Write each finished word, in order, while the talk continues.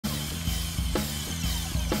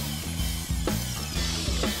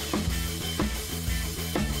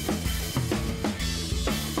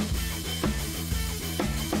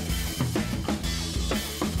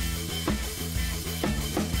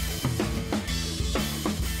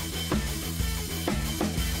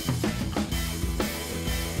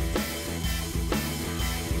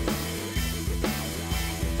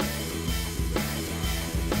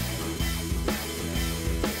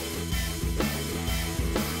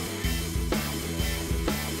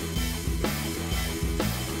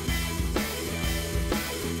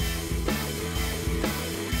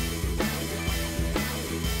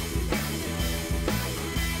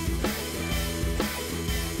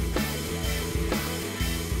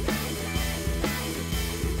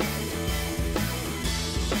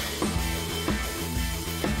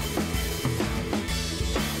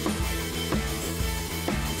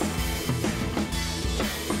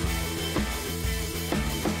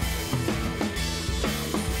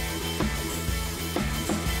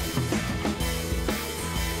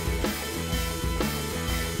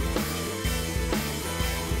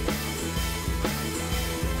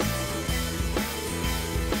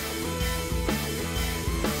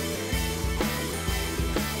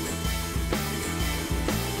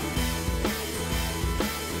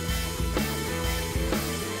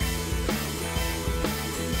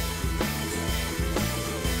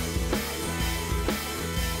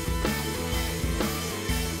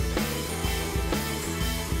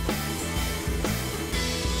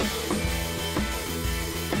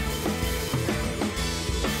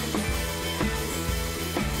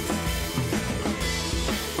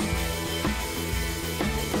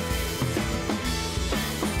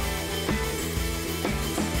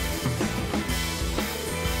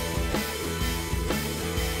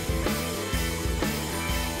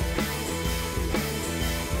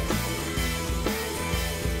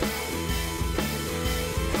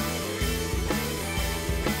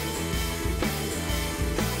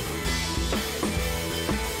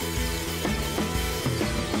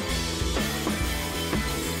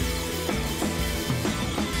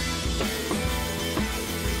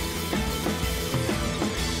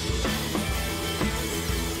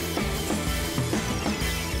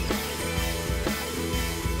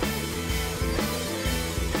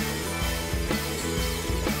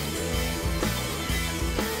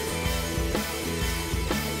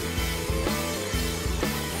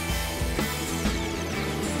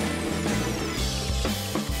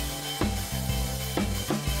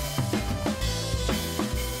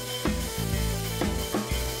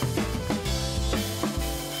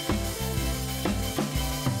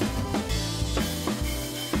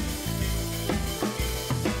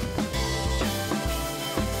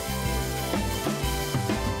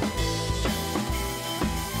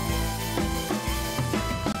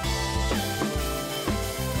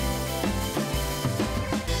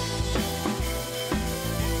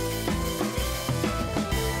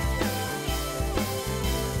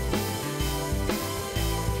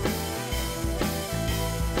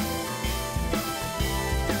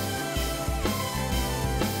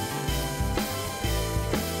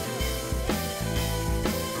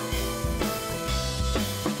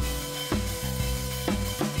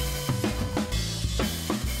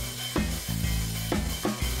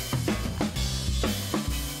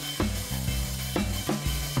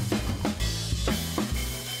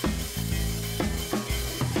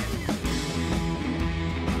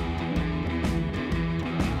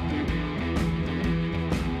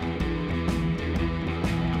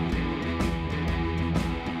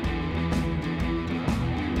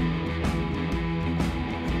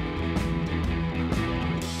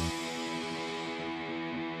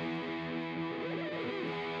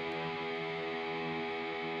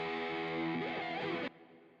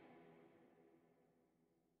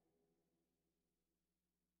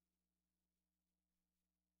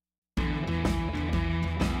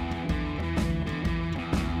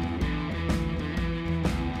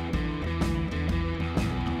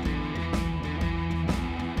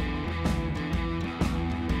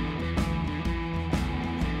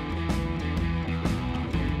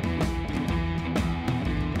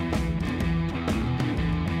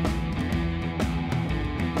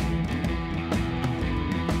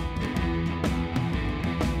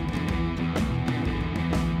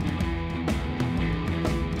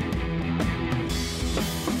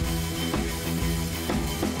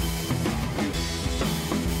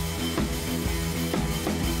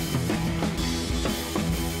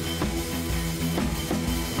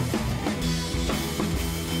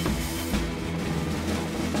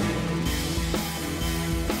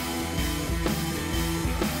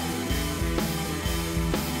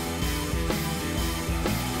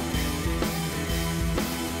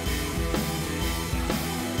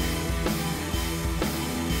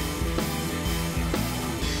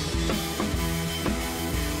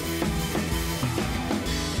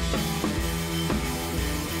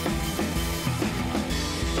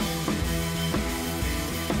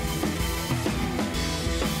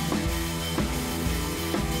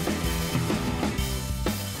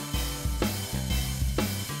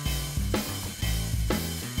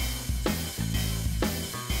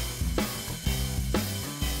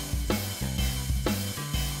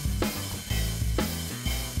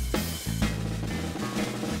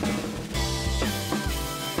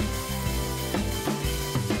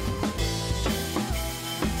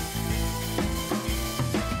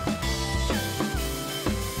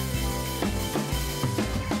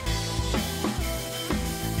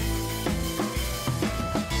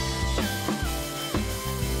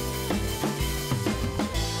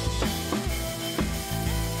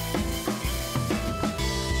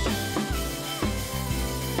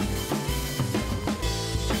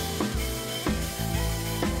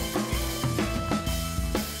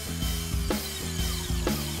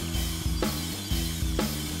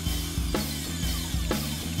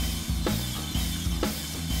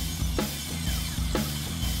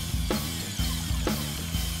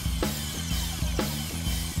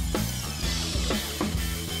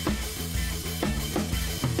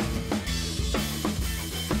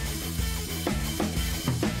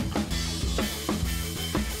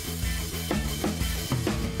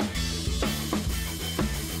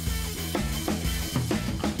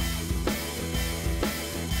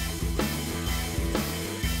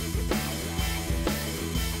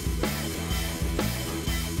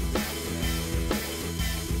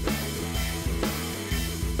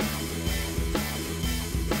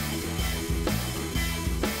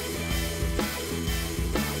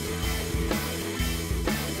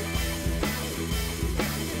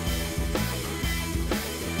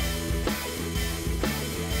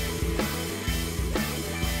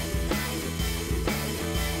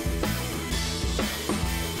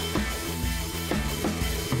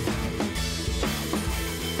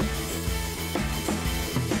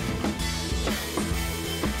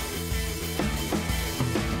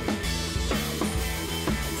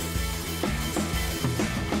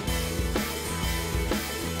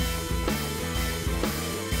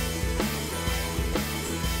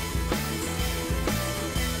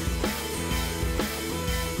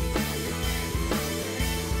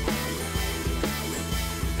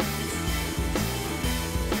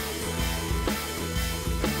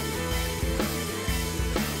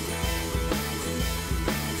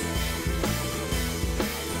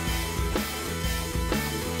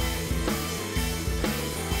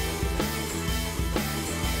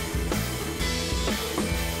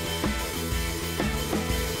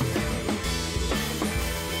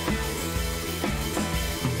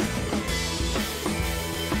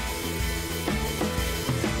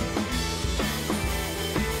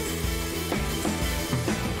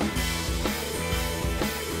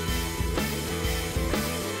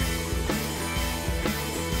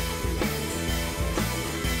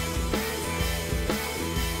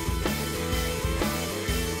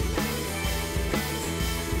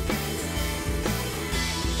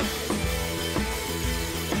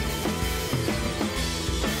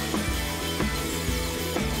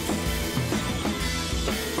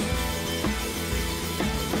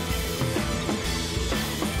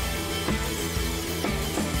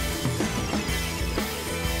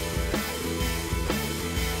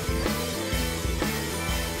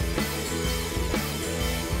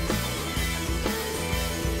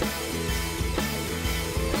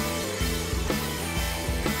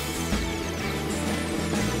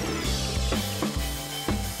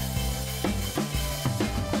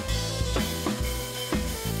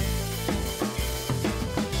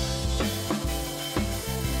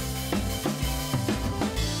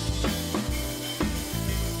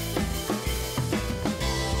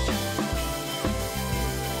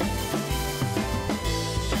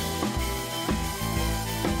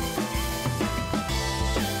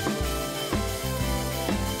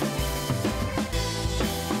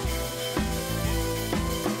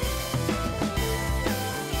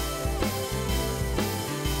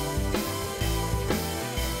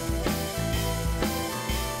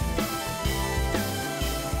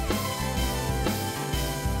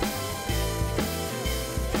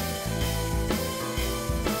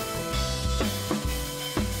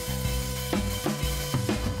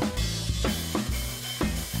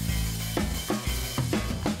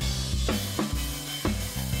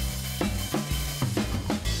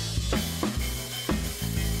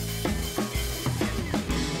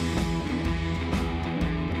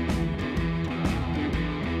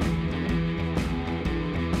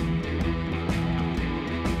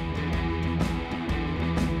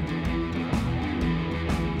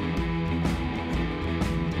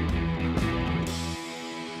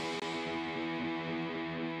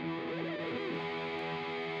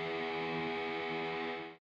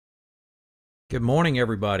Good morning,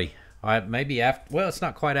 everybody. Maybe after. Well, it's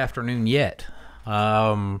not quite afternoon yet.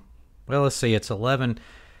 Um, well, let's see. It's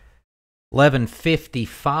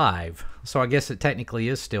 11:55. So I guess it technically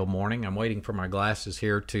is still morning. I'm waiting for my glasses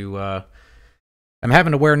here to. I'm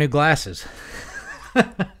having to wear new glasses,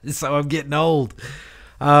 so I'm getting old.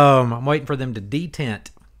 I'm waiting for them to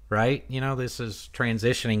detint. Right? This is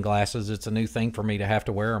transitioning glasses. It's a new thing for me to have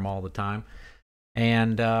to wear them all the time.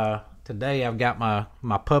 And today I've got my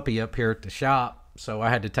puppy up here at the shop, so I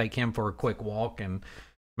had to take him for a quick walk and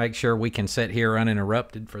make sure we can sit here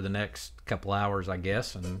uninterrupted for the next couple hours, I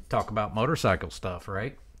guess, and talk about motorcycle stuff,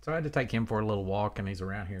 right? So I had to take him for a little walk, and he's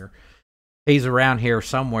around here. He's around here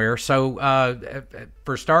somewhere. So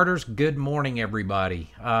for starters, good morning,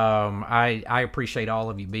 everybody. I appreciate all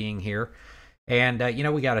of you being here. And,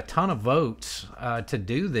 we got a ton of votes to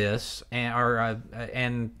do this,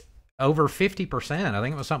 and over 50%. I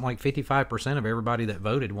think it was something like 55% of everybody that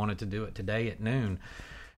voted wanted to do it today at noon.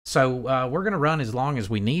 So we're going to run as long as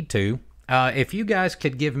we need to. If you guys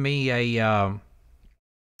could give me a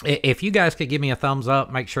thumbs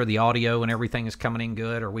up, make sure the audio and everything is coming in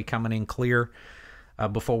good. Are we coming in clear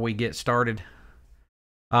before we get started?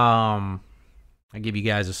 I'll give you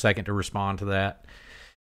guys a second to respond to that.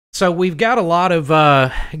 So we've got a lot of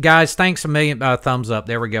guys. Thanks a million. Thumbs up.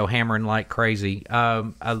 There we go. Hammering like crazy.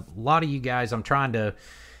 A lot of you guys. I'm trying to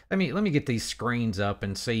let me get these screens up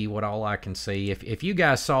and see what all I can see. If you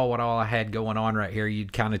guys saw what all I had going on right here,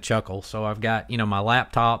 you'd kind of chuckle. So I've got my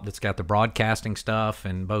laptop that's got the broadcasting stuff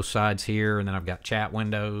and both sides here, and then I've got chat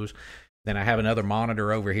windows. Then I have another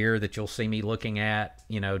monitor over here that you'll see me looking at.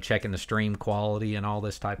 Checking the stream quality and all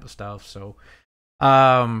this type of stuff. So.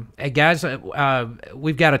 Hey guys,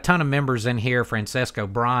 we've got a ton of members in here. Francesco,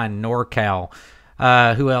 Brian, NorCal.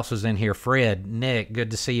 Who else is in here? Fred, Nick,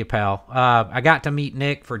 good to see you, pal. I got to meet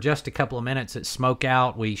Nick for just a couple of minutes at Smoke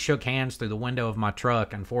Out. We shook hands through the window of my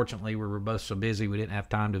truck. Unfortunately, we were both so busy we didn't have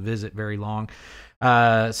time to visit very long.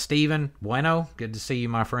 Steven, bueno, good to see you,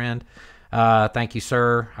 my friend. Thank you,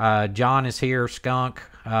 sir. John is here. Skunk,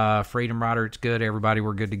 Freedom Rider, it's good. Everybody,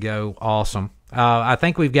 we're good to go. Awesome. I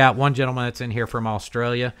think we've got one gentleman that's in here from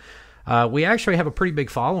Australia. We actually have a pretty big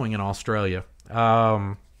following in Australia.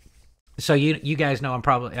 So you guys know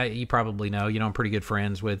you probably know I'm pretty good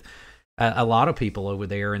friends with a lot of people over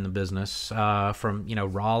there in the business. From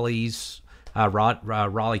Raleigh's,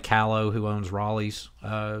 Raleigh Callow, who owns Raleigh's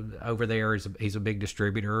over there, he's a big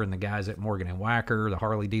distributor, and the guys at Morgan and Wacker, the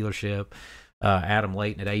Harley dealership. Adam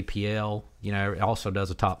Layton at APL, also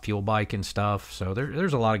does a Top Fuel bike and stuff. So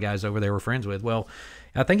there's a lot of guys over there we're friends with. Well,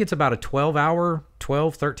 I think it's about a 13-hour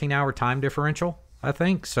time differential, I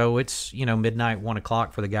think. So it's, midnight, 1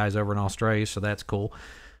 o'clock for the guys over in Australia. So that's cool.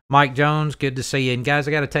 Mike Jones, good to see you. And guys,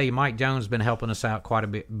 I got to tell you, Mike Jones has been helping us out quite a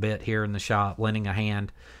bit here in the shop, lending a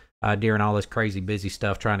hand during all this crazy busy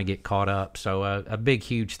stuff, trying to get caught up. So a big,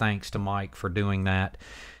 huge thanks to Mike for doing that.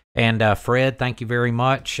 And Fred, thank you very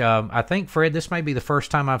much. I think, Fred, this may be the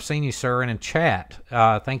first time I've seen you, sir, and in chat.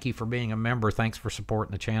 Thank you for being a member. Thanks for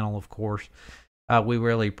supporting the channel, of course. We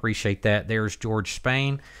really appreciate that. There's George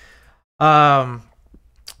Spain. So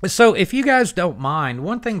if you guys don't mind,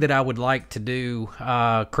 one thing that I would like to do,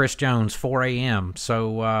 Chris Jones, 4 a.m.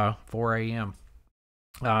 So 4 a.m.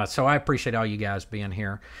 So I appreciate all you guys being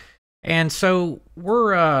here. And so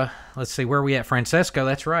we're, let's see, where are we at? Francesco,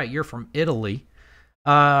 that's right. You're from Italy.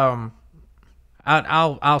 I'll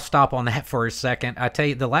stop on that for a second. I tell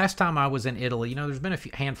you, the last time I was in Italy, there's been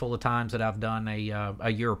a handful of times that I've done a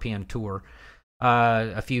European tour,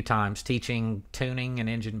 a few times teaching tuning and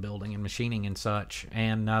engine building and machining and such.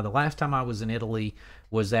 And the last time I was in Italy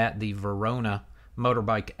was at the Verona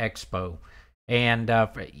Motorbike Expo. And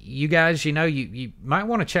you guys, you might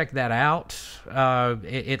want to check that out.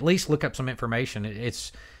 At least look up some information.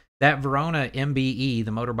 It's that Verona MBE,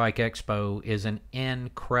 the Motorbike Expo, is an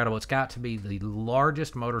incredible. It's got to be the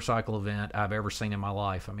largest motorcycle event I've ever seen in my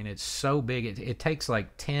life. I mean, it's so big. It takes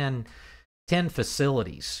like 10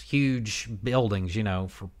 facilities, huge buildings,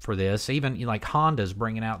 for this. Even like Honda's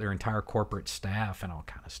bringing out their entire corporate staff and all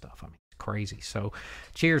kind of stuff. I mean, it's crazy. So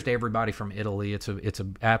cheers to everybody from Italy. It's a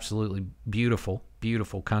absolutely beautiful,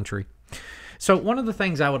 beautiful country. So one of the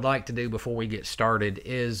things I would like to do before we get started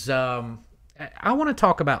is I want to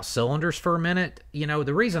talk about cylinders for a minute.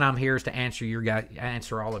 The reason I'm here is to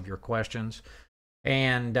answer all of your questions.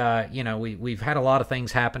 And we've had a lot of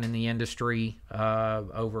things happen in the industry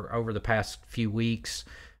over the past few weeks.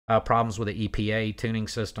 Problems with the EPA, tuning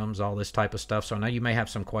systems, all this type of stuff. So I know you may have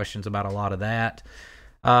some questions about a lot of that.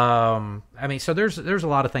 So there's a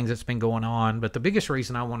lot of things that's been going on, but the biggest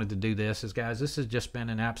reason I wanted to do this is, guys, this has just been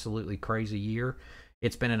an absolutely crazy year.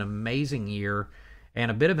 It's been an amazing year. And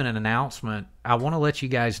a bit of an announcement, I want to let you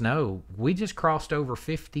guys know, we just crossed over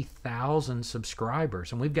 50,000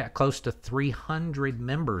 subscribers, and we've got close to 300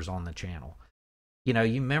 members on the channel. You know,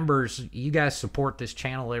 you members, you guys support this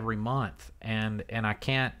channel every month, and I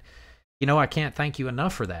can't, I can't thank you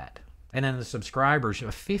enough for that. And then the subscribers,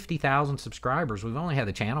 50,000 subscribers. We've only had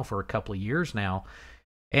the channel for a couple of years now.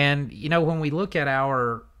 And, when we look at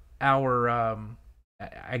our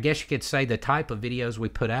I guess you could say the type of videos we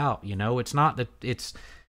put out, it's not that it's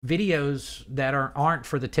videos that aren't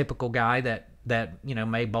for the typical guy that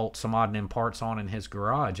may bolt some odd and end parts on in his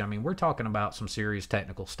garage. I mean, we're talking about some serious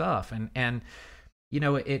technical stuff, and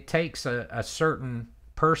it takes a certain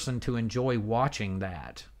person to enjoy watching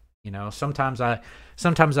that. Sometimes I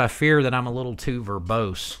fear that I'm a little too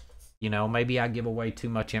verbose. Maybe I give away too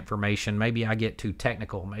much information. Maybe I get too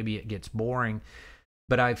technical. Maybe it gets boring.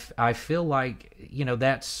 But I feel like,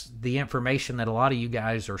 that's the information that a lot of you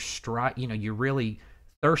guys are, you're really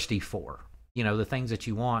thirsty for, the things that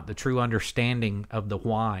you want, the true understanding of the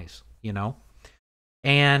whys,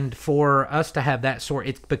 And for us to have that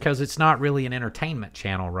it's because it's not really an entertainment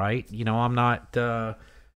channel, right? I'm not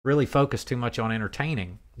really focused too much on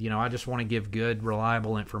entertaining. I just want to give good,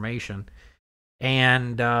 reliable information.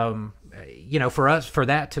 And, for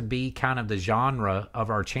that to be kind of the genre of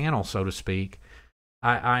our channel, so to speak,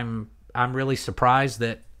 I'm really surprised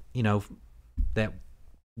that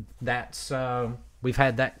that's we've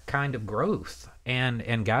had that kind of growth,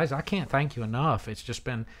 and guys, I can't thank you enough. It's just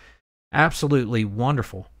been absolutely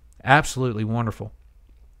wonderful, and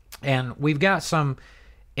we've got some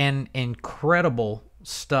incredible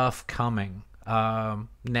stuff coming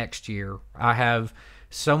next year. I have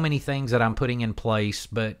so many things that I'm putting in place,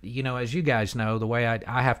 but as you guys know, the way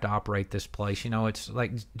I have to operate this place, it's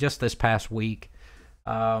like just this past week.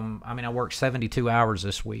 I worked 72 hours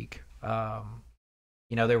this week.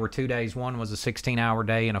 There were 2 days. One was a 16-hour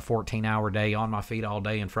day and a 14-hour day on my feet all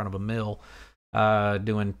day in front of a mill,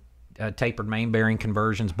 doing tapered main bearing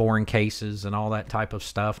conversions, boring cases, and all that type of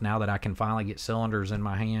stuff, now that I can finally get cylinders in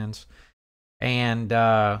my hands. And,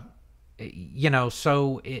 so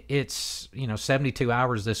it's 72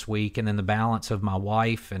 hours this week, and then the balance of my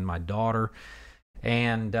wife and my daughter.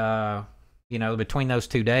 And, between those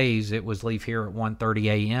 2 days, it was leave here at 1:30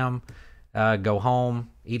 a.m., go home,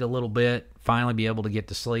 eat a little bit, finally be able to get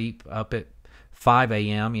to sleep, up at 5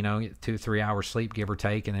 a.m., get 2-3 hours sleep, give or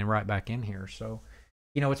take, and then right back in here. So,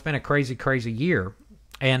 it's been a crazy, crazy year.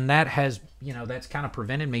 And that has, that's kind of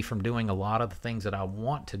prevented me from doing a lot of the things that I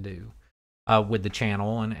want to do with the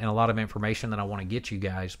channel, and a lot of information that I want to get you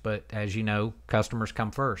guys. But as you know, customers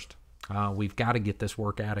come first. We've got to get this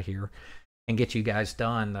work out of here and get you guys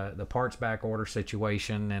done. The parts back order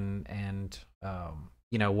situation and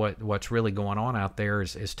what's really going on out there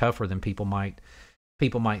is tougher than people might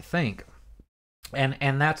think.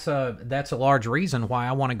 And that's a large reason why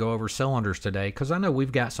I want to go over cylinders today, because I know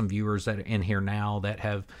we've got some viewers that are in here now that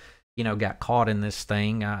have got caught in this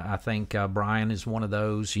thing. I think Brian is one of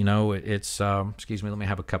those. It's excuse me, let me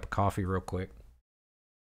have a cup of coffee real quick.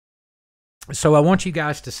 So I want you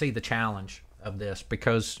guys to see the challenge of this,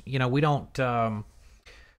 because we don't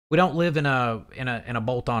live in a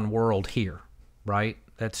bolt-on world here, right?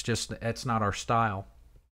 That's not our style.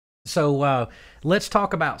 So let's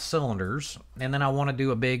talk about cylinders, and then I want to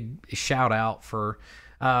do a big shout out for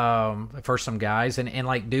some guys, and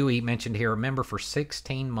like Dewey mentioned here, a member for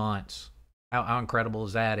 16 months. How incredible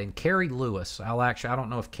is that? And Kerry Lewis, I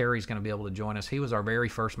don't know if Kerry's going to be able to join us. He was our very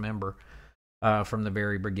first member from the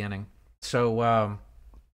very beginning. So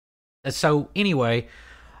anyway,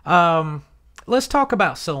 let's talk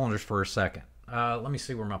about cylinders for a second. Let me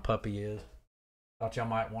see where my puppy is. Thought y'all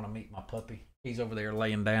might want to meet my puppy. He's over there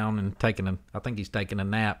laying down and I think he's taking a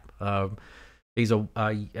nap. He's a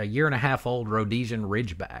 1.5-year-old Rhodesian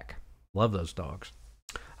Ridgeback. Love those dogs.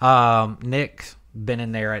 Nick's been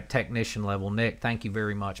in there at technician level. Nick, thank you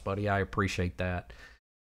very much, buddy. I appreciate that.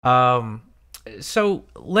 So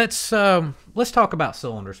let's talk about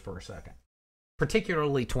cylinders for a second,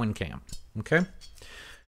 particularly twin cam. Okay,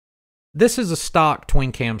 this is a stock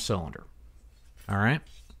twin cam cylinder. All right,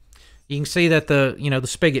 you can see that the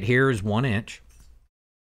spigot here is 1 inch,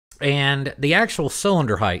 and the actual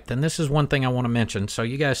cylinder height. And this is one thing I want to mention, so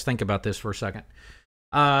you guys think about this for a second.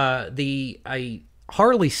 A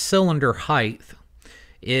Harley cylinder height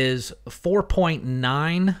is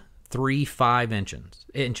 4.935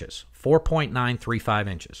 inches. 4.935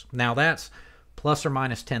 inches. Now that's plus or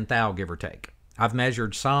minus 10 thou, give or take. I've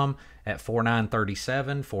measured some at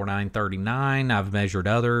 4.937, 4.939. I've measured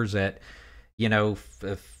others at 4.930,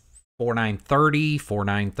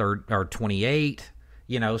 4.930 or 28.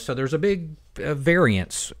 You know, so there's a big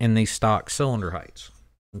variance in these stock cylinder heights.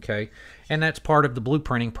 Okay, and that's part of the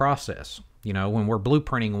blueprinting process. You know, when we're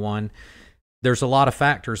blueprinting one, there's a lot of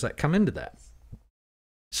factors that come into that.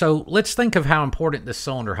 So let's think of how important this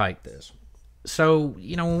cylinder height is. So,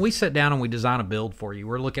 you know, when we sit down and we design a build for you,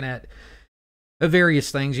 we're looking at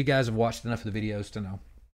various things. You guys have watched enough of the videos to know.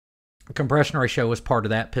 Compression ratio is part of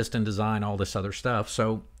that, piston design, all this other stuff.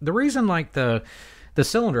 So the reason like the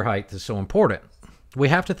cylinder height is so important, we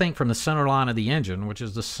have to think from the center line of the engine, which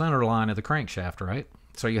is the center line of the crankshaft, right?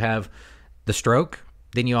 So you have the stroke,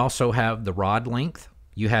 then you also have the rod length,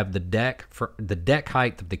 you have the deck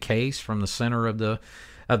height of the case from the center of the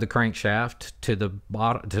crankshaft to the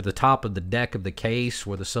bottom, to the top of the deck of the case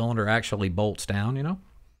where the cylinder actually bolts down, you know.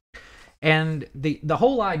 And the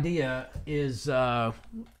whole idea is to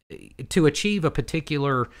achieve a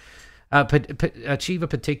particular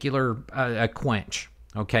quench.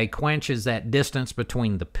 Okay, quench is that distance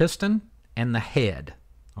between the piston and the head.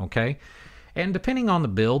 Okay, and depending on the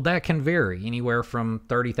build, that can vary anywhere from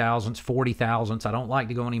 30 thousandths, 40 thousandths. I don't like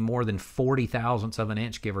to go any more than 40 thousandths of an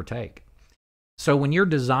inch, give or take. So when you're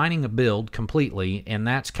designing a build completely, and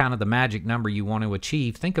that's kind of the magic number you want to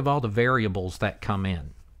achieve, think of all the variables that come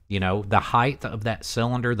in. You know, the height of that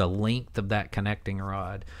cylinder, the length of that connecting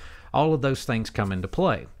rod, all of those things come into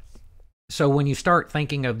play. So when you start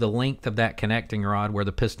thinking of the length of that connecting rod, where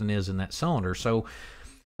the piston is in that cylinder, so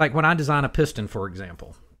like when I design a piston, for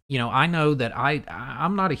example, you know, I know that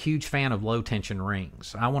I'm not a huge fan of low tension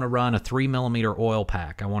rings. I want to run a 3mm oil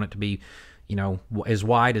pack. I want it to be, you know, as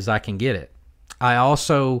wide as I can get it. I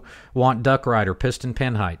also want duck rider piston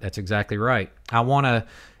pin height. That's exactly right. I want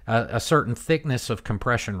a certain thickness of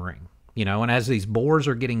compression ring, you know, and as these bores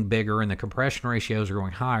are getting bigger and the compression ratios are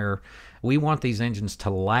going higher, we want these engines to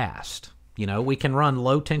last. You know, we can run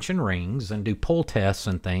low tension rings and do pull tests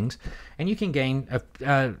and things, and you can gain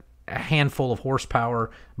a handful of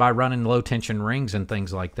horsepower by running low tension rings and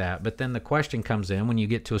things like that. But then the question comes in, when you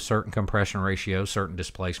get to a certain compression ratio, certain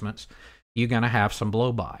displacements, you're going to have some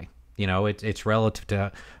blow by. You know, it's relative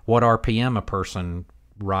to what RPM a person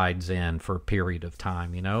rides in for a period of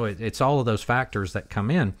time. You know, it's all of those factors that come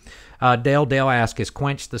in. Dale asks, is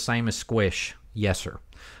quench the same as squish? Yes, sir.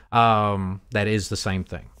 That is the same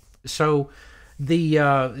thing. So the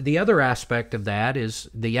other aspect of that is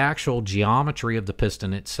the actual geometry of the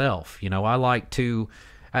piston itself. You know, I like to,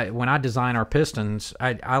 when I design our pistons,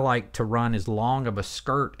 I like to run as long of a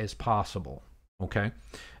skirt as possible, okay,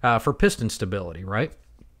 for piston stability, right?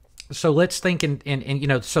 So let's think, and you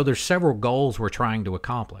know, so there's several goals we're trying to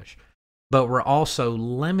accomplish, but we're also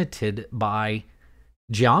limited by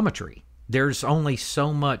geometry. There's only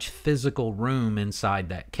so much physical room inside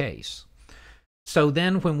that case. So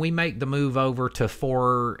then when we make the move over to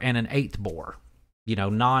 4 1/8 bore, you know,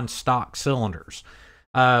 non-stock cylinders,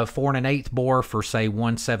 4 1/8 bore for, say,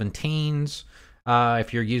 117s.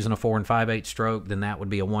 If you're using a 4 5/8 stroke, then that would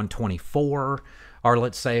be a 124. Or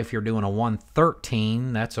let's say if you're doing a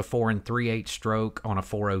 113, that's a 4 3/8 stroke on a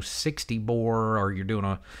 4060 bore. Or you're doing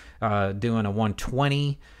a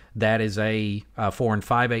 120, that is a 4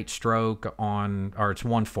 5/8 stroke on, or it's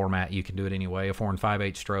one format, you can do it anyway, a 4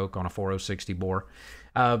 5/8 stroke on a 4060 bore.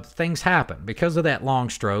 Things happen because of that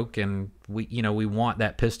long stroke, and we want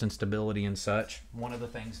that piston stability and such. One of the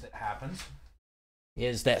things that happens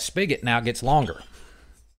is that spigot now gets longer.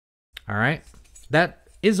 All right, that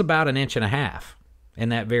is about 1.5 inches,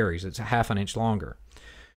 and that varies. It's a 1/2 inch longer.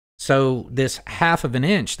 So this 1/2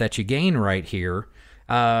 inch that you gain right here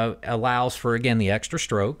allows for, again, the extra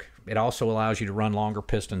stroke. It also allows you to run longer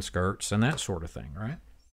piston skirts and that sort of thing, right?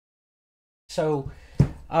 So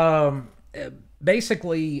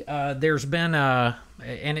basically, there's been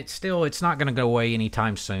and it's not going to go away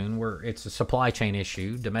anytime soon. It's a supply chain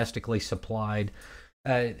issue, domestically supplied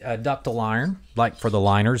ductile iron, like for the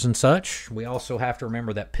liners and such. We also have to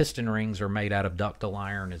remember that piston rings are made out of ductile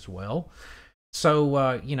iron as well.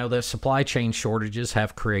 So, you know, the supply chain shortages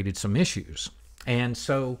have created some issues. And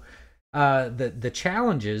so the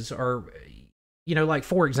challenges are, you know, like,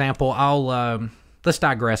 for example, let's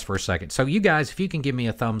digress for a second. So you guys, if you can give me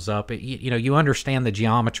a thumbs up, you know, you understand the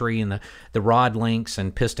geometry and the rod lengths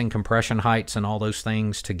and piston compression heights and all those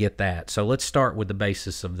things to get that. So let's start with the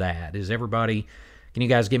basis of that. Is everybody, can you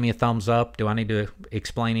guys give me a thumbs up? Do I need to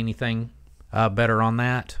explain anything better on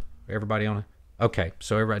that? Everybody on it? Okay,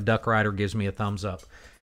 so everybody, Duck Rider gives me a thumbs up.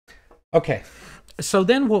 Okay, so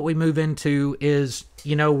then what we move into is,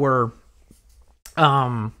 you know, we're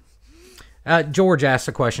George asked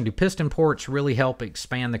the question, do piston ports really help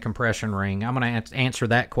expand the compression ring? I'm going to answer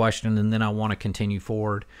that question, and then I want to continue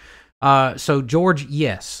forward. So George,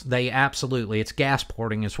 yes, they absolutely. It's gas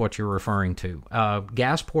porting is what you're referring to.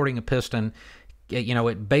 Gas porting a piston,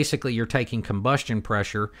 it basically you're taking combustion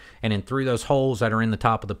pressure, and then through those holes that are in the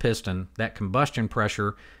top of the piston, that combustion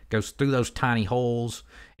pressure goes through those tiny holes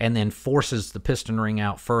and then forces the piston ring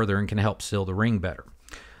out further and can help seal the ring better.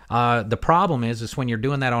 The problem is when you're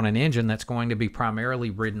doing that on an engine that's going to be primarily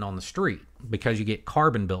ridden on the street, because you get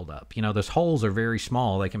carbon buildup. Those holes are very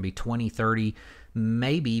small. They can be 20, 30,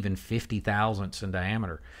 maybe even 50 thousandths in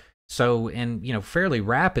diameter. So, and fairly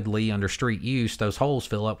rapidly under street use, those holes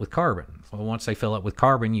fill up with carbon. Well, once they fill up with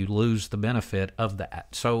carbon, you lose the benefit of that.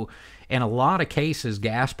 So, in a lot of cases,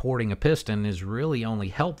 gas porting a piston is really only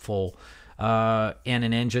helpful in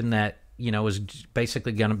an engine that is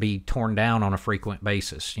basically going to be torn down on a frequent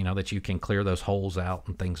basis. That you can clear those holes out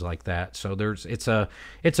and things like that. So it's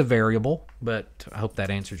a variable, but I hope that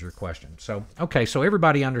answers your question. So okay, so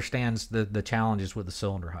everybody understands the challenges with the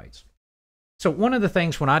cylinder heights. So one of the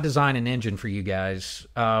things when I design an engine for you guys,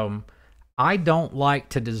 I don't like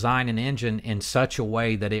to design an engine in such a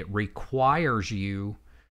way that it requires you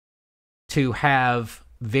to have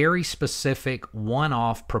very specific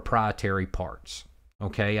one-off proprietary parts.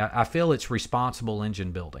 Okay, I feel it's responsible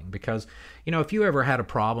engine building because, if you ever had a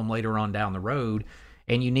problem later on down the road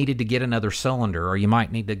and you needed to get another cylinder, or you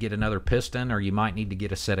might need to get another piston, or you might need to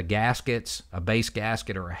get a set of gaskets, a base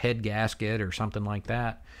gasket or a head gasket or something like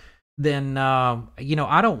that, then, I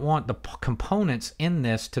don't want the components in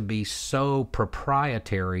this to be so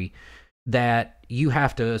proprietary that you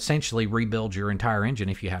have to essentially rebuild your entire engine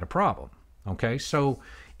if you had a problem. Okay, so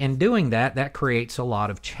in doing that, that creates a lot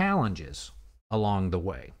of challenges along the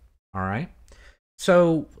way. All right,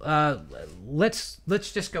 so let's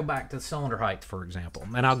just go back to the cylinder height, for example,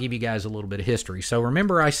 and I'll give you guys a little bit of history. So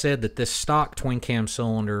remember I said that this stock twin cam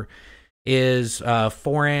cylinder is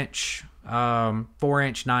 4-inch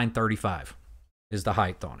 935 is the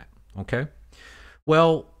height on it. Okay,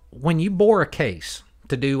 well, when you bore a case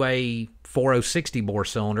to do a 4060 bore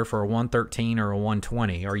cylinder for a 113 or a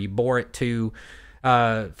 120, or you bore it to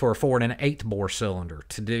for a 4 1/8 bore cylinder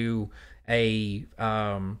to do a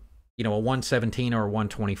 117 or a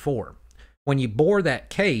 124. When you bore that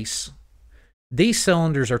case, these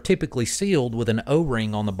cylinders are typically sealed with an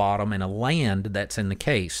O-ring on the bottom and a land that's in the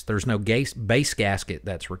case. There's no base gasket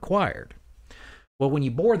that's required. Well, when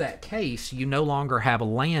you bore that case, you no longer have a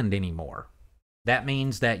land anymore. That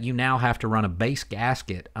means that you now have to run a base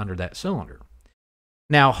gasket under that cylinder.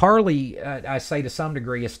 Now, Harley, I say to some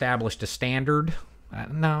degree, established a standard.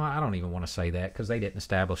 No, I don't even want to say that because they didn't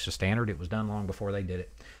establish a standard. It was done long before they did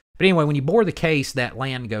it. But anyway, when you bore the case, that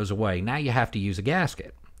land goes away. Now you have to use a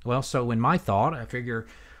gasket. Well, so in my thought, I figure,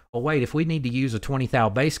 well, wait, if we need to use a 20 thou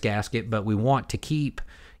base gasket, but we want to keep,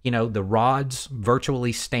 the rods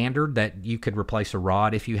virtually standard, that you could replace a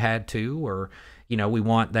rod if you had to, or, we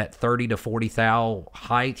want that 30 to 40 thou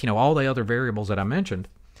height, all the other variables that I mentioned,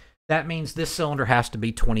 that means this cylinder has to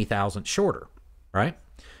be 20 thousandths shorter, right?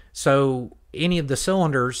 So any of the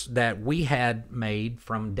cylinders that we had made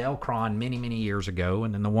from Delcron many, many years ago,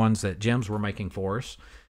 and then the ones that Jim's were making for us,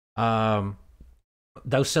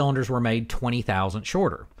 those cylinders were made 20 thousandths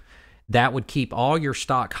shorter. That would keep all your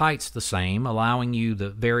stock heights the same, allowing you the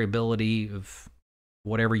variability of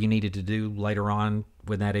whatever you needed to do later on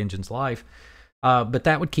with that engine's life. But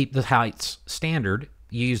that would keep the heights standard.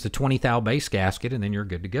 You use the 20 thou base gasket, and then you're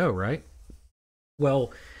good to go, right?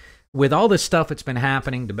 Well, with all this stuff that's been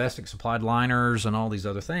happening, domestic supplied liners and all these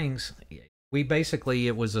other things,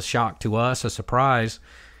 it was a shock to us, a surprise.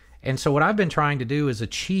 And so what I've been trying to do is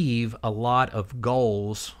achieve a lot of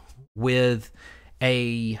goals with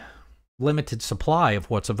a limited supply of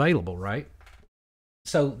what's available, right?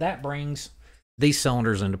 So that brings these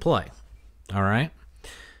cylinders into play, all right?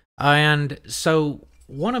 And so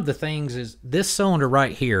one of the things is this cylinder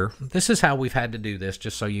right here. This is how we've had to do this,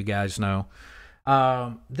 just so you guys know.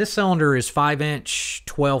 This cylinder is 5-inch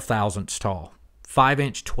 12 thousandths tall.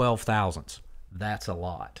 5-inch 12 thousandths. That's a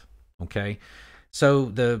lot. Okay. So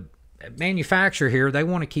the manufacturer here, they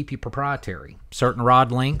want to keep you proprietary. Certain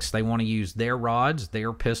rod lengths, they want to use their rods,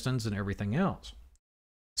 their pistons, and everything else.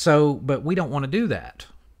 So, but we don't want to do that,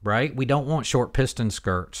 right? We don't want short piston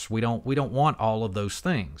skirts. We don't want all of those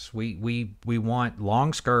things. We want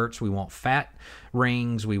long skirts. We want fat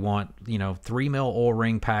rings. We want 3 mil oil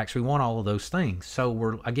ring packs. We want all of those things. So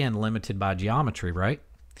we're again limited by geometry, right?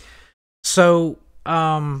 So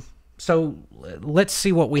so let's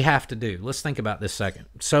see what we have to do. Let's think about this second.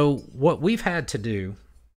 So what we've had to do,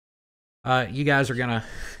 you guys are gonna,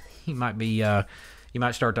 you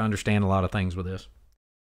might start to understand a lot of things with this.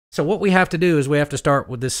 So what we have to do is we have to start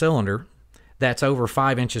with this cylinder that's over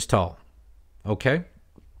 5 inches tall. Okay.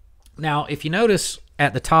 Now, if you notice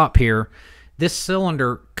at the top here, this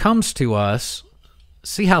cylinder comes to us.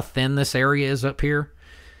 See how thin this area is up here?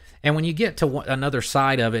 And when you get to another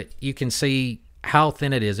side of it, you can see how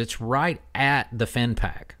thin it is. It's right at the fin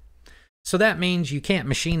pack. So that means you can't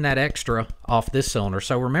machine that extra off this cylinder.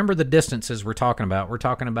 So remember the distances we're talking about. We're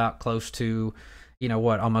talking about close to, you know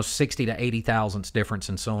what, almost 60 to 80 thousandths difference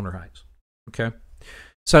in cylinder heights. Okay?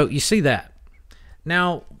 So you see that.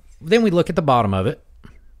 Now, then we look at the bottom of it.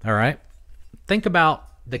 All right? Think about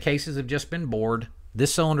the cases have just been bored.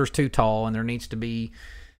 This cylinder's too tall, and there needs to be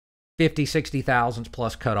 50, 60 thousandths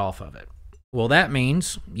plus cut off of it. Well, that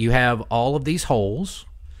means you have all of these holes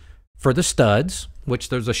for the studs, which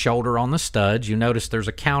there's a shoulder on the studs. You notice there's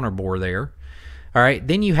a counter bore there. All right,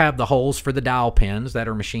 then you have the holes for the dowel pins that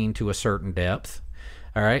are machined to a certain depth.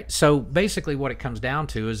 All right, so basically what it comes down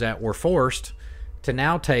to is that we're forced to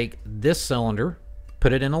now take this cylinder,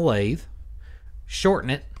 put it in a lathe, shorten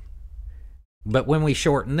it, but when we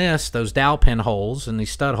shorten this, those dowel pin holes and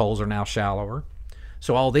these stud holes are now shallower.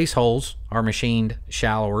 So all these holes are machined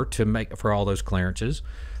shallower to make for all those clearances.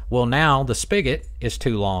 Well, now the spigot is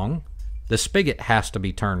too long. The spigot has to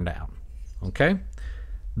be turned down. Okay?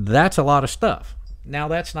 That's a lot of stuff. Now,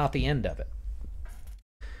 that's not the end of it.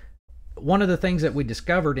 One of the things that we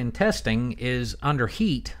discovered in testing is under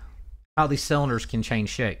heat, how these cylinders can change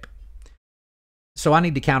shape. So I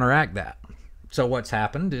need to counteract that. So what's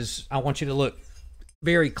happened is I want you to look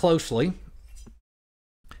very closely.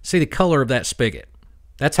 See the color of that spigot.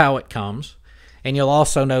 That's how it comes. And you'll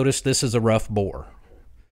also notice this is a rough bore.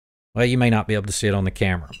 Well, you may not be able to see it on the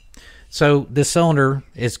camera. So this cylinder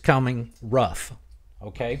is coming rough.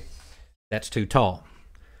 Okay? That's too tall.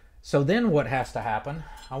 So then what has to happen,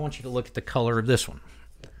 I want you to look at the color of this one.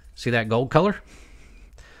 See that gold color?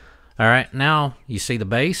 All right, now you see the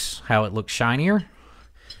base, how it looks shinier,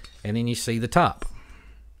 and then you see the top.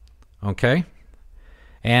 Okay?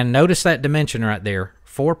 And notice that dimension right there,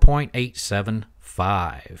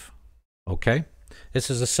 4.875. Okay?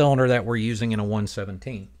 This is a cylinder that we're using in a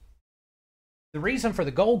 117. The reason for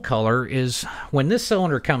the gold color is when this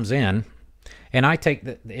cylinder comes in, and I take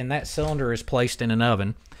and that cylinder is placed in an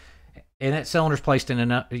oven, and that cylinder is placed in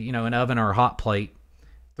an oven or a hot plate,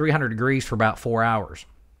 300 degrees for about 4 hours.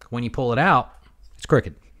 When you pull it out, it's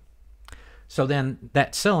crooked. So then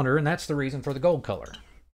that cylinder, and that's the reason for the gold color,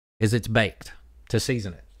 is it's baked to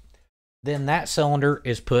season it. Then that cylinder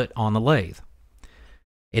is put on the lathe.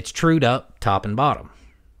 It's trued up top and bottom.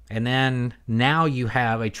 And then now you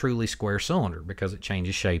have a truly square cylinder because it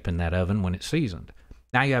changes shape in that oven when it's seasoned.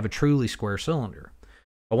 Now you have a truly square cylinder.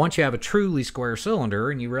 But once you have a truly square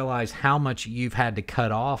cylinder and you realize how much you've had to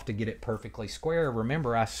cut off to get it perfectly square,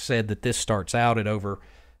 remember I said that this starts out at over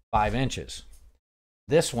 5 inches.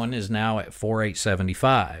 This one is now at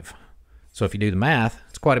 4.875. So if you do the math,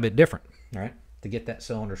 it's quite a bit different, right? To get that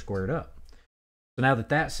cylinder squared up. So now that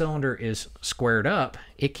that cylinder is squared up,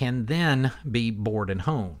 it can then be bored and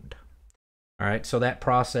honed. All right, so that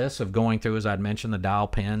process of going through, as I'd mentioned, the dowel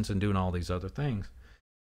pins and doing all these other things.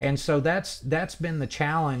 And so that's been the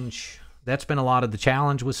challenge. That's been a lot of the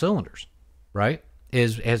challenge with cylinders, right?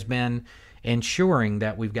 Has been ensuring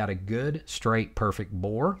that we've got a good, straight, perfect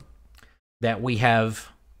bore, that we have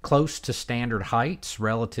close to standard heights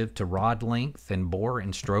relative to rod length and bore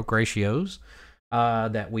and stroke ratios,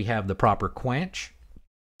 that we have the proper quench.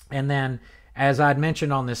 And then, as I'd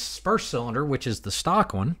mentioned on this first cylinder, which is the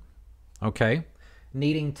stock one, okay,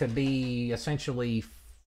 needing to be essentially,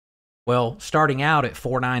 well, starting out at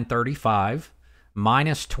 4.935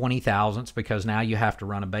 minus 20 thousandths because now you have to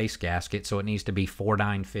run a base gasket, so it needs to be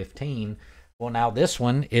 4.915. Well, now this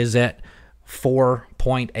one is at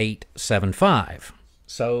 4.875.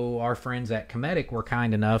 So our friends at Cometic were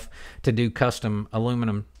kind enough to do custom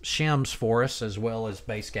aluminum shims for us as well as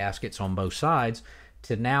base gaskets on both sides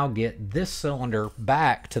to now get this cylinder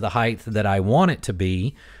back to the height that I want it to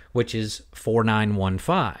be, which is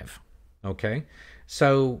 4.915. Okay?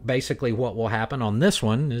 So basically what will happen on this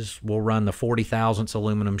one is we'll run the 40 thousandths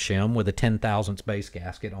aluminum shim with a 10 thousandths base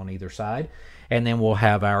gasket on either side, and then we'll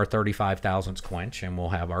have our 35 thousandths quench, and we'll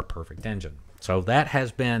have our perfect engine. So that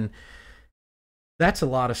has been, that's a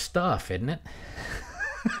lot of stuff, isn't it?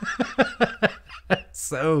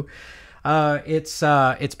 So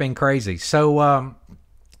it's been crazy. So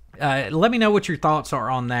let me know what your thoughts are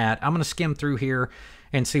on that. I'm going to skim through here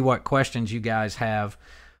and see what questions you guys have.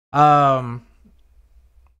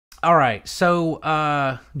 All right,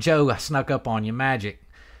 so Joe, I snuck up on you. Magic.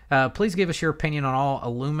 Please give us your opinion on all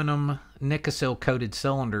aluminum Nikasil coated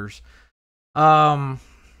cylinders. You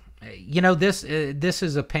know, this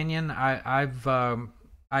is opinion. I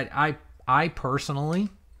personally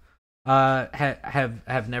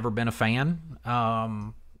Have never been a fan.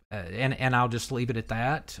 And I'll just leave it at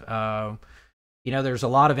that. There's a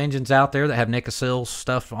lot of engines out there that have Nicosil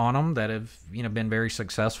stuff on them that have been very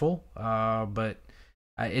successful. But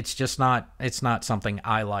it's just not something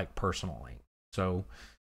I like personally. So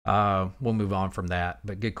we'll move on from that.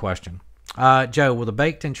 But good question, Joe. Will the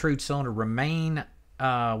baked and trued cylinder remain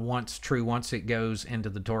once it goes into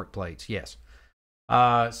the torque plates? Yes.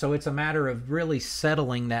 So it's a matter of really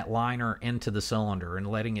settling that liner into the cylinder and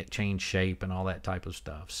letting it change shape and all that type of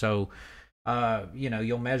stuff. So,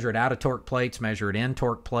 you'll measure it out of torque plates, measure it in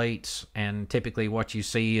torque plates, and typically what you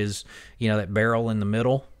see is, that barrel in the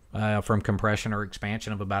middle from compression or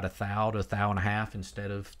expansion of about 1 thou to 1 thou and a half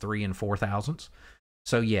instead of 3 and 4 thousandths.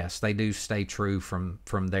 So yes, they do stay true from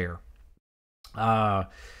there.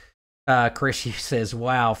 Chris says,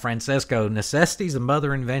 wow, Francesco, necessity's a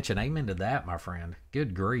mother invention. Amen to that, my friend.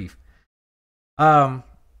 Good grief.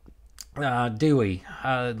 Dewey,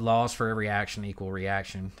 laws for every action equal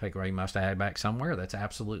reaction. Takeaway must add back somewhere. That's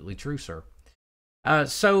absolutely true, sir.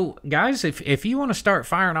 So, guys, if you want to start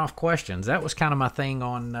firing off questions, that was kind of my thing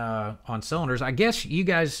on cylinders. I guess you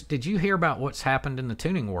guys, did you hear about what's happened in the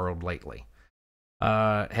tuning world lately?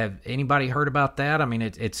 Have anybody heard about that? I mean,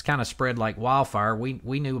 it's kind of spread like wildfire.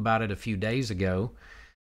 We knew about it a few days ago,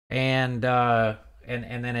 and then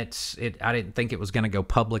I didn't think it was going to go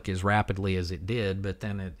public as rapidly as it did, but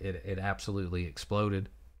then it absolutely exploded.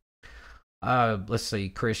 Let's see,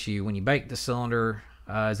 Chris, when you bake the cylinder,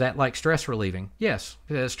 is that like stress relieving? Yes,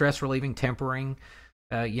 stress relieving, tempering,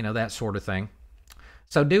 that sort of thing.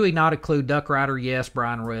 So Dewey not include duck rider? Yes.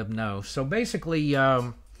 Brian Reb, no. So basically,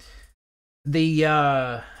 the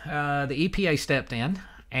EPA stepped in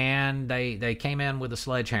and they came in with a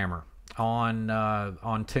sledgehammer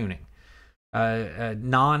on tuning,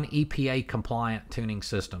 non-EPA compliant tuning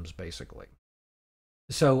systems, basically.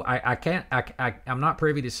 So I'm not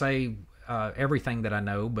privy to say everything that I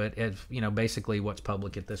know, but basically what's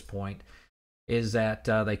public at this point is that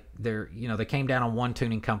they came down on one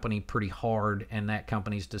tuning company pretty hard, and that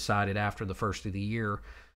company's decided after the first of the year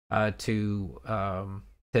to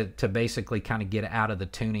basically kind of get out of the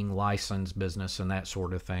tuning license business and that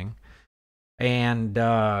sort of thing. And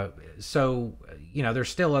so, there's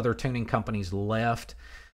still other tuning companies left,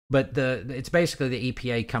 but it's basically the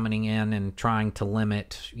EPA coming in and trying to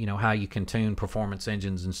limit, how you can tune performance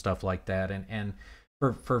engines and stuff like that. And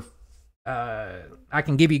I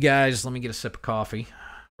can give you guys, let me get a sip of coffee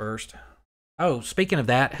first. Oh, speaking of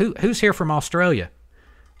that, who's here from Australia?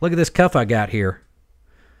 Look at this cuff I got here.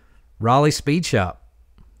 Raleigh Speed Shop.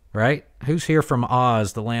 Right? Who's here from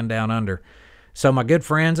Oz, the land down under? So my good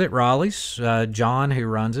friends at Raleigh's, John, who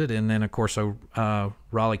runs it, and then, of course,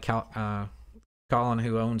 Raleigh Colin,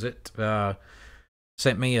 who owns it,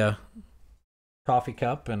 sent me a coffee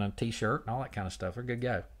cup and a T-shirt and all that kind of stuff. They're a good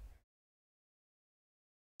guy.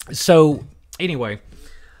 So anyway,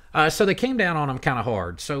 so they came down on them kind of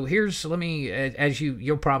hard. So let me, as you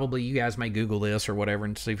guys may Google this or whatever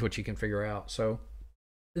and see what you can figure out. So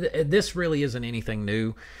this really isn't anything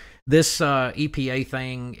new. This EPA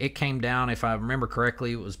thing, it came down, if I remember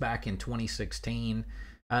correctly, it was back in 2016.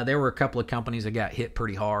 There were a couple of companies that got hit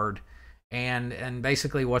pretty hard, and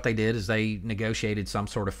basically what they did is they negotiated some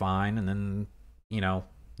sort of fine, and then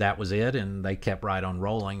that was it, and they kept right on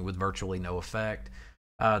rolling with virtually no effect.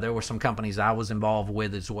 There were some companies I was involved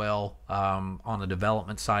with as well on the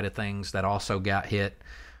development side of things that also got hit.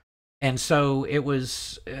 And so it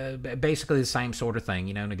was basically the same sort of thing,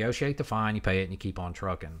 negotiate the fine, you pay it, and you keep on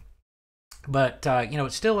trucking. But,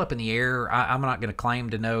 it's still up in the air. I'm not going to claim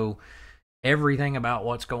to know everything about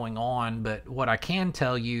what's going on, but what I can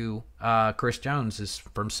tell you, Chris Jones is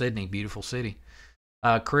from Sydney, beautiful city.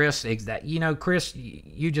 Chris, Chris,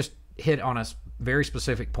 you just hit on a very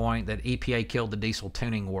specific point that EPA killed the diesel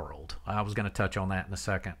tuning world. I was going to touch on that in a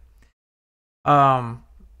second.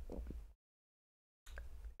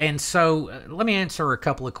 And so let me answer a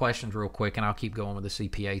couple of questions real quick, and I'll keep going with the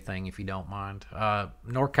CPA thing if you don't mind.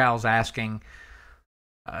 NorCal's asking,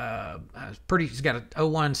 he's got a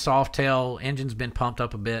 01 Softail, engine's been pumped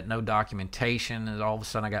up a bit, no documentation, and all of a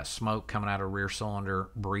sudden I got smoke coming out of rear cylinder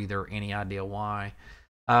breather. Any idea why?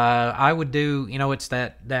 I would do, it's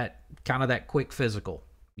that kind of that quick physical,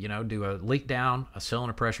 do a leak down, a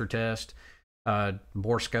cylinder pressure test,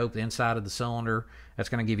 bore scope the inside of the cylinder. That's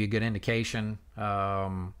going to give you a good indication.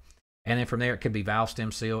 And then from there, it could be valve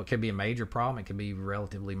stem seal. It could be a major problem. It could be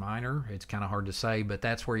relatively minor. It's kind of hard to say, but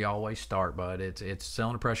that's where you always start, bud. It's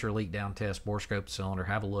cylinder pressure, leak down test, bore scope the cylinder,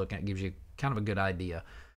 have a look, and it gives you kind of a good idea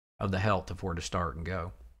of the health of where to start and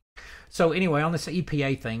go. So anyway, on this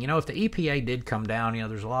EPA thing, if the EPA did come down,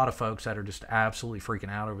 there's a lot of folks that are just absolutely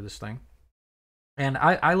freaking out over this thing. And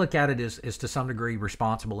I look at it as to some degree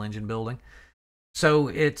responsible engine building. So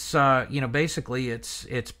it's basically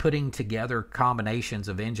it's putting together combinations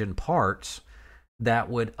of engine parts that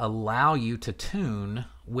would allow you to tune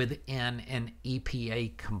within an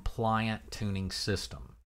EPA compliant tuning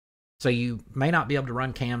system. So you may not be able to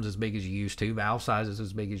run cams as big as you used to, valve sizes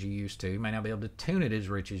as big as you used to, you may not be able to tune it as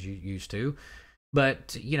rich as you used to,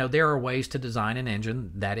 but there are ways to design an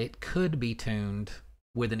engine that it could be tuned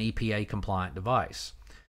with an EPA compliant device.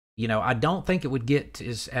 I don't think it would get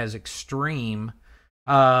as extreme.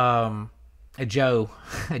 Joe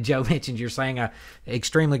mentioned you're saying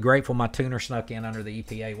extremely grateful my tuner snuck in under the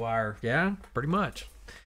EPA wire. Yeah, pretty much.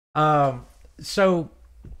 So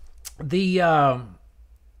the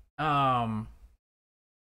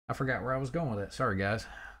I forgot where I was going with it. Sorry guys.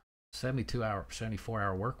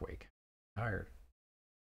 74-hour work week. Tired.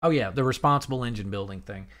 Oh yeah, the responsible engine building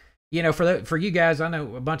thing. For you guys, I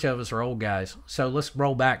know a bunch of us are old guys. So let's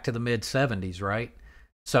roll back to the mid 70s, right?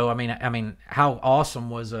 So I mean, how awesome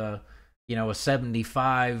was a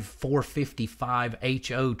 75 455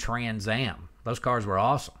 HO Trans Am? Those cars were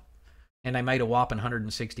awesome, and they made a whopping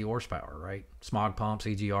 160 horsepower, right? Smog pumps,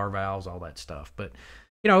 EGR valves, all that stuff. But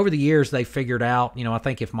over the years they figured out. I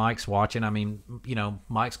think if Mike's watching,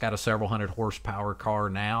 Mike's got a several hundred horsepower car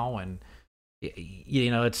now, and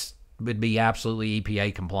it would be absolutely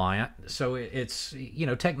EPA compliant. So it's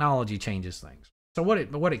technology changes things. So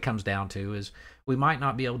what it comes down to is we might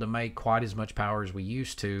not be able to make quite as much power as we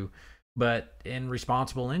used to, but in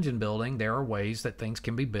responsible engine building, there are ways that things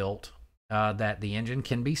can be built that the engine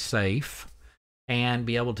can be safe and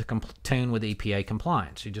be able to tune with EPA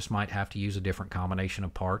compliance. You just might have to use a different combination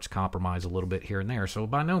of parts, compromise a little bit here and there. So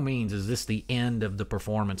by no means is this the end of the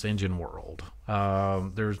performance engine world.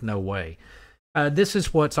 There's no way. This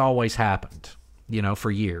is what's always happened,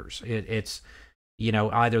 for years. It's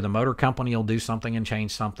either the motor company will do something and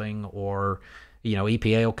change something, or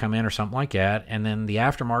EPA will come in or something like that, and then the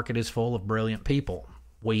aftermarket is full of brilliant people.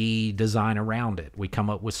 We design around it. We come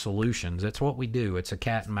up with solutions. It's what we do. It's a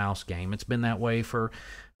cat and mouse game. It's been that way for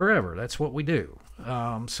forever. That's what we do.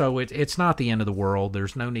 So it's not the end of the world.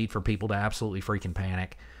 There's no need for people to absolutely freaking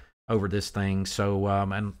panic over this thing. So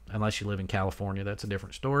and unless you live in California, that's a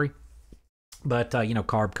different story. But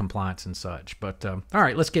carb compliance and such. But all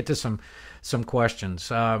right, let's get to some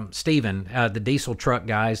questions. Stephen, the diesel truck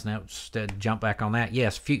guys. Now to jump back on that.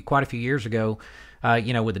 Yes, quite a few years ago,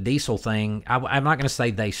 with the diesel thing, I'm not going to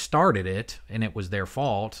say they started it and it was their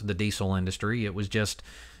fault. The diesel industry, it was just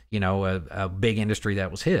a big industry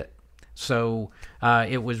that was hit. So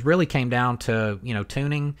it was really came down to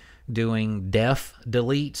tuning, doing DEF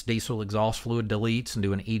deletes, diesel exhaust fluid deletes, and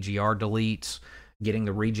doing EGR deletes, getting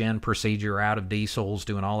the regen procedure out of diesels,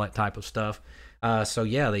 doing all that type of stuff. So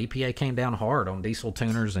yeah, the EPA came down hard on diesel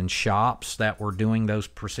tuners and shops that were doing those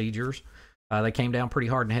procedures. They came down pretty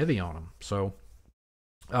hard and heavy on them. So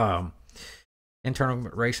internal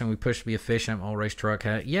racing, we push to be efficient. All race truck.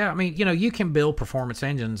 Yeah, you can build performance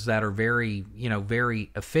engines that are very,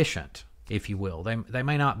 very efficient, if you will. They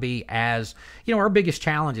may not be as, our biggest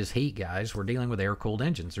challenge is heat, guys. We're dealing with air-cooled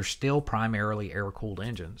engines. They're still primarily air-cooled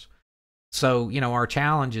engines. So, our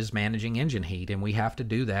challenge is managing engine heat, and we have to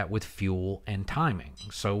do that with fuel and timing.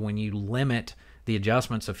 So when you limit the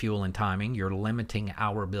adjustments of fuel and timing, you're limiting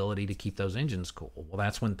our ability to keep those engines cool. Well,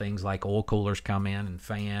 that's when things like oil coolers come in and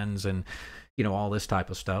fans and, all this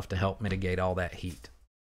type of stuff to help mitigate all that heat.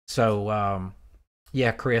 So,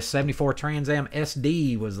 yeah, Chris, 74 Trans Am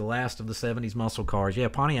SD was the last of the 70s muscle cars. Yeah,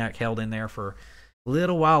 Pontiac held in there for a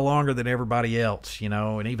little while longer than everybody else,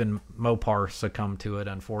 and even Mopar succumbed to it,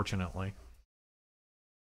 unfortunately.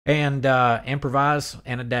 And improvise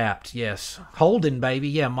and adapt. Yes. Holden, baby.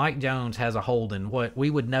 Yeah, Mike Jones has a Holden. What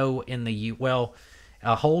we would know in the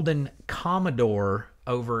a Holden Commodore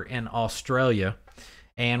over in Australia.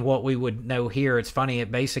 And what we would know here, it's funny,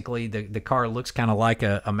 it basically the car looks kind of like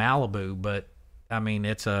a Malibu, but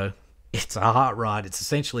it's a hot rod. It's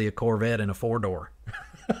essentially a Corvette and a 4-door.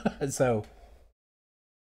 So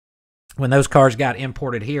when those cars got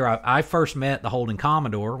imported here, I first met the Holden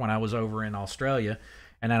Commodore when I was over in Australia.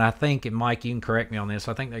 And then I think, and Mike, you can correct me on this,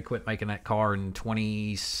 I think they quit making that car in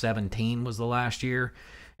 2017 was the last year.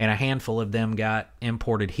 And a handful of them got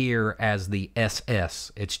imported here as the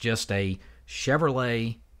SS. It's just a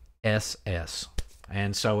Chevrolet SS.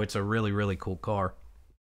 And so it's a really, really cool car.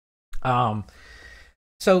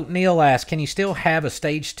 So Neil asks, can you still have a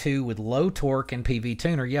stage 2 with low torque and PV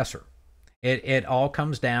tuner? Yes, sir. It all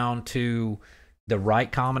comes down to the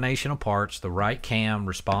right combination of parts, the right cam,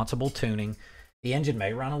 responsible tuning. The engine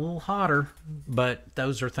may run a little hotter, but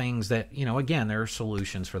those are things that, you know, again, there are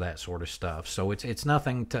solutions for that sort of stuff. So it's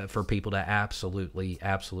nothing for people to absolutely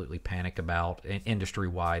panic about, industry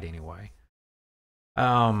wide anyway.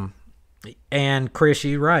 And Chris,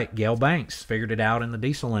 you're right. Gail Banks figured it out in the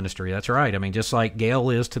diesel industry. That's right. I mean, just like Gail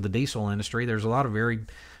is to the diesel industry, there's a lot of very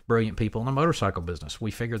brilliant people in the motorcycle business. We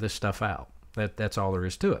figure this stuff out. That's all there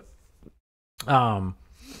is to it.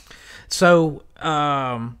 So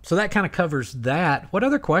that kind of covers that. What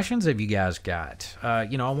other questions have you guys got?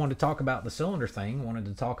 You know, I wanted to talk about the cylinder thing. Wanted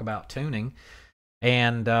to talk about tuning,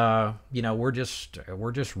 and you know, we're just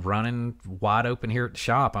running wide open here at the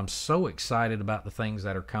shop. I'm so excited about the things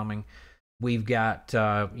that are coming. We've got,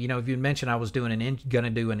 you know, if you mentioned I was going to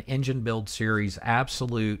do an engine build series,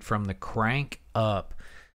 absolute from the crank up.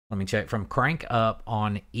 Let me check from crank up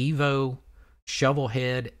on Evo, shovel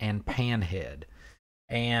head, and pan head.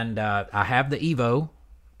 And I have the Evo,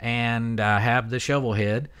 and I have the shovel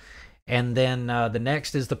head, and then the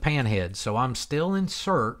next is the pan head. So I'm still in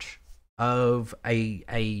search of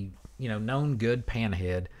a you know, known good pan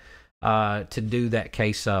head to do that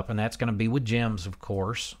case up, and that's going to be with gems, of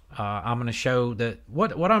course. I'm going to show that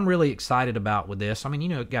what I'm really excited about with this. I mean, you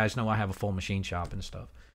know, guys know I have a full machine shop and stuff.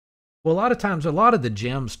 Well, a lot of times, a lot of the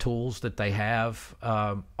gems tools that they have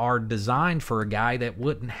are designed for a guy that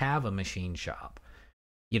wouldn't have a machine shop.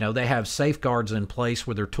 You know, they have safeguards in place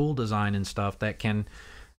with their tool design and stuff that can,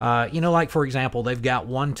 you know, like for example, they've got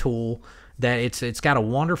one tool that it's got a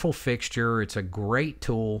wonderful fixture. It's a great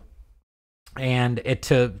tool, and it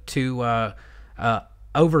to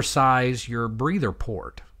oversize your breather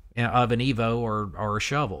port of an Evo or a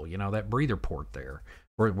shovel. You know, that breather port there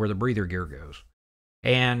where the breather gear goes.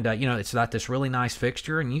 And, you know, it's got this really nice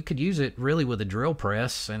fixture, and you could use it really with a drill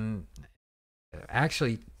press, and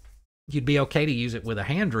actually you'd be okay to use it with a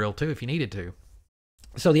hand drill too if you needed to.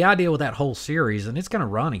 So the idea with that whole series, and it's going to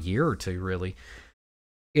run a year or two really,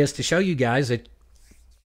 is to show you guys that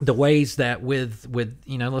the ways that with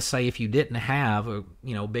you know, let's say if you didn't have a,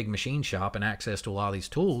 you know, big machine shop and access to a lot of these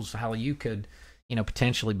tools, how you could, you know,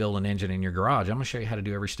 potentially build an engine in your garage. I'm going to show you how to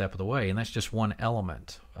do every step of the way, and that's just one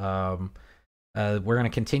element. We're going to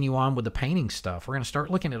continue on with the painting stuff. We're going to start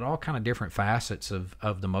looking at all kind of different facets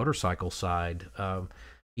of the motorcycle side.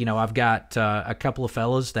 You know, I've got a couple of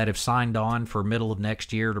fellas that have signed on for middle of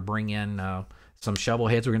next year to bring in some shovel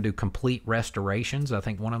heads. We're going to do complete restorations. I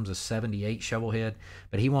think one of them's a 78 shovel head,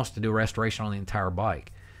 but he wants to do a restoration on the entire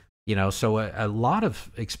bike. You know, so a lot of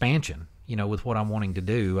expansion, you know, with what I'm wanting to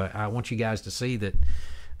do. I want you guys to see that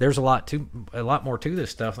there's a lot more to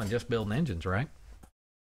this stuff than just building engines, right?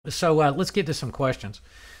 So let's get to some questions.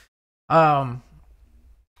 Let's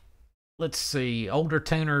see. Older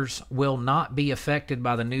tuners will not be affected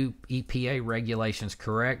by the new EPA regulations,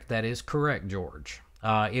 correct? That is correct, George.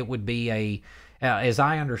 It would be as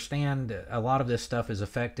I understand, a lot of this stuff is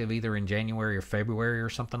effective either in January or February or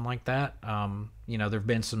something like that. You know, there have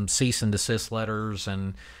been some cease and desist letters,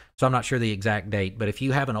 and so I'm not sure the exact date. But if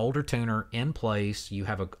you have an older tuner in place, you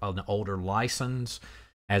have an older license,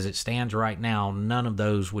 as it stands right now, none of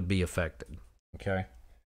those would be affected. Okay.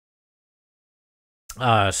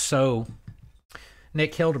 So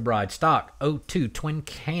Nick Hildebride, stock 02 twin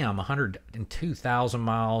cam, 102,000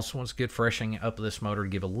 miles. Wants good freshening up of this motor to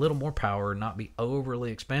give a little more power and not be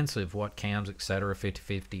overly expensive. What cams, etc.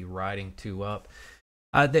 50/50 riding 2 up.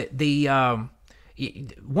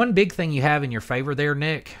 One big thing you have in your favor there,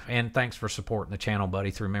 Nick, and thanks for supporting the channel,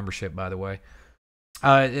 buddy, through membership, by the way.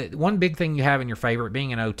 One big thing you have in your favor,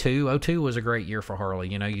 being an 02. 02 was a great year for Harley.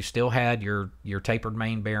 You know, you still had your tapered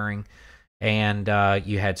main bearing, and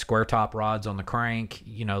you had square top rods on the crank.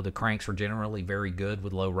 You know, the cranks were generally very good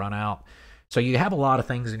with low run out. So you have a lot of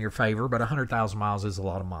things in your favor, but 100,000 miles is a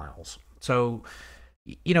lot of miles. So,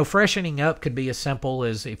 you know, freshening up could be as simple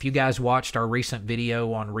as if you guys watched our recent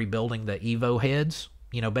video on rebuilding the Evo heads,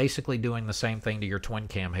 you know, basically doing the same thing to your twin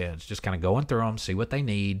cam heads, just kind of going through them, see what they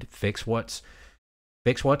need, fix what's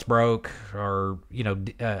broke, or, you know,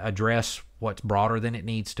 address what's broader than it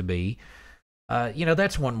needs to be. You know,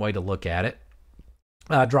 that's one way to look at it.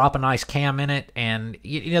 Drop a nice cam in it, and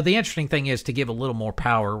you know, the interesting thing is to give a little more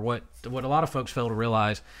power. What a lot of folks fail to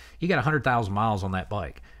realize, you got 100,000 miles on that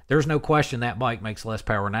bike. There's no question that bike makes less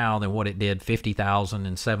power now than what it did 50,000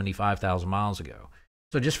 and 75,000 miles ago.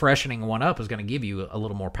 So just freshening one up is going to give you a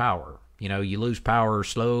little more power. You know, you lose power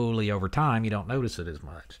slowly over time, you don't notice it as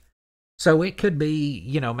much. So it could be,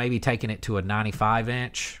 you know, maybe taking it to a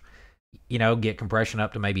 95-inch, you know, get compression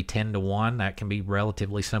up to maybe 10-to-1. That can be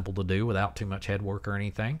relatively simple to do without too much head work or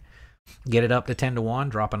anything. Get it up to 10-to-1,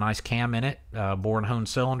 drop a nice cam in it, bore and hone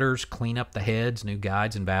cylinders, clean up the heads, new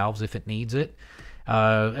guides and valves if it needs it.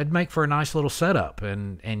 it'd make for a nice little setup,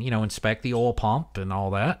 and inspect the oil pump and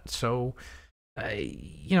all that. So,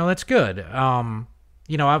 that's good.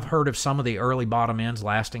 I've heard of some of the early bottom ends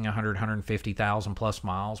lasting 150,000 plus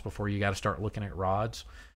miles before you got to start looking at rods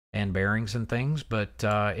and bearings and things, but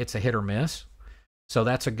it's a hit or miss. So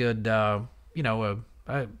that's a good,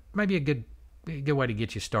 maybe a good way to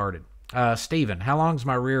get you started. Steven, how long is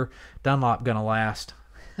my rear Dunlop going to last?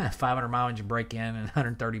 500 miles you break in and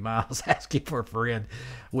 130 miles asking for a friend.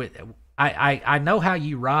 I know how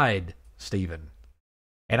you ride, Steven,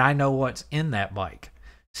 and I know what's in that bike.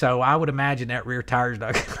 So I would imagine that rear tire's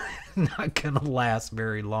not going to last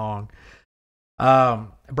very long.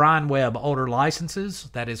 Brian Webb, older licenses.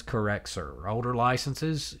 That is correct, sir. Older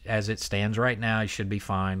licenses, as it stands right now, should be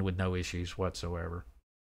fine with no issues whatsoever.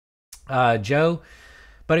 Joe,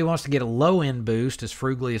 buddy wants to get a low-end boost as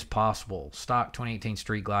frugally as possible. Stock 2018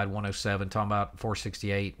 Street Glide 107, talking about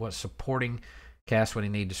 468. What supporting cast would he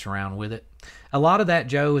need to surround with it? A lot of that,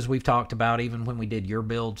 Joe, as we've talked about, even when we did your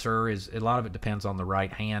build, sir, is a lot of it depends on the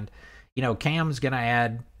right hand. Cam's going to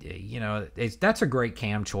add, that's a great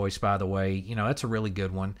cam choice, by the way. That's a really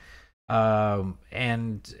good one.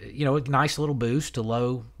 And, a nice little boost to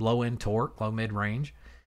low end torque, low mid range.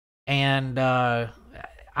 And,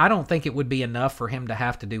 I don't think it would be enough for him to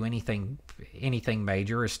have to do anything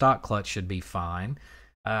major. His stock clutch should be fine.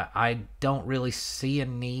 I don't really see a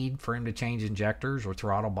need for him to change injectors or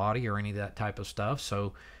throttle body or any of that type of stuff.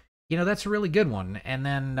 So, that's a really good one. And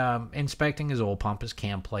then inspecting his oil pump, his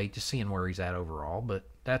cam plate, just seeing where he's at overall. But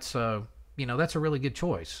that's that's a really good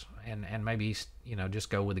choice. And maybe just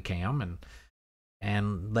go with the cam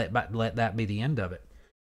and let that be the end of it.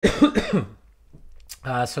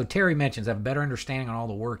 So Terry mentions, I have a better understanding on all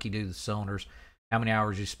the work you do to the cylinders, how many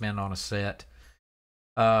hours you spend on a set.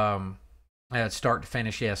 Start to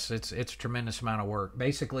finish, yes, it's a tremendous amount of work.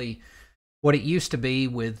 Basically, what it used to be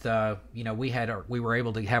with, we were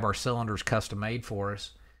able to have our cylinders custom made for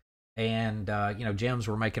us, and Gems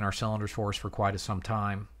were making our cylinders for us for quite some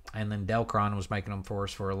time, and then Delcron was making them for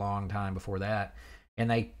us for a long time before that, and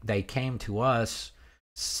they came to us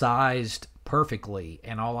sized perfectly,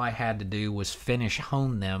 and all I had to do was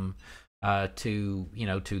hone them to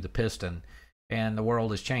the piston. And the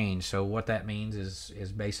world has changed. So what that means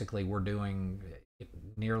is basically we're doing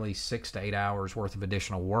nearly 6 to 8 hours worth of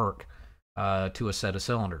additional work to a set of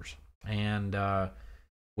cylinders, and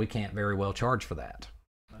we can't very well charge for that.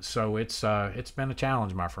 So it's been a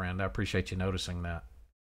challenge, my friend. I appreciate you noticing that.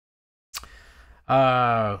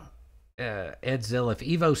 Edzilla, if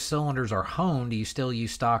Evo cylinders are honed, do you still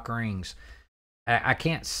use stock rings? I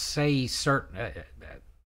can't say certain.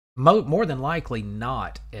 More than likely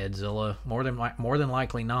not, Edzilla. More than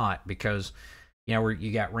likely not, because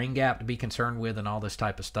you got ring gap to be concerned with and all this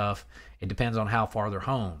type of stuff. It depends on how far they're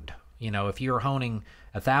honed. If you're honing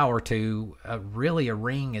a thou or two, really a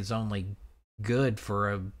ring is only good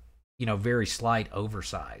for a very slight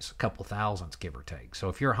oversize, a couple thousandths give or take. So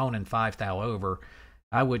if you're honing 5 thou over,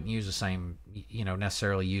 I wouldn't use the same,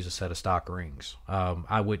 necessarily use a set of stock rings.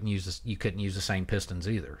 I wouldn't use this. You couldn't use the same pistons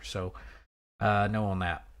either. So no on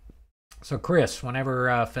that. So, Chris, whenever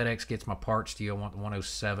FedEx gets my parts to you, I want the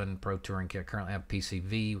 107 Pro Touring Kit. I currently have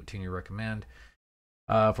PCV. What tune you recommend?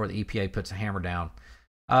 For the EPA puts a hammer down.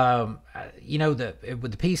 With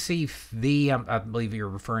the PCV, I believe you're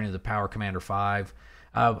referring to the Power Commander 5.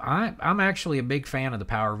 I'm actually a big fan of the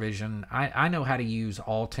Power Vision. I know how to use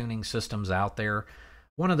all tuning systems out there.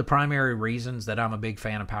 One of the primary reasons that I'm a big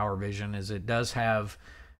fan of Power Vision is it does have...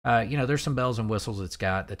 there's some bells and whistles it's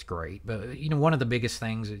got that's great, but one of the biggest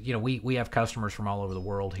things is, we have customers from all over the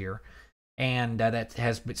world here, and that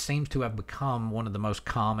seems to have become one of the most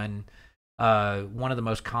common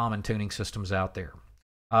tuning systems out there.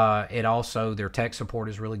 It also, their tech support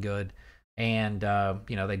is really good, and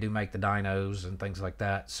they do make the dynos and things like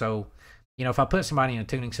that. So if I put somebody in a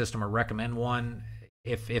tuning system or recommend one,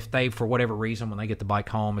 if they, for whatever reason, when they get the bike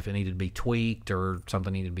home, if it needed to be tweaked or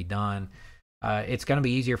something needed to be done, it's going to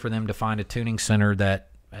be easier for them to find a tuning center that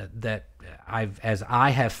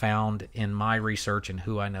I have found in my research and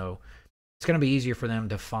who I know. It's going to be easier for them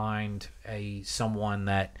to find someone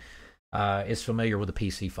that is familiar with the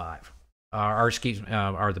PC5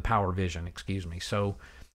 or the Power Vision, excuse me. So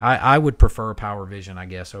I would prefer Power Vision, I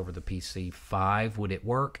guess, over the PC5. Would it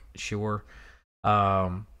work? Sure.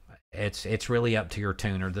 It's really up to your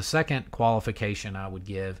tuner. The second qualification I would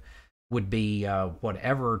give would be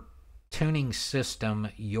whatever tuning system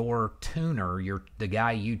your tuner, the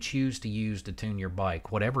guy you choose to use to tune your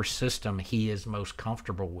bike, whatever system he is most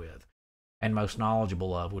comfortable with and most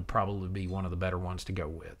knowledgeable of, would probably be one of the better ones to go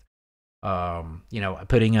with. You know,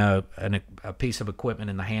 putting a piece of equipment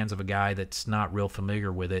in the hands of a guy that's not real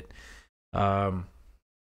familiar with it, not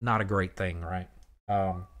a great thing, right?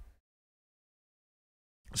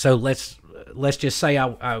 So let's just say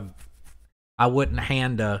I wouldn't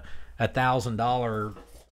hand a $1,000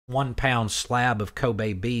 1-pound slab of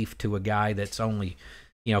Kobe beef to a guy that's only,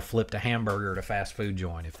 you know, flipped a hamburger at a fast food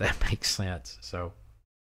joint, if that makes sense. So,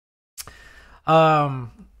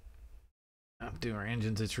 I'm doing our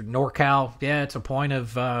engines. It's NorCal. Yeah, it's a point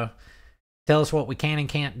of tell us what we can and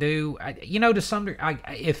can't do. You know, to some degree,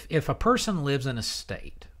 if a person lives in a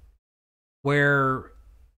state where,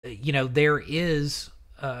 you know, there is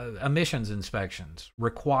emissions inspections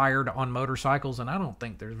required on motorcycles, and I don't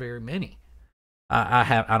think there's very many.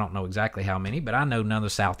 I don't know exactly how many, but I know none of the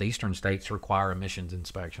southeastern states require emissions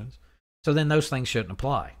inspections. So then those things shouldn't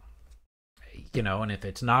apply. You know, and if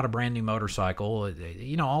it's not a brand new motorcycle,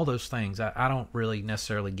 you know, all those things, I don't really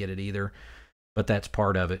necessarily get it either, but that's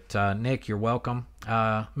part of it. Nick, you're welcome.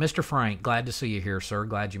 Mr. Frank, glad to see you here, sir.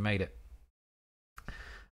 Glad you made it.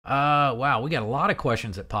 Wow, we got a lot of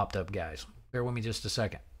questions that popped up, guys. Bear with me just a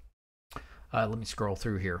second. Let me scroll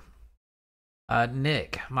through here.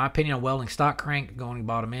 Nick, my opinion on welding stock crank, going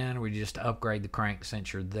bottom end, or we just upgrade the crank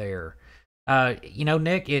since you're there? You know,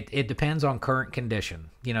 Nick, it depends on current condition.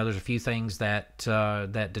 You know, there's a few things that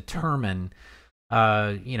determine,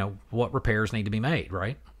 you know, what repairs need to be made,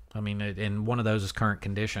 right? I mean, and one of those is current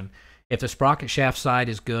condition. If the sprocket shaft side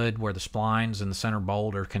is good, where the splines and the center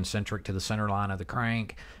bolt are concentric to the center line of the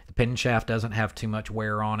crank, the pinion shaft doesn't have too much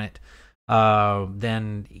wear on it,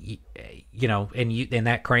 then, you know, and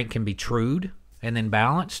that crank can be trued and then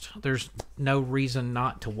balanced, there's no reason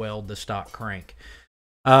not to weld the stock crank.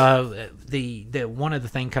 The one of the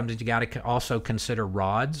thing comes is you got to also consider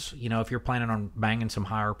rods. You know, if you're planning on banging some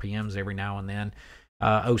high RPMs every now and then,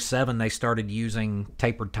 07 they started using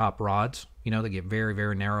tapered top rods. You know, they get very,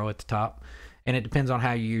 very narrow at the top, and it depends on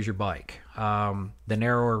how you use your bike. The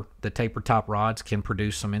narrower the tapered top rods can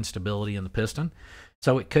produce some instability in the piston.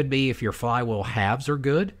 So it could be if your flywheel halves are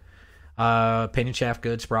good, pinion shaft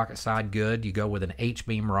good, sprocket side good, you go with an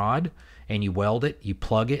H-beam rod and you weld it, you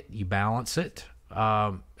plug it, you balance it.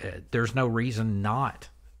 There's no reason not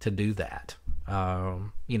to do that.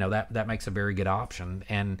 You know, that makes a very good option,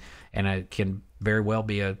 and it can very well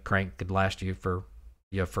be a crank that could last you for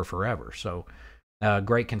forever. So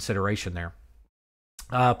great consideration there.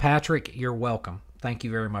 Patrick, you're welcome. Thank you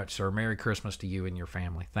very much, sir. Merry Christmas to you and your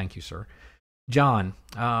family. Thank you, sir. John,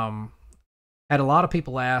 had a lot of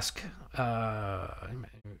people ask, you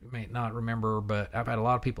may not remember, but I've had a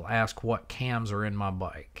lot of people ask what cams are in my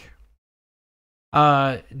bike.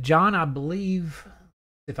 John, I believe,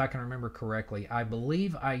 if I can remember correctly, I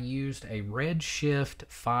believe I used a Redshift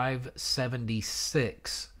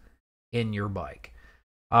 576 in your bike.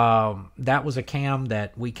 That was a cam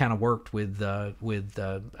that we kind of worked with Danny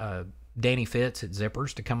Fitz at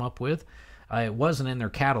Zippers to come up with. It wasn't in their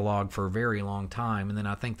catalog for a very long time, and then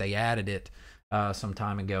I think they added it some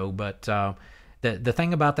time ago. But the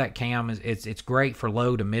thing about that cam is it's great for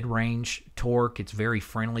low to mid-range torque. It's very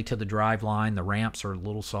friendly to the drive line. The ramps are a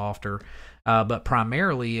little softer, but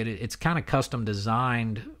primarily it's kind of custom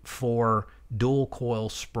designed for dual coil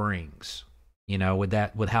springs. You know, with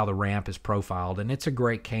how the ramp is profiled, and it's a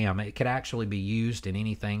great cam. It could actually be used in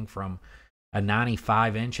anything from a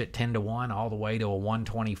 95-inch at 10-to-1 all the way to a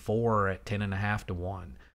 124 at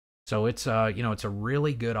 10.5-to-1. So it's you know, it's a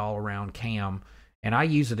really good all-around cam, and I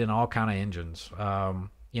use it in all kind of engines.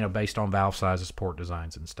 You know, based on valve sizes, port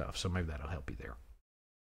designs, and stuff. So maybe that'll help you there.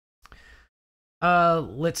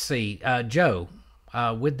 Let's see, Joe.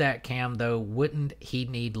 With that cam though, wouldn't he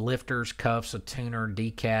need lifters, cuffs, a tuner,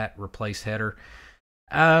 decat, replace header?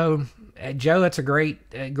 Joe, that's a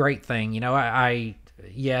great thing. You know,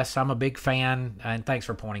 yes, I'm a big fan, and thanks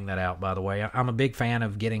for pointing that out, by the way. I'm a big fan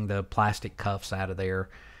of getting the plastic cuffs out of there.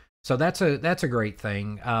 So that's a great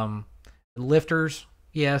thing. Lifters,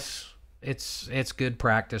 yes, it's good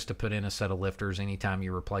practice to put in a set of lifters anytime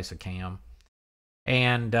you replace a cam.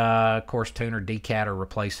 And of course, tuner, decat, or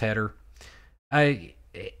replace header.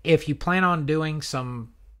 If you plan on doing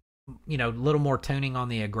some, you know, little more tuning on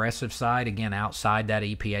the aggressive side, again, outside that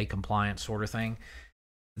EPA compliant sort of thing,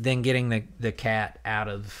 then getting the cat out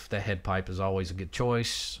of the head pipe is always a good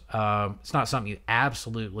choice. It's not something you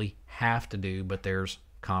absolutely have to do, but there's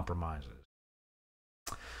compromises.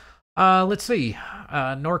 Let's see.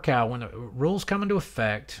 NorCal, when the rules come into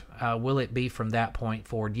effect, will it be from that point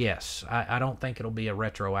forward? Yes. I don't think it'll be a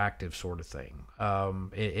retroactive sort of thing.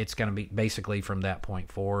 It's going to be basically from that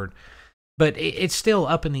point forward. But it's still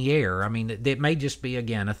up in the air. I mean, it may just be,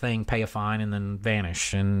 again, a thing, pay a fine and then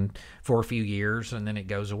vanish and for a few years, and then it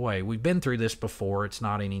goes away. We've been through this before. It's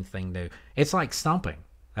not anything new. It's like stumping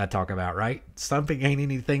I talk about, right? Stumping ain't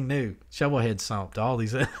anything new. Shovelhead stumped all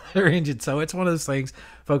these other engines. So it's one of those things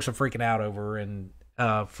folks are freaking out over. And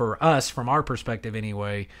for us, from our perspective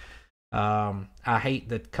anyway, I hate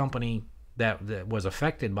the company that was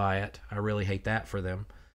affected by it. I really hate that for them.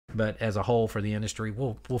 But as a whole, for the industry,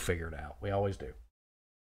 we'll figure it out. We always do.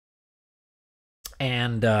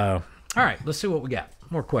 And all right, let's see what we got.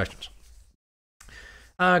 More questions.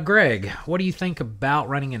 Greg, what do you think about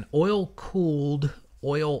running an oil-cooled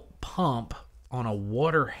oil pump on a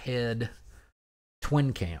waterhead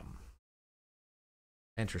twin cam?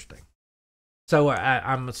 Interesting. So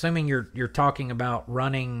I'm assuming you're talking about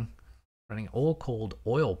running oil-cooled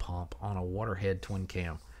oil pump on a waterhead twin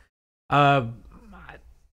cam.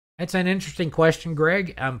 It's an interesting question,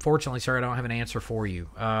 Greg. Unfortunately, sir, I don't have an answer for you.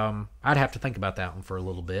 I'd have to think about that one for a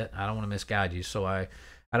little bit. I don't want to misguide you, so I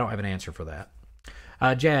don't have an answer for that.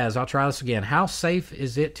 Jazz, I'll try this again. How safe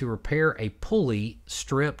is it to repair a pulley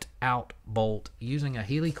stripped out bolt using a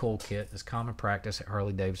Healy coil kit as common practice at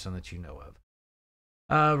Harley-Davidson that you know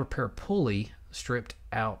of? Repair pulley stripped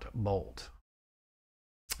out bolt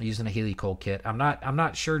using a Healy coil kit. I'm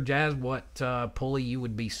not sure, Jazz, what pulley you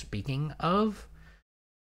would be speaking of.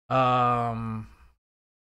 Not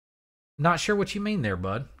sure what you mean there,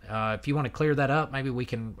 bud. If you want to clear that up, maybe we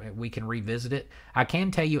can revisit it. I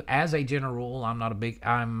can tell you, as a general rule,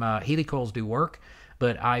 Healy coils do work,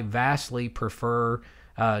 but I vastly prefer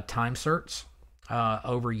time certs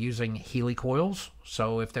over using Healy coils.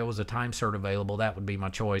 So if there was a time cert available, that would be my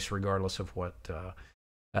choice, regardless of which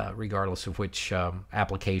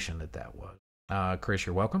application that was. Chris,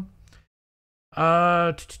 you're welcome.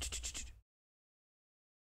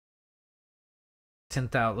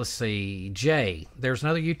 10,000. Let's see. Jay, there's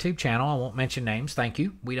another YouTube channel. I won't mention names. Thank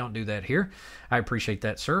you. We don't do that here. I appreciate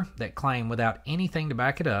that, sir. That claim without anything to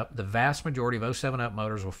back it up, the vast majority of 07 up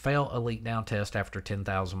motors will fail a leak down test after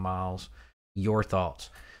 10,000 miles. Your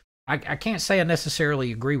thoughts? I can't say I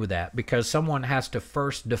necessarily agree with that, because someone has to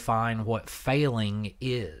first define what failing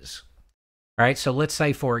is. All right. So let's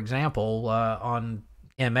say, for example, on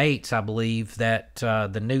M8s, I believe that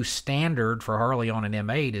the new standard for Harley on an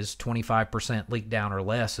M8 is 25% leak down or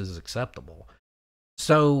less is acceptable.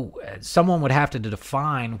 So someone would have to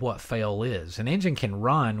define what fail is. An engine can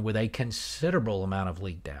run with a considerable amount of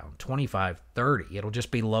leak down, 25, 30. It'll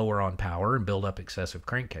just be lower on power and build up excessive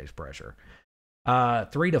crankcase pressure.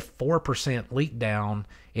 3 to 4% leak down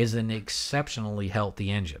is an exceptionally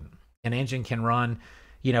healthy engine. An engine can run,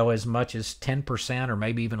 as much as 10% or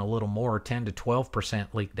maybe even a little more, 10 to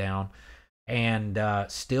 12% leak down, and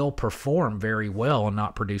still perform very well and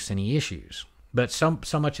not produce any issues. But so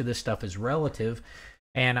much of this stuff is relative,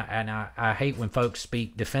 and I hate when folks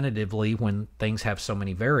speak definitively when things have so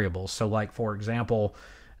many variables. So, like, for example,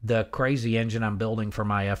 the crazy engine I'm building for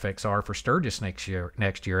my FXR for Sturgis next year,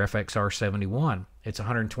 FXR 71. It's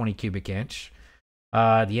 120 cubic inch.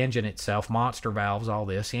 The engine itself, monster valves, all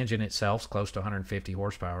this. The engine itself is close to 150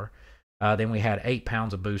 horsepower. Then we had 8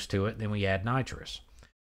 pounds of boost to it. Then we add nitrous.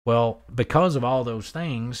 Well, because of all those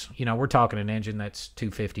things, we're talking an engine that's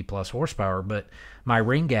 250 plus horsepower, but my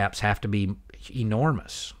ring gaps have to be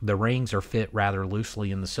enormous. The rings are fit rather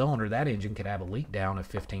loosely in the cylinder. That engine could have a leak down of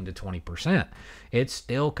 15 to 20%. It's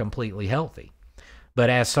still completely healthy. But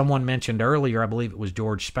as someone mentioned earlier, I believe it was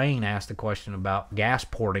George Spain asked the question about gas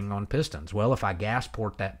porting on pistons. Well, if I gas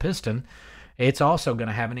port that piston, it's also going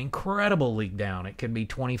to have an incredible leak down. It could be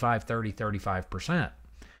 25, 30, 35%.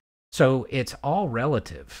 So it's all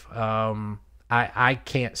relative. I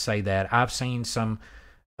can't say that. I've seen some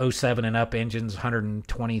 07 and up engines,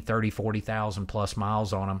 120, 30, 40,000 plus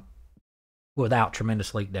miles on them without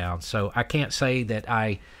tremendous leak down. So I can't say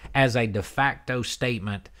that as a de facto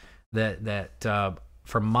statement, that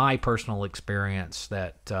from my personal experience,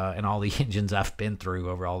 that and all the engines I've been through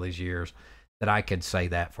over all these years, that I could say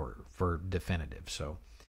that for definitive. So,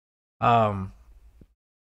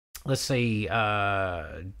 let's see.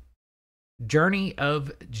 Journey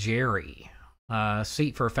of Jerry.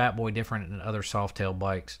 Seat for a Fat Boy different than other soft tail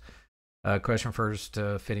bikes. Question refers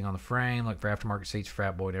to fitting on the frame. Look for aftermarket seats for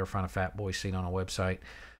Fat Boy. Never find a Fat Boy seat on a website.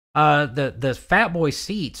 The Fat Boy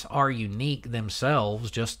seats are unique themselves,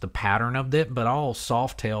 just the pattern of it, but all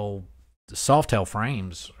soft tail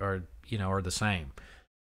frames are the same.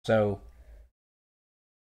 So,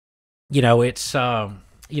 it's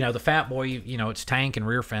the Fat Boy, it's tank and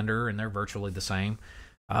rear fender, and they're virtually the same.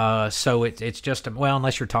 So it's just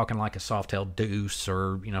unless you're talking like a soft tail Deuce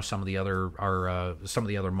or some of the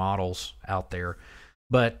other models out there.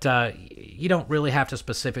 But you don't really have to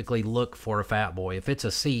specifically look for a fat boy. If it's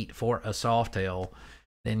a seat for a Softail,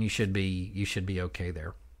 then you should be okay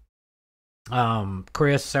there.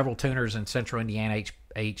 Chris, several tuners in Central Indiana,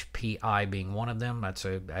 HPI being one of them. That's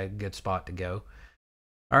a good spot to go.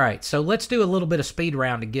 All right, so let's do a little bit of speed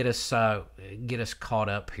round to get us caught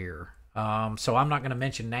up here. So I'm not going to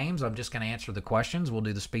mention names. I'm just going to answer the questions. We'll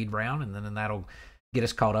do the speed round, and then that'll get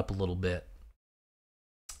us caught up a little bit.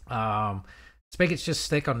 Spigots just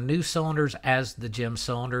thick on new cylinders as the gem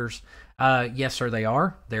cylinders. Yes, sir, they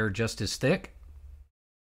are. They're just as thick.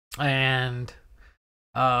 And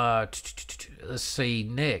let's see,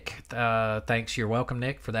 Nick. Thanks. You're welcome,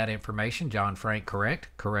 Nick, for that information. John Frank,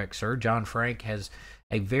 correct, sir. John Frank has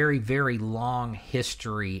a very, very long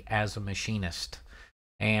history as a machinist,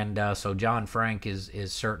 and so John Frank is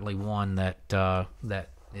certainly one that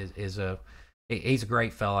he's a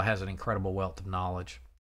great fellow. Has an incredible wealth of knowledge.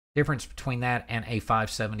 Difference between that and a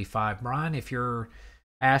 575, Brian. If you're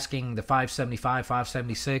asking the 575,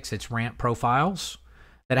 576, it's ramp profiles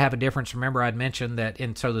that have a difference. Remember, I'd mentioned that,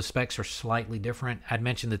 and so the specs are slightly different. I'd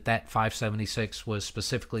mentioned that 576 was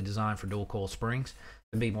specifically designed for dual coil springs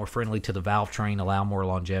to be more friendly to the valve train, allow more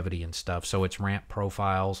longevity and stuff. So it's ramp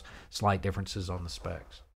profiles, slight differences on the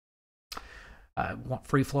specs. Want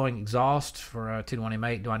free-flowing exhaust for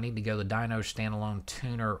 221M8. Do I need to go the dyno standalone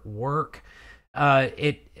tuner work?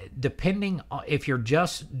 Depending on if you're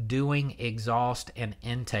just doing exhaust and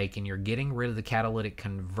intake and you're getting rid of the catalytic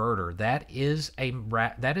converter, that is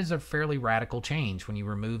a fairly radical change when you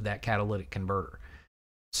remove that catalytic converter.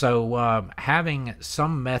 So having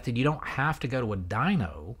some method, you don't have to go to a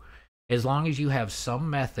dyno, as long as you have some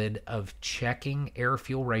method of checking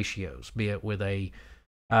air-fuel ratios, be it with a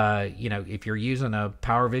if you're using a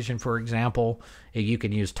Power Vision, for example, you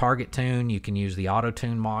can use Target Tune, you can use the Auto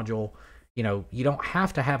Tune module. You don't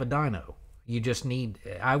have to have a dyno. You just need,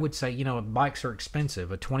 I would say, bikes are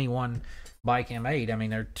expensive. A 21 bike M8, I mean,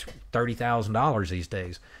 they're $30,000 these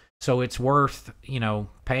days. So it's worth,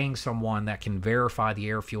 paying someone that can verify the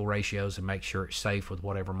air-fuel ratios and make sure it's safe with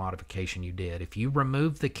whatever modification you did. If you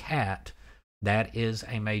remove the cat, that is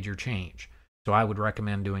a major change. So I would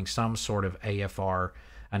recommend doing some sort of AFR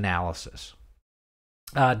analysis.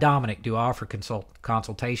 Dominic, do I offer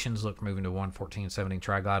consultations? Look, moving to 114.17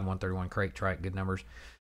 Tri-Glide, 131 Crate Track, good numbers.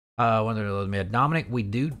 130 mid. Dominic, we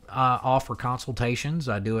do offer consultations.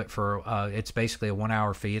 I do it for, it's basically a 1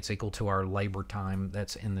 hour fee. It's equal to our labor time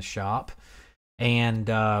that's in the shop. And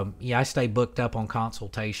I stay booked up on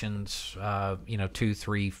consultations, 2,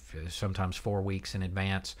 3, sometimes 4 weeks in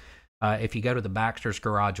advance. If you go to the Baxter's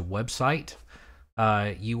Garage website,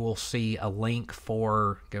 you will see a link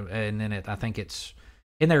for, and then I think it's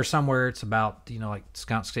in there somewhere. It's about, like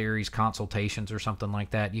Skunk Series consultations or something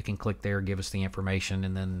like that. You can click there, give us the information,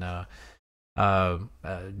 and then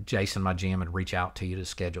Jason, my GM, would reach out to you to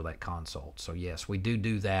schedule that consult. So yes, we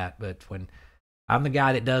do that. But when I'm the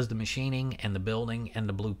guy that does the machining and the building and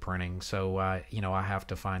the blueprinting, so I have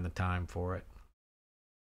to find the time for it.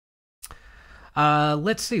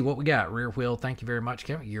 Let's see what we got. Rear wheel, thank you very much,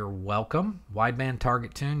 Kevin. You're welcome. Wideband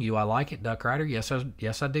Target Tune, you I like it. Duck Rider, yes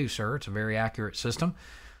I do, sir. It's a very accurate system.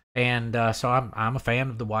 And so I'm a fan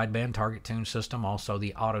of the wideband Target Tune system, also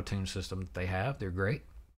the Auto Tune system that they have. They're great.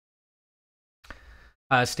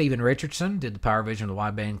 Stephen Richardson did the Power Vision of the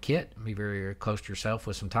wideband kit. Be very, very close to yourself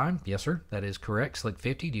with some time. Yes, sir. That is correct. Slick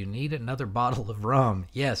 50, do you need another bottle of rum?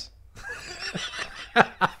 Yes.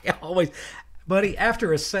 Always. Buddy,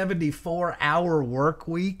 after a 74-hour work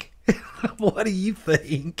week, what do you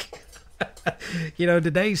think?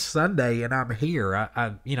 Today's Sunday and I'm here.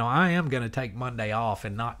 I am going to take Monday off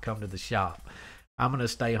and not come to the shop. I'm going to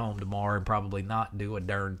stay home tomorrow and probably not do a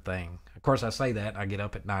darn thing. Of course, I say that. I get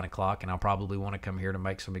up at 9 o'clock and I'll probably want to come here to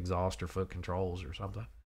make some exhaust or foot controls or something.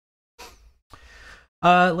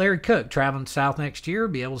 Larry Cook, traveling south next year.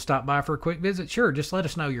 Be able to stop by for a quick visit? Sure, just let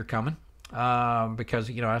us know you're coming. Because,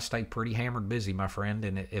 I stay pretty hammered busy, my friend.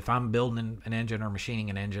 And if I'm building an engine or machining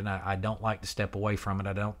an engine, I don't like to step away from it.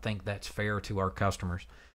 I don't think that's fair to our customers.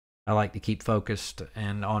 I like to keep focused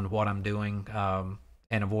and on what I'm doing,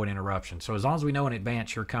 and avoid interruption. So as long as we know in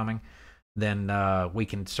advance you're coming, then we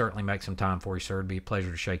can certainly make some time for you, sir. It'd be a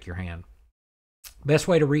pleasure to shake your hand. Best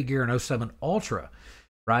way to re-gear an 07 Ultra.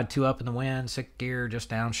 Ride 2 up in the wind, 6th gear, just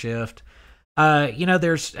downshift.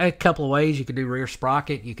 There's a couple of ways. You could do rear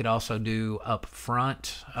sprocket. You could also do up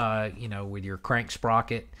front, with your crank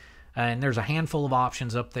sprocket. And there's a handful of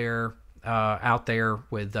options out there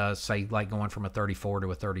with, say, like going from a 34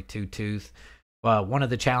 to a 32 tooth. One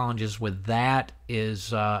of the challenges with that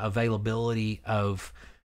is availability of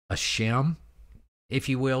a shim, if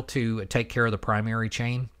you will, to take care of the primary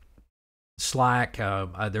chain. slack.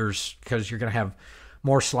 Because you're going to have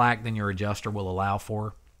more slack than your adjuster will allow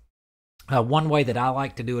for. One way that I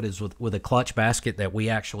like to do it is with a clutch basket that we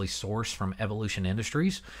actually source from Evolution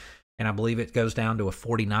Industries. And I believe it goes down to a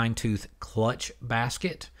 49-tooth clutch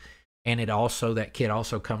basket. And that kit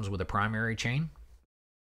also comes with a primary chain.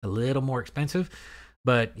 A little more expensive,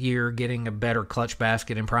 but you're getting a better clutch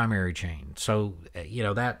basket and primary chain. So,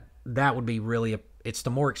 that would be really it's the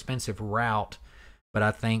more expensive route, but I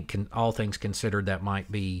think all things considered, that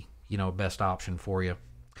might be, best option for you.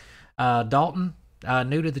 Dalton,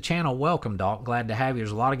 new to the channel, welcome, Dalton. Glad to have you.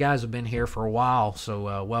 There's a lot of guys who have been here for a while,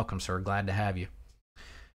 so welcome, sir. Glad to have you.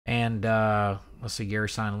 And let's see, Gary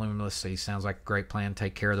Sign Loom. Let's see, sounds like a great plan.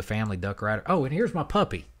 Take care of the family, Duck Rider. Oh, and here's my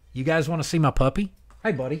puppy. You guys want to see my puppy?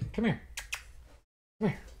 Hey, buddy, come here. Come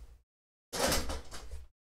here.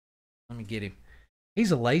 Let me get him. He's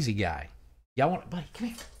a lazy guy. Y'all want, buddy? Come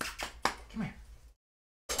here. Come here.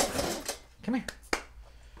 Come here.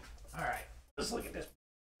 All right, let's look at this.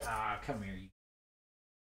 Come here.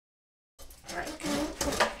 All right, come on.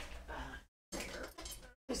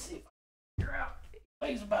 Let's see if I can figure out. He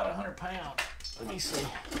weighs about 100 pounds. Let me see.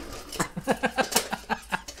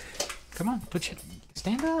 Come on,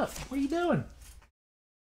 stand up. What are you doing?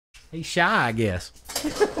 He's shy, I guess.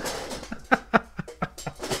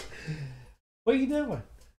 What are you doing?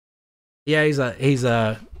 Yeah,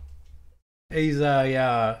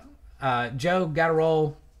 Joe, gotta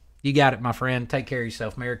roll. You got it, my friend. Take care of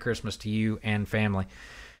yourself. Merry Christmas to you and family.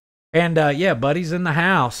 And Buddy's in the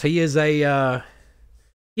house. He is a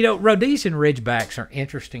Rhodesian Ridgebacks are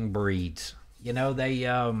interesting breeds. They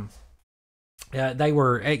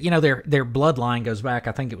were, their bloodline goes back,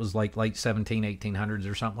 I think it was like late 1800s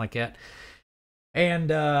or something like that. And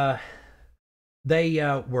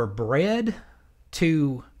they were bred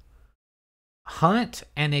to hunt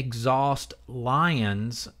and exhaust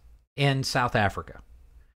lions in South Africa.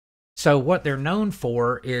 So what they're known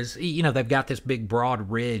for is, they've got this big broad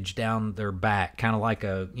ridge down their back, kind of like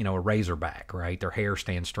a razorback, right? Their hair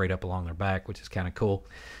stands straight up along their back, which is kind of cool.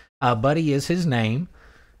 Buddy is his name.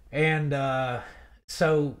 And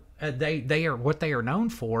so they are, what they are known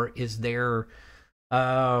for is their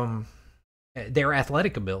athletic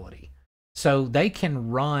ability. So they can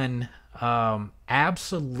run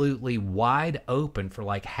absolutely wide open for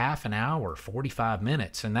like half an hour, 45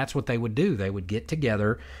 minutes. And that's what they would do. They would get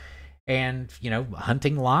together and,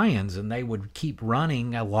 hunting lions, and they would keep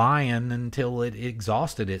running a lion until it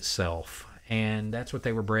exhausted itself. And that's what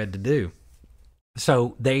they were bred to do.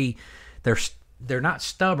 So they're not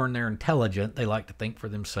stubborn, they're intelligent. They like to think for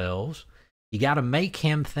themselves. You got to make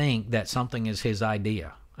him think that something is his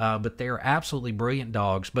idea. But they're absolutely brilliant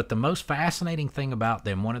dogs. But the most fascinating thing about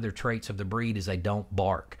them, one of their traits of the breed, is they don't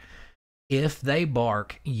bark. If they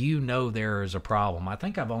bark, there is a problem. I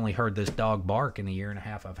think I've only heard this dog bark in the year and a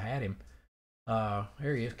half I've had him.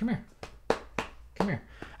 There he is. Come here. Come here.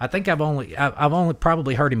 I think I've only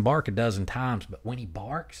probably heard him bark a dozen times, but when he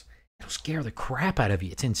barks, it'll scare the crap out of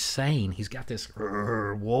you. It's insane. He's got this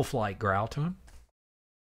wolf-like growl to him.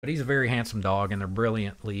 But he's a very handsome dog, and they're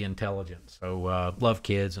brilliantly intelligent. So love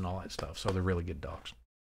kids and all that stuff. So they're really good dogs.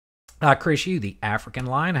 Chris, you, the African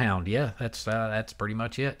Lionhound. Yeah, that's pretty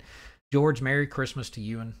much it. George, Merry Christmas to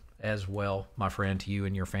you and as well, my friend, to you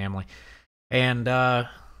and your family. And I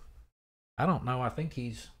don't know. I think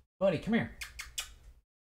he's... Buddy, come here.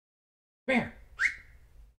 Come here.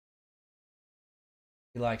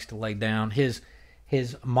 He likes to lay down. His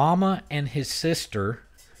mama and his sister,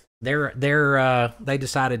 they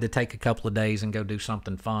decided to take a couple of days and go do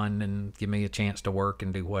something fun and give me a chance to work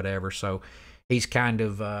and do whatever. So he's kind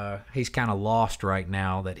of lost right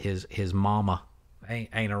now that his mama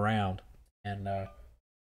ain't around. And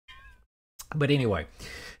but anyway,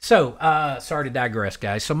 so sorry to digress,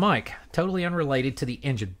 guys. So Mike, totally unrelated to the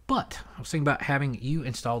engine, but I was thinking about having you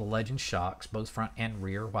install the Legend shocks, both front and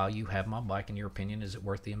rear, while you have my bike. In your opinion, is it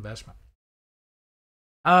worth the investment?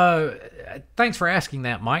 Thanks for asking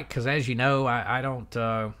that, Mike, because as you know, I don't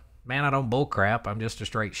bull crap. I'm just a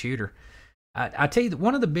straight shooter. I tell you that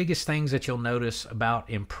one of the biggest things that you'll notice about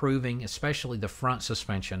improving, especially the front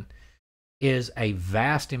suspension, is a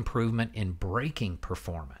vast improvement in braking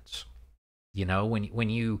performance. When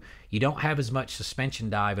you don't have as much suspension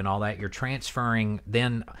dive and all that, you're transferring,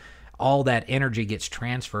 then all that energy gets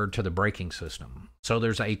transferred to the braking system. So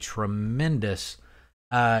there's a tremendous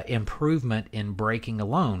improvement in braking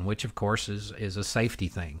alone, which of course is a safety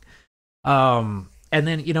thing. And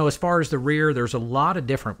then, as far as the rear, there's a lot of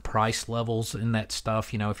different price levels in that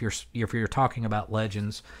stuff. If you're talking about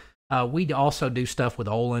Legends, we also do stuff with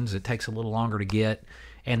Olin's. It takes a little longer to get.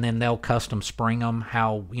 and then they'll custom spring them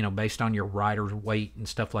how, based on your rider's weight and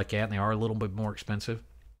stuff like that, and they are a little bit more expensive.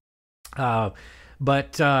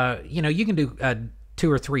 But you can do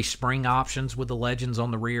 2 or 3 spring options with the Legends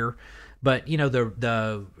on the rear. But,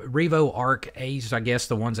 the Revo Arc A's, I guess,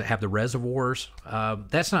 the ones that have the reservoirs,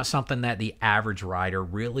 that's not something that the average rider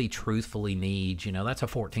really truthfully needs. That's a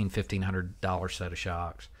 $1,400, $1,500 set of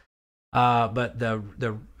shocks. But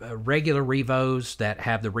the regular Revos that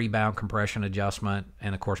have the rebound compression adjustment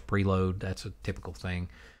and, of course, preload, that's a typical thing.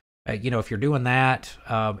 If you're doing that,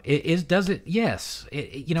 does it? Yes,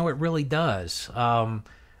 it really does.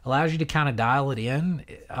 Allows you to kind of dial it in.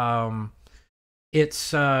 I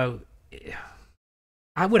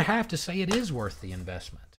would have to say it is worth the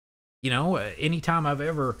investment. Anytime I've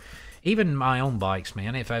ever, even my own bikes,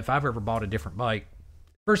 man, if I've ever bought a different bike,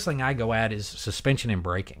 first thing I go at is suspension and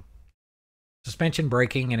braking. Suspension,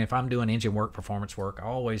 braking, and if I'm doing engine work, performance work, I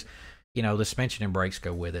always, the suspension and brakes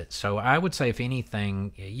go with it. So I would say, if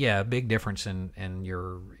anything, a big difference in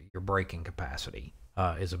your braking capacity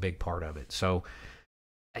is a big part of it. So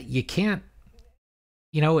you can't,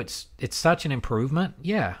 it's such an improvement.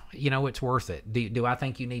 Yeah, it's worth it. Do I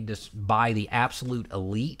think you need to buy the absolute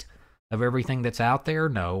elite of everything that's out there?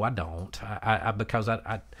 No, I don't. Because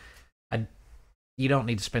you don't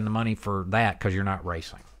need to spend the money for that because you're not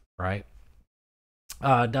racing, right?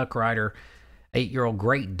 Duck Rider, 8-year-old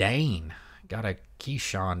Great Dane, got a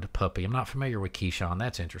Keyshawn puppy. I'm not familiar with Keyshawn.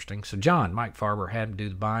 That's interesting. So John, Mike Farber had him do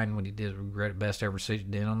the bind when he did regret it best ever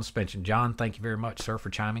did on the suspension. John, thank you very much, sir, for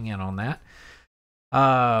chiming in on that.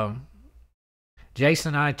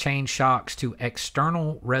 Jason and I changed shocks to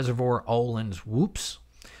external reservoir Öhlins. Whoops.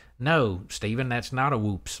 No, Stephen, that's not a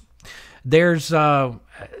whoops. There's the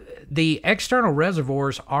external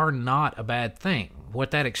reservoirs are not a bad thing.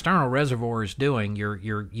 What that external reservoir is doing,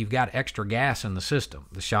 you've got extra gas in the system.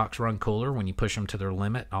 The shocks run cooler when you push them to their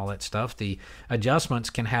limit, all that stuff. The adjustments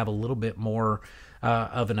can have a little bit more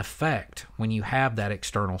of an effect when you have that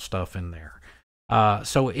external stuff in there.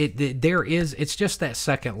 So it's just that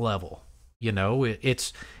second level.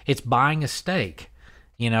 It's buying a steak.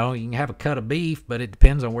 You can have a cut of beef, but it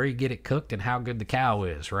depends on where you get it cooked and how good the cow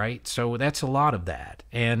is, right? So that's a lot of that.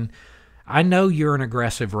 And I know you're an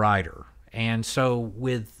aggressive rider. And so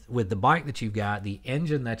with the bike that you've got, the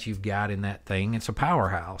engine that you've got in that thing, it's a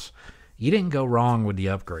powerhouse. You didn't go wrong with the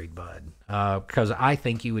upgrade, bud, because I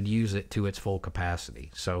think you would use it to its full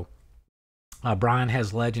capacity. So Brian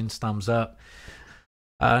has Legends, thumbs up.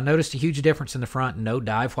 Noticed a huge difference in the front. No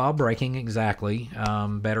dive while braking, exactly.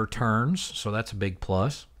 Better turns, so that's a big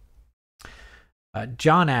plus.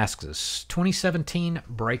 John asks us, 2017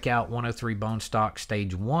 Breakout 103 Bone Stock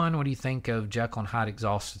Stage 1. What do you think of Jekyll and Hyde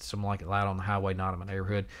exhaust system like it loud on the highway, not in my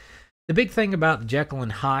neighborhood? The big thing about the Jekyll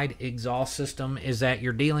and Hyde exhaust system is that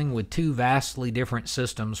you're dealing with 2 vastly different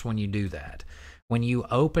systems when you do that. When you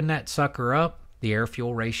open that sucker up, the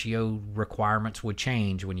air-fuel ratio requirements would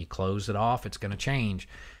change. When you close it off, it's going to change.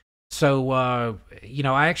 So, I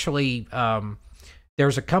actually,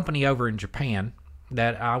 there's a company over in Japan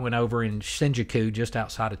that I went over in Shinjuku, just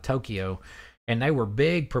outside of Tokyo, and they were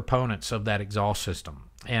big proponents of that exhaust system.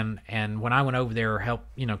 And when I went over there,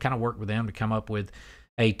 helped, kind of work with them to come up with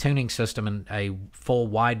a tuning system and a full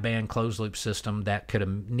wideband closed-loop system that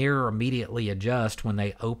could near immediately adjust when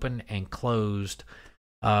they opened and closed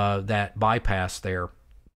that bypass there.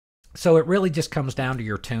 So it really just comes down to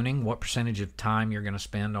your tuning, what percentage of time you're going to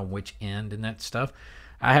spend on which end and that stuff.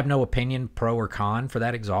 I have no opinion, pro or con, for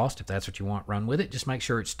that exhaust. If that's what you want, run with it. Just make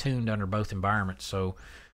sure it's tuned under both environments, so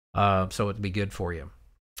it'd be good for you.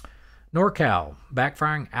 NorCal,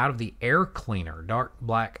 backfiring out of the air cleaner, dark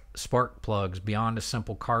black spark plugs beyond a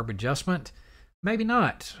simple carb adjustment? Maybe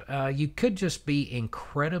not. You could just be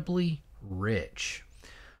incredibly rich.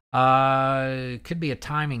 It could be a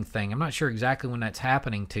timing thing. I'm not sure exactly when that's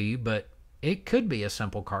happening to you, but it could be a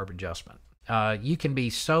simple carb adjustment. You can be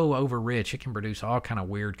so over rich, it can produce all kind of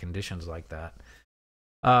weird conditions like that.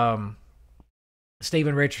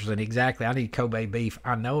 Stephen Richardson, exactly. I need Kobe beef.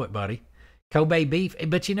 I know it, buddy. Kobe beef.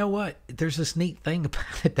 But you know what? There's this neat thing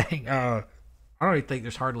about it. Dang, I don't even think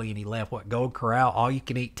there's hardly any left. What, Gold Corral, all you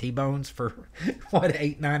can eat T-bones for what,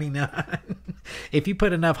 $8.99? If you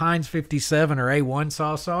put enough Heinz 57 or A1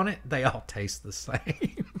 sauce on it, they all taste the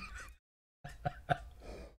same.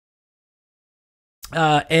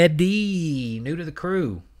 Eddie, new to the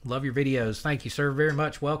crew. Love your videos. Thank you, sir, very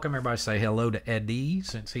much. Welcome. Everybody say hello to Eddie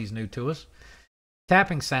since he's new to us.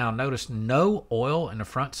 Tapping sound. Notice no oil in the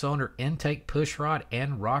front cylinder intake push rod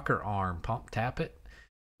and rocker arm. Pump, tap it.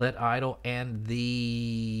 Let idle and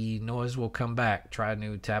the noise will come back. Try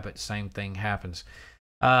new, tap it. Same thing happens.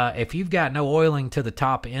 If you've got no oiling to the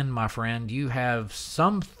top end, my friend, you have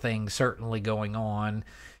something certainly going on.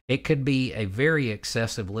 It could be a very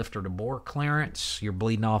excessive lifter to bore clearance. You're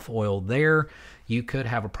bleeding off oil there. You could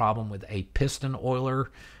have a problem with a piston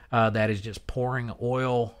oiler that is just pouring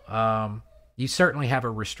oil. You certainly have a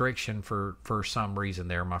restriction for some reason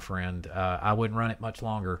there, my friend. I wouldn't run it much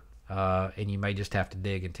longer, and you may just have to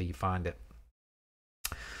dig until you find it.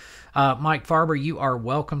 Mike Farber, you are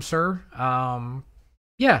welcome, sir.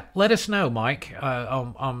 Yeah, let us know, Mike,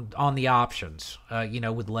 on the options,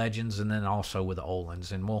 with Legends and then also with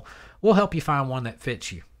Olin's, and we'll help you find one that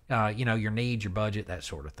fits you, your needs, your budget, that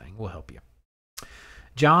sort of thing. We'll help you.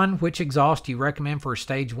 John, which exhaust do you recommend for a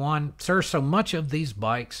stage 1? Sir, so much of these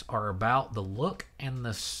bikes are about the look and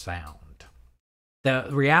the sound. The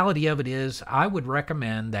reality of it is I would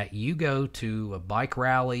recommend that you go to a bike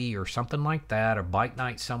rally or something like that, or bike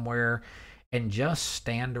night somewhere, and just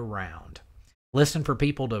stand around. Listen for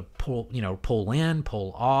people to pull in,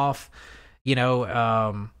 pull off,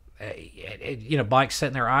 bikes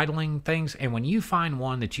sitting there idling things. And when you find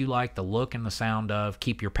one that you like the look and the sound of,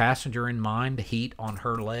 keep your passenger in mind, heat on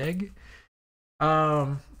her leg. Keep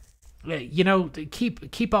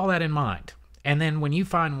all that in mind. And then when you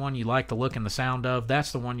find one you like the look and the sound of,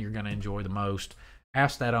 that's the one you're going to enjoy the most.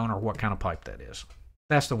 Ask that owner what kind of pipe that is.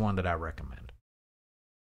 That's the one that I recommend.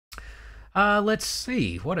 Let's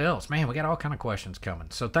see what else. Man, we got all kind of questions coming.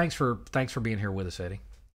 So thanks for being here with us, Eddie.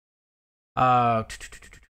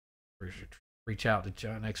 Reach out to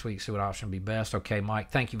John next week, see what option would be best. Okay,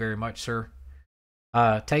 Mike, thank you very much, sir.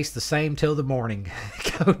 Taste the same till the morning.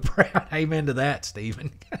 Code Brown. Amen to that,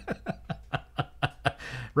 Stephen.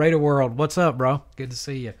 Raider World, what's up, bro? Good to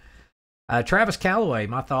see you. Travis Calloway,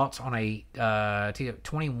 my thoughts on a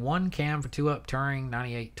 21 cam for 2-up Touring,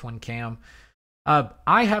 98 twin cam.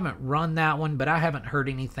 I haven't run that one, but I haven't heard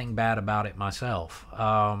anything bad about it myself.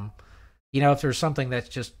 If there's something that's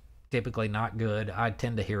just typically not good, I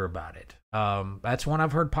tend to hear about it. That's one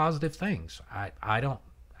I've heard positive things. I don't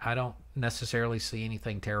necessarily see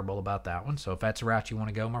anything terrible about that one. So if that's the route you want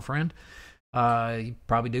to go, my friend, you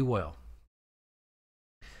probably do well.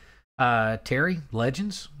 Terry,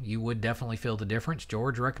 Legends, you would definitely feel the difference.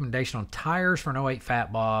 George, recommendation on tires for an 08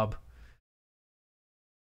 Fat Bob.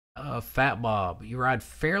 Fat Bob, you ride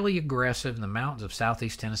fairly aggressive in the mountains of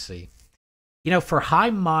southeast Tennessee. For high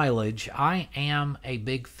mileage, I am a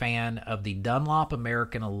big fan of the Dunlop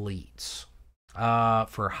American Elites.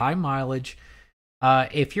 For high mileage,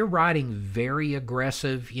 if you're riding very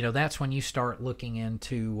aggressive, that's when you start looking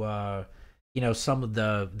into, some of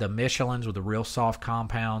the Michelins with the real soft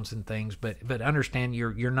compounds and things. But understand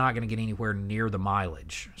you're not going to get anywhere near the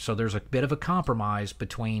mileage. So there's a bit of a compromise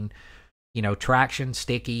between traction,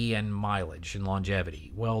 sticky, and mileage and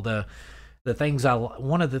longevity. Well,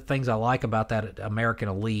 one of the things I like about that American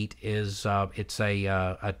Elite is it's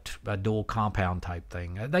a dual compound type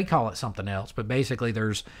thing. They call it something else, but basically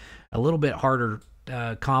there's a little bit harder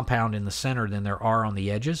compound in the center than there are on the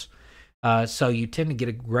edges. So you tend to get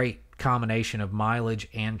a great combination of mileage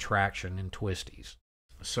and traction in twisties.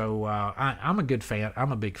 So I'm a good fan.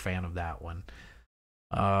 I'm a big fan of that one.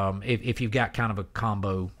 If you've got kind of a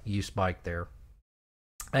combo use bike there.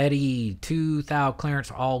 Eddie, 2,000 clearance,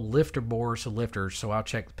 all lifter bores, so lifters, so I'll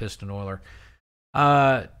check the piston oiler.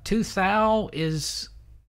 2,000 is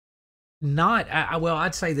not,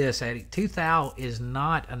 I'd say this, Eddie, 2,000 is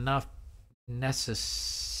not enough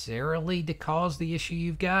necessarily to cause the issue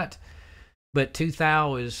you've got, but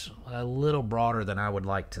 2,000 is a little broader than I would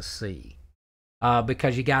like to see.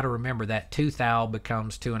 Because you got to remember that 2,000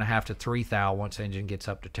 becomes 2.5 to 3,000 once the engine gets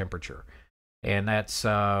up to temperature, and that's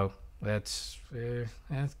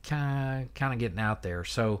kind of getting out there.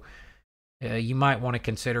 So you might want to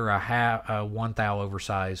consider a 1,000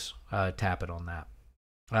 oversize tappet on that.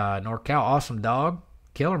 NorCal, awesome dog,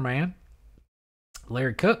 killer man.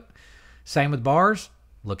 Larry Cook, same with bars.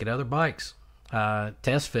 Look at other bikes.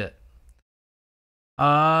 Test fit.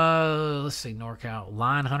 Let's see, NorCal.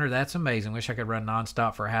 Line Hunter, that's amazing. Wish I could run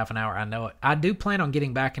nonstop for half an hour. I know it. I do plan on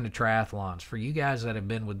getting back into triathlons. For you guys that have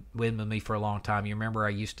been with me for a long time, you remember I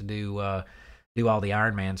used to do all the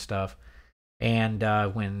Ironman stuff. And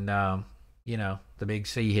when, the big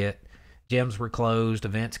C hit, gyms were closed,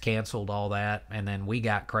 events canceled, all that. And then we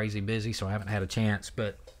got crazy busy, so I haven't had a chance.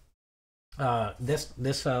 But this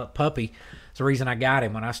puppy is the reason I got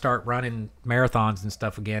him. When I start running marathons and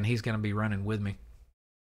stuff again, he's going to be running with me.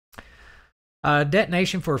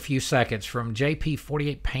 Detonation for a few seconds from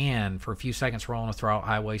JP48 Pan for a few seconds rolling the throttle,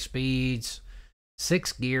 highway speeds,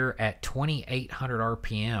 6 gear at 2,800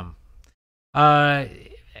 RPM.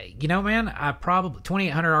 You know, man, I probably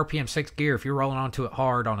 2,800 RPM 6 gear. If you're rolling onto it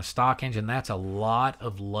hard on a stock engine, that's a lot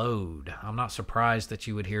of load. I'm not surprised that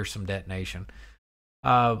you would hear some detonation.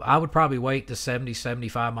 I would probably wait to 70,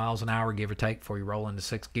 75 miles an hour, give or take, before you roll into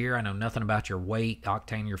 6 gear. I know nothing about your weight,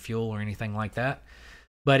 octane, your fuel, or anything like that.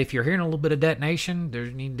 But if you're hearing a little bit of detonation,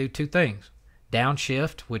 you need to do two things.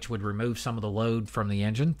 Downshift, which would remove some of the load from the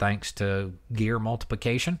engine thanks to gear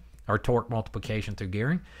multiplication or torque multiplication through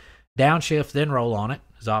gearing. Downshift, then roll on it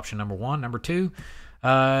is option number one. Number two,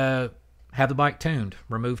 have the bike tuned.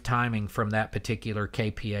 Remove timing from that particular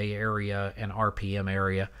KPA area and RPM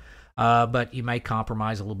area. But you may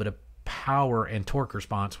compromise a little bit of power and torque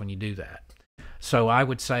response when you do that. So I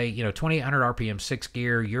would say, 2,800 RPM 6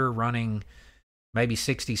 gear, you're running maybe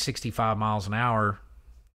 60, 65 miles an hour,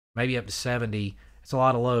 maybe up to 70. It's a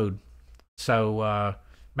lot of load. So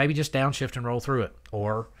maybe just downshift and roll through it,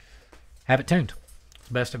 or have it tuned. It's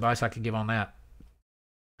the best advice I could give on that.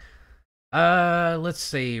 Let's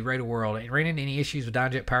see. Radar World. Ran into any issues with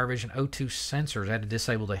Dynajet Power Vision O2 sensors. I had to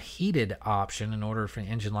disable the heated option in order for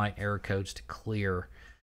engine light error codes to clear.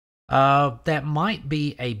 That might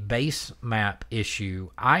be a base map issue.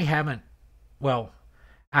 I haven't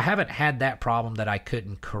had that problem that I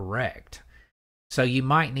couldn't correct. So you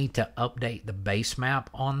might need to update the base map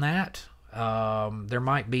on that. There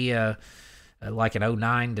might be like an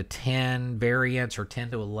 09 to 10 variants, or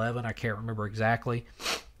 10 to 11. I can't remember exactly.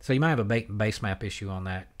 So you might have a base map issue on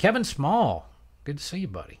that. Kevin Small, good to see you,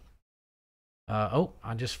 buddy. I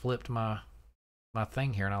just flipped my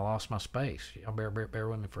thing here and I lost my space. Y'all bear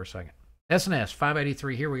with me for a second. SNS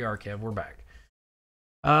 583. Here we are, Kev. We're back.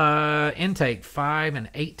 Intake 5 and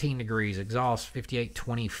 18 degrees. Exhaust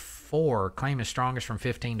 5824. Claim is strongest from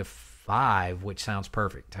 15 to 5, which sounds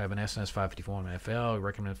perfect. Have an SNS 554 on FL.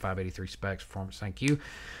 Recommended 583 specs. Performance. Thank you.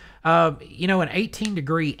 An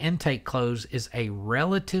 18-degree intake close is a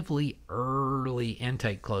relatively early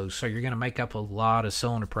intake close, so you're going to make up a lot of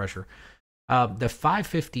cylinder pressure. The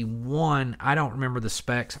 551, I don't remember the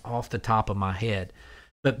specs off the top of my head,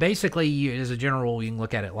 but basically, as a general rule, you can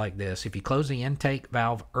look at it like this. If you close the intake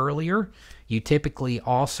valve earlier, you typically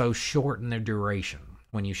also shorten the duration.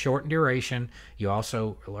 When you shorten duration, you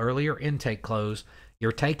also, earlier intake close,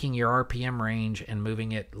 you're taking your RPM range and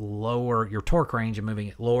moving it lower, your torque range and moving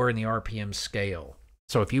it lower in the RPM scale.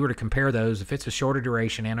 So if you were to compare those, if it's a shorter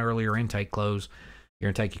duration and earlier intake close,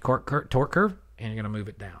 you're going to take your torque curve and you're going to move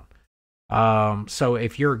it down. So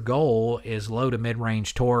if your goal is low to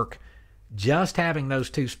mid-range torque, just having those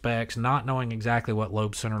two specs, not knowing exactly what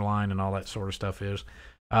lobe center line and all that sort of stuff is,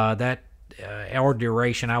 or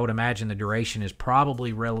duration, I would imagine the duration is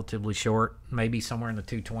probably relatively short, maybe somewhere in the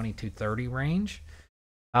 220, 230 range.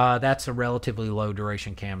 That's a relatively low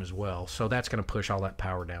duration cam as well. So that's going to push all that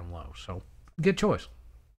power down low. So good choice.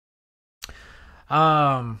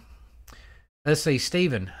 Let's see,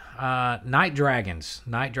 Steven. Night Dragons.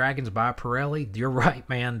 Night Dragons by Pirelli. You're right,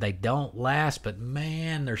 man. They don't last, but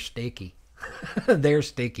man, they're sticky. They're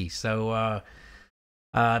sticky. So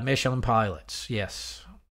Michelin pilots. Yes.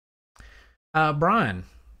 Brian.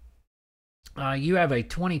 You have a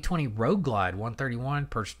 2020 Road Glide 131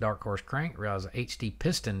 purchased Dark Horse crank. Realize the HD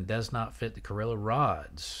piston does not fit the Carrillo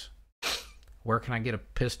rods. Where can I get a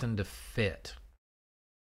piston to fit?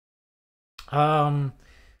 I'm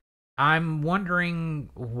wondering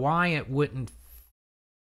why it wouldn't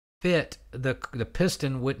fit the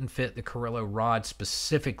piston wouldn't fit the Carrillo rod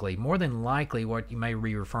specifically. More than likely, what you may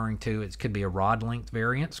be referring to, it could be a rod length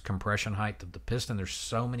variance, compression height of the piston. There's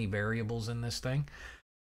so many variables in this thing.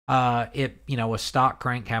 A stock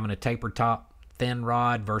crank having a taper top thin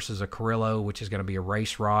rod versus a Carrillo, which is going to be a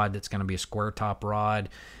race rod, that's going to be a square top rod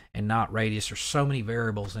and not radius. There's so many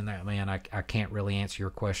variables in that, man. I can't really answer your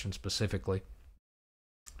question specifically.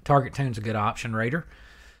 Target Tune's a good option, Raider.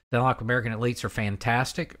 Dunlop American Elites are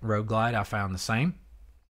fantastic. Road Glide, I found the same.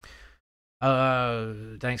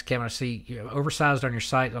 Thanks, Kevin. I see you oversized on your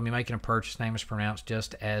site. I'll be making a purchase. Name is pronounced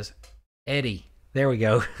just as Eddie. There we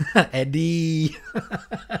go. Eddie.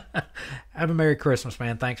 Have a Merry Christmas,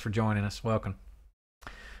 man. Thanks for joining us. Welcome.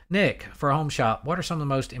 Nick, for a home shop, what are some of the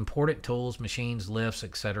most important tools, machines, lifts,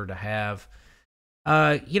 etc. to have?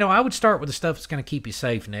 I would start with the stuff that's going to keep you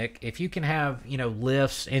safe, Nick. If you can have,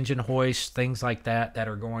 lifts, engine hoists, things like that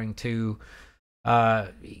are going to,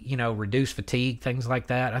 reduce fatigue, things like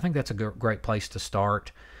that, I think that's a great place to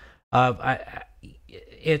start. I'm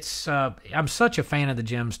such a fan of the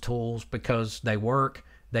gym's tools because they work,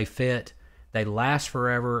 they fit, they last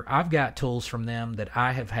forever. I've got tools from them that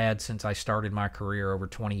I have had since I started my career over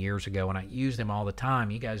 20 years ago, and I use them all the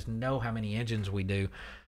time. You guys know how many engines we do.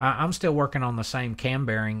 I'm still working on the same cam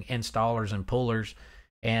bearing installers and pullers,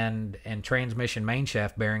 and transmission main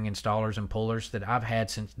shaft bearing installers and pullers that I've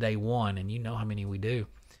had since day one, and you know how many we do.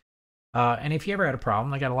 And if you ever had a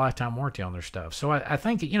problem, they got a lifetime warranty on their stuff. So I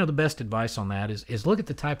think the best advice on that is look at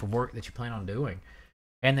the type of work that you plan on doing,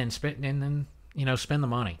 and then spend the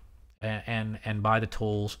money and buy the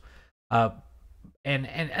tools. And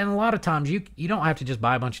a lot of times you don't have to just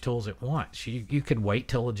buy a bunch of tools at once. You could wait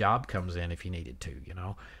till a job comes in if you needed to.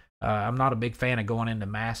 I'm not a big fan of going into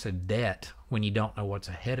massive debt when you don't know what's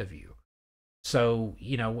ahead of you. So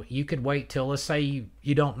you could wait till, let's say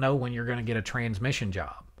you don't know when you're going to get a transmission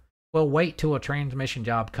job. Well, wait till a transmission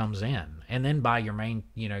job comes in, and then buy your main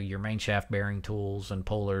shaft bearing tools and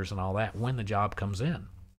pullers and all that when the job comes in.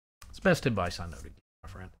 It's the best advice I know to give, my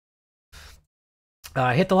friend.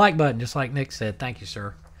 Hit the like button, just like Nick said. Thank you,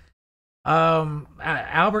 sir.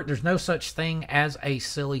 Albert, there's no such thing as a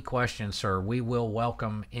silly question, sir. We will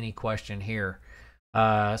welcome any question here.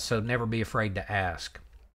 So never be afraid to ask.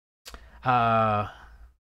 My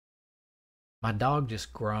dog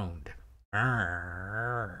just groaned.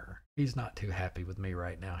 He's not too happy with me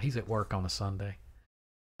right now. He's at work on a Sunday.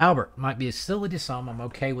 Albert, might be as silly to some. I'm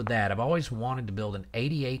okay with that. I've always wanted to build an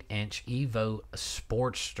 88-inch Evo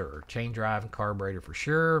Sportster. Chain drive and carburetor for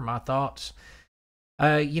sure. My thoughts?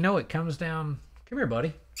 It comes down... Come here,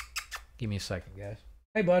 buddy. Give me a second, guys.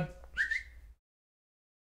 Hey, bud.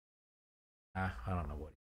 I don't know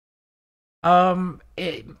what...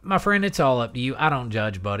 my friend, it's all up to you. I don't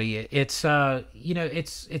judge, buddy. It's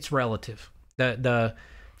relative. The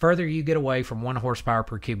further you get away from 1 horsepower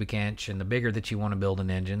per cubic inch and the bigger that you want to build an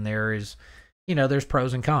engine, there's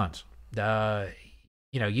pros and cons.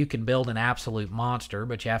 You can build an absolute monster,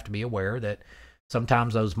 but you have to be aware that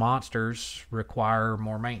sometimes those monsters require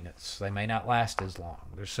more maintenance. They may not last as long.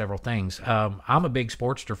 There's several things. I'm a big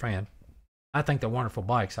Sportster fan. I think they're wonderful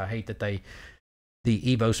bikes. I hate that the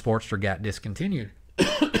Evo Sportster got discontinued.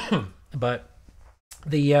 But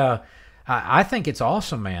I think it's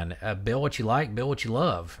awesome, man. Build what you like, build what you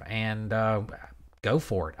love, and go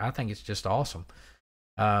for it. I think it's just awesome.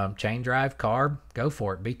 Chain drive, carb, go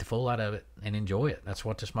for it. Beat the fool out of it and enjoy it. That's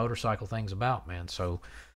what this motorcycle thing's about, man. So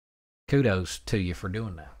kudos to you for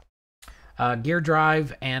doing that. Gear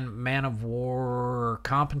drive and Man of War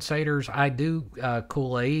compensators. I do,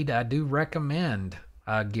 Kool-Aid, I do recommend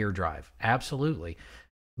gear drive. Absolutely.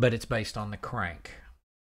 But it's based on the crank.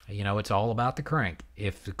 It's all about the crank.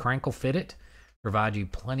 If the crank will fit it, provide you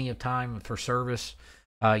plenty of time for service,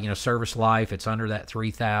 service life. It's under that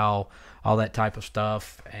 3 thou, all that type of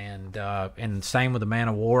stuff. And same with the Man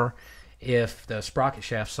of War. If the sprocket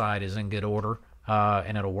shaft side is in good order,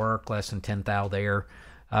 and it'll work, less than 10 thou there,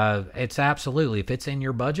 it's absolutely, if it's in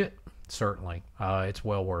your budget, certainly, it's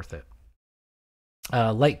well worth it.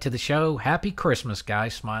 Late to the show. Happy Christmas,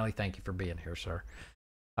 guys. Smiley, thank you for being here, sir.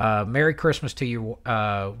 Merry Christmas to you,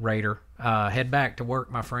 Raider. Head back to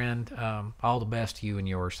work, my friend. All the best to you and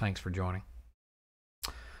yours. Thanks for joining.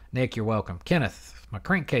 Nick, you're welcome. Kenneth, my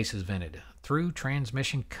crankcase is vented through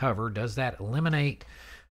transmission cover. Does that eliminate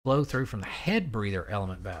flow through from the head breather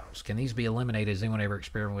element valves? Can these be eliminated? Has anyone ever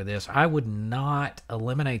experimented with this? I would not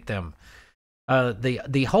eliminate them.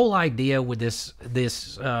 The whole idea with this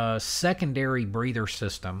secondary breather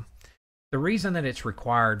system, the reason that it's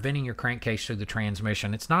required, venting your crankcase through the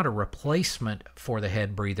transmission, it's not a replacement for the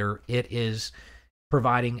head breather. It is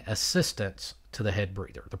providing assistance to the head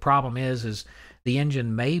breather. The problem is the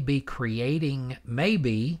engine may be creating,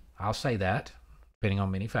 I'll say that, depending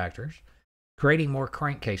on many factors, creating more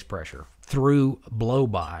crankcase pressure through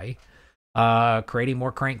blow-by, creating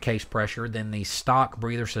more crankcase pressure than the stock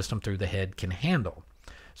breather system through the head can handle.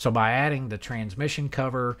 So by adding the transmission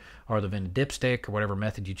cover or the vented dipstick or whatever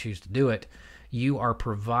method you choose to do it, you are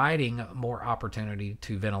providing more opportunity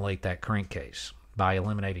to ventilate that crankcase. By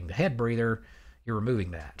eliminating the head breather, you're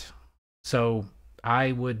removing that. So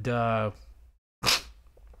I would, I'd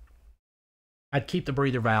keep the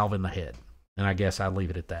breather valve in the head, and I guess I'd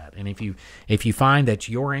leave it at that. And if you find that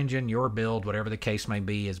your engine, your build, whatever the case may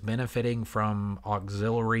be, is benefiting from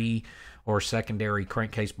auxiliary or secondary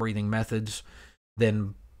crankcase breathing methods,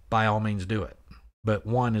 then by all means do it. But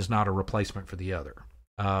one is not a replacement for the other.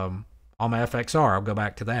 On my FXR, I'll go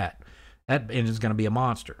back to that. That engine's going to be a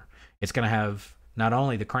monster. It's going to have not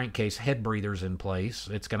only the crankcase head breathers in place,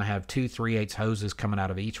 it's going to have 2 3/8 hoses coming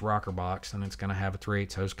out of each rocker box, and it's going to have a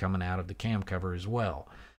 3/8 hose coming out of the cam cover as well.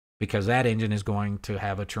 Because that engine is going to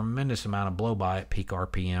have a tremendous amount of blow-by at peak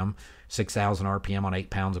RPM, 6,000 RPM on 8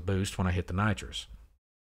 pounds of boost when I hit the nitrous.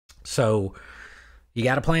 So you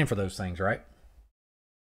got to plan for those things, right?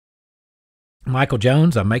 Michael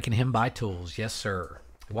Jones, I'm making him buy tools. Yes, sir.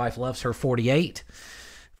 Wife loves her 48.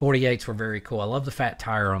 48s were very cool. I love the fat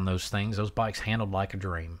tire on those things. Those bikes handled like a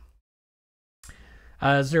dream.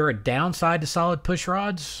 Is there a downside to solid push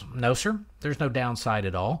rods? No, sir. There's no downside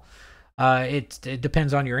at all. It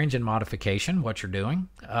depends on your engine modification, what you're doing.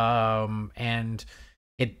 And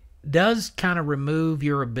it does kind of remove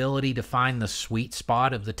your ability to find the sweet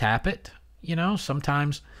spot of the tappet. You know,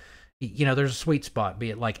 sometimes, you know, there's a sweet spot, be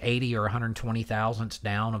it like 80 or 120 thousandths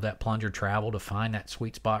down of that plunger travel to find that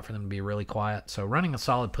sweet spot for them to be really quiet. So running a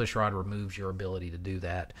solid push rod removes your ability to do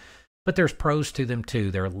that. But there's pros to them too.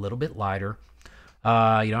 They're a little bit lighter. You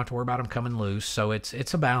don't have to worry about them coming loose. So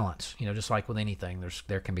it's a balance, you know, just like with anything,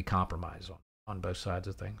 there can be compromise on both sides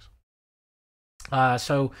of things.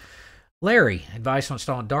 So Larry, advice on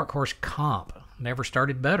installing Dark Horse Comp. Never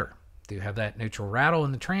started better. Do have that neutral rattle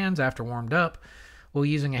in the trans after warmed up. Will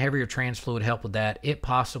using a heavier trans fluid help with that? It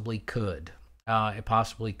possibly could.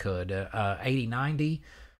 80-90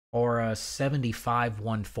 or a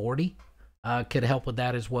 75-140 could help with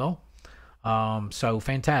that as well. So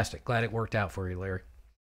fantastic. Glad it worked out for you, Larry.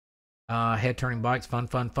 Head turning bikes, fun.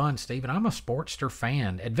 Steven, I'm a Sportster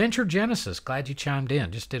fan. Adventure Genesis, glad you chimed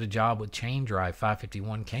in. Just did a job with chain drive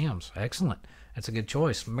 551 cams. Excellent. That's a good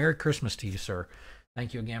choice. Merry Christmas to you, sir.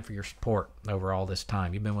 Thank you again for your support over all this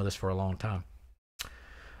time. You've been with us for a long time.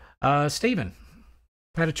 Steven,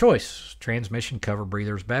 had a choice. Transmission cover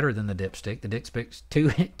breather is better than the dipstick. The dipstick's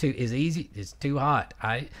is easy. It's too hot.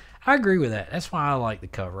 I agree with that. That's why I like the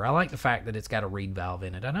cover. I like the fact that it's got a reed valve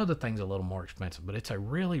in it. I know the thing's a little more expensive, but it's a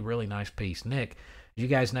really, really nice piece. Nick, as you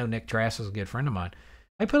guys know, Nick Trass is a good friend of mine.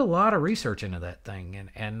 They put a lot of research into that thing,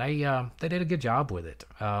 and they did a good job with it.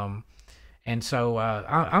 And so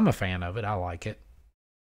I'm a fan of it. I like it.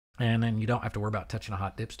 And then you don't have to worry about touching a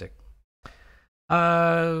hot dipstick.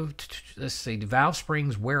 Let's see. Do valve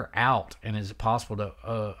springs wear out, and is it possible to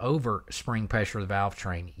over spring pressure the valve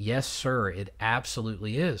train? Yes, sir. It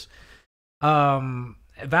absolutely is.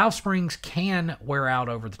 Valve springs can wear out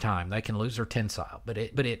over the time. They can lose their tensile, but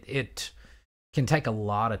it can take a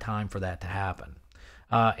lot of time for that to happen.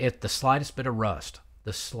 If the slightest bit of rust,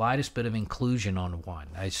 the slightest bit of inclusion on one,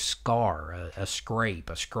 a scar, a scrape,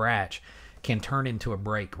 a scratch, can turn into a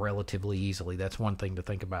break relatively easily. That's one thing to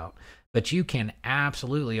think about. But you can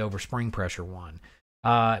absolutely over spring pressure one.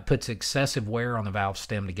 It puts excessive wear on the valve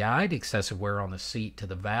stem to guide, excessive wear on the seat to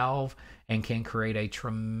the valve, and can create a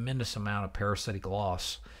tremendous amount of parasitic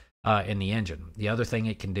loss in the engine. The other thing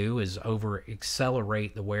it can do is over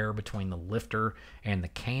accelerate the wear between the lifter and the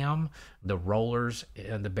cam, the rollers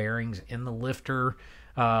and the bearings in the lifter.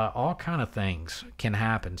 All kind of things can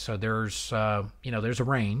happen. So there's there's a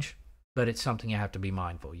range, but it's something you have to be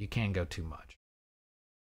mindful. You can go too much.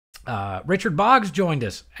 Richard Boggs joined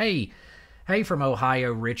us. Hey from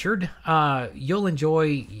Ohio, Richard. You'll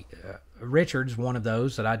enjoy Richard's one of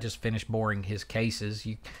those that I just finished boring his cases.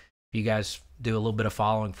 You guys do a little bit of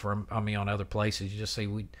following from me on other places. You just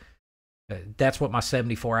see that's what my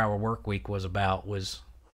 74-hour work week was about, was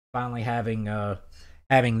finally having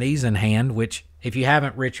these in hand, which if you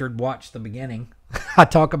haven't, Richard, watch the beginning. I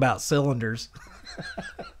talk about cylinders.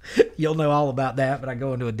 You'll know all about that, but I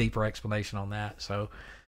go into a deeper explanation on that. So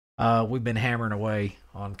we've been hammering away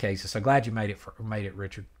on cases. So glad you made it,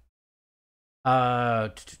 Richard.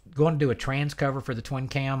 Going to do a trans cover for the twin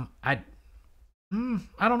cam. I don't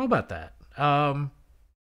know about that.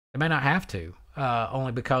 They may not have to,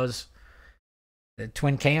 only because the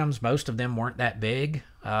twin cams, most of them weren't that big,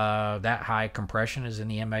 that high compression is in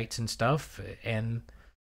the M8s and stuff, and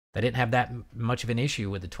they didn't have that much of an issue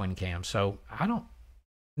with the twin cam. So I don't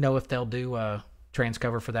know if they'll do a trans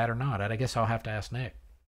cover for that or not. I guess I'll have to ask Nick.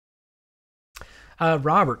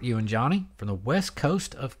 Robert, you and Johnny from the west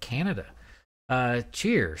coast of Canada.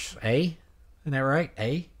 Cheers, eh? Isn't that right?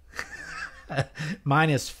 Eh?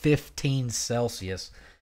 Minus 15 Celsius.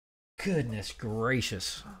 Goodness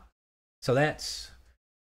gracious. So that's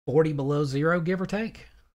 40 below zero, give or take?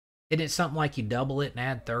 Isn't it something like you double it and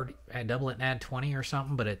add 30, double it and add 20 or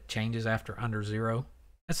something, but it changes after under zero?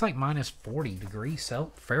 That's like minus 40 degrees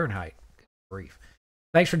Fahrenheit. Good grief.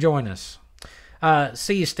 Thanks for joining us.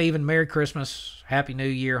 See you, Stephen. Merry Christmas. Happy New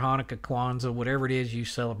Year, Hanukkah, Kwanzaa, whatever it is you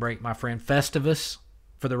celebrate, my friend. Festivus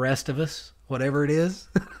for the rest of us, whatever it is.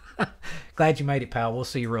 Glad you made it, pal. We'll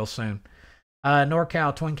see you real soon.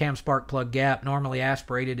 NorCal twin cam spark plug gap, normally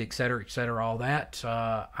aspirated, etc., all that.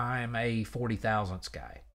 I'm a 40 thousandths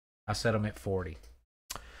guy. I set them at 40.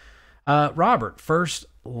 Robert, first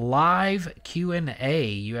live Q&A.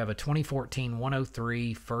 You have a 2014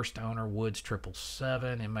 103 first owner Woods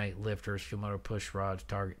 777, M8 lifters, fuel motor push rods,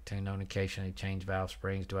 target tune, no indication they change valve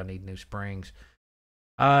springs. Do I need new springs?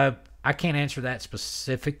 I can't answer that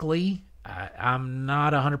specifically. I'm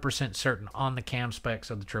not 100% certain on the cam specs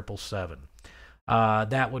of the 777.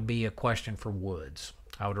 That would be a question for Woods.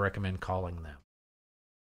 I would recommend calling them.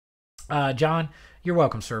 John, you're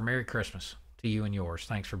welcome, sir. Merry Christmas to you and yours.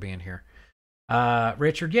 Thanks for being here.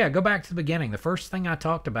 Richard, yeah, go back to the beginning. The first thing I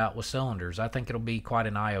talked about was cylinders. I think it'll be quite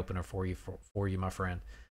an eye-opener for you, my friend.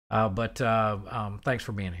 But thanks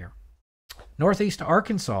for being here. Northeast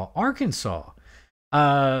Arkansas.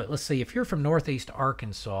 Let's see. If you're from Northeast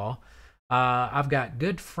Arkansas, I've got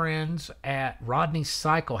good friends at Rodney's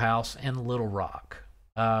Cycle House in Little Rock.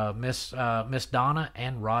 Miss Donna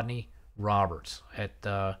and Rodney Roberts at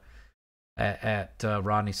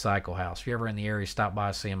Rodney's Cycle House. If you're ever in the area, stop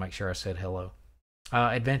by, see him, make sure I said hello.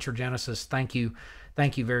 Adventure Genesis, thank you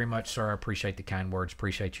very much, sir. I appreciate the kind words.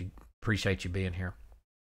 Appreciate you being here.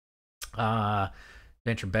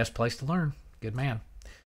 Adventure, best place to learn. Good man.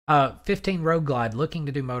 15 Road Glide, looking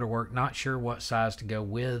to do motor work, not sure what size to go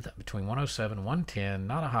with, between 107 and 110,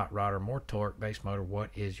 not a hot rodder, more torque, base motor. What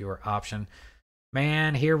is your option?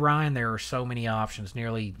 Man, here, Ryan, there are so many options,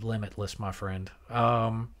 nearly limitless, my friend.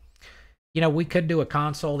 We could do a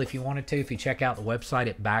consult if you wanted to. If you check out the website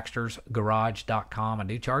at baxtersgarage.com, I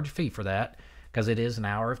do charge a fee for that because it is an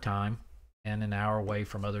hour of time and an hour away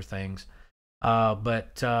from other things.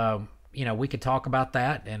 But we could talk about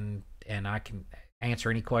that, and I can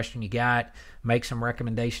answer any question you got, make some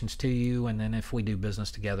recommendations to you, and then if we do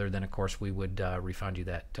business together, then of course we would refund you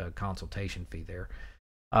that consultation fee there.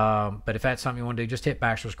 But if that's something you want to do, just hit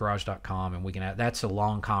baxtersgarage.com, and we can. That's a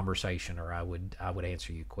long conversation, or I would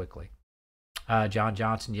answer you quickly. John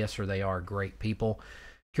Johnson, yes, sir, they are great people.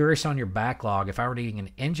 Curious on your backlog. If I were needing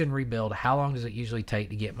an engine rebuild, how long does it usually take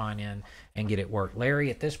to get mine in and get it worked? Larry,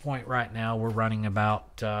 at this point right now, we're running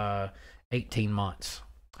about 18 months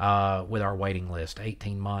with our waiting list.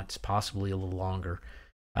 18 months, possibly a little longer.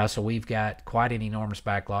 So we've got quite an enormous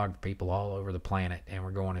backlog of people all over the planet, and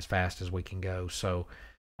we're going as fast as we can go. So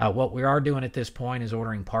what we are doing at this point is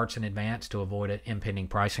ordering parts in advance to avoid impending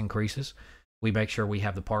price increases. We make sure we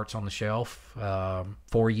have the parts on the shelf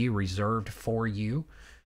for you, reserved for you.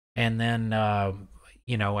 And then,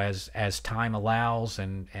 as time allows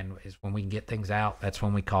and is when we can get things out, that's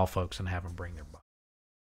when we call folks and have them bring their bike.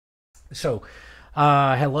 So,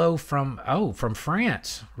 hello from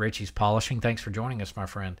France. Richie's Polishing. Thanks for joining us, my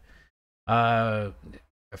friend.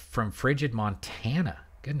 From Frigid, Montana.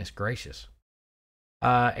 Goodness gracious.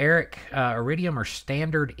 Eric, Iridium or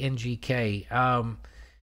standard NGK?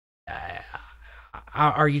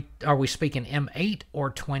 Are we speaking M8 or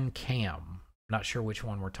twin cam? Not sure which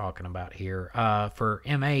one we're talking about here. For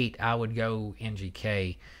M8, I would go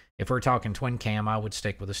NGK. If we're talking twin cam, I would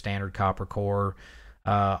stick with a standard copper core,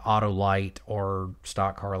 Autolite, or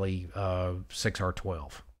stock Harley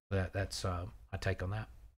 6R12. That's my take on that.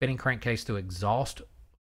 Fitting crankcase through exhaust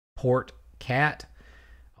port cat.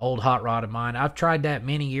 Old hot rod of mine. I've tried that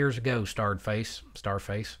many years ago,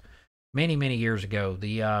 Starface. Many years ago.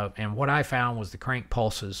 And what I found was the crank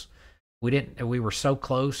pulses. We were so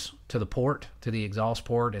close to the port, to the exhaust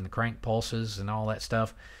port, and the crank pulses and all that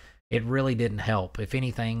stuff. It really didn't help. If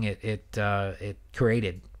anything, it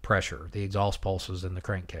created pressure, the exhaust pulses in the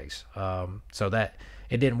crankcase. So that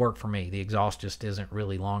it didn't work for me. The exhaust just isn't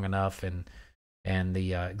really long enough, and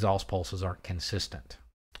the exhaust pulses aren't consistent.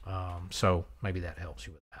 So maybe that helps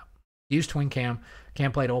you with that. Use twin cam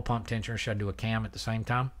plate, oil pump tensioner. Should I do a cam at the same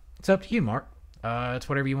time? It's up to you, Mark. It's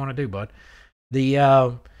whatever you want to do, bud.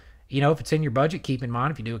 If it's in your budget, keep in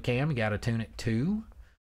mind if you do a cam, you got to tune it too.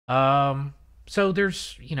 So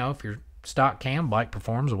there's, if your stock cam bike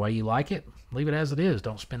performs the way you like it, leave it as it is.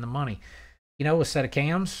 Don't spend the money. A set of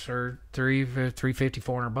cams are $350,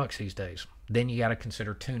 $400 these days. Then you got to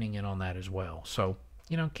consider tuning in on that as well. So,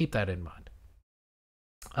 keep that in mind.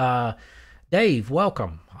 Dave,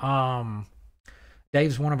 welcome.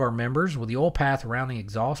 Dave's one of our members. With the oil path around the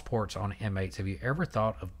exhaust ports on M8s, have you ever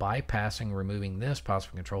thought of bypassing, removing this,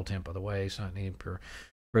 possible control temp of the way, something needed for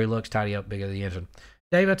really looks tidy up, bigger the engine?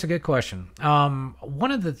 Dave, that's a good question.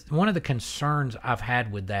 One of the concerns I've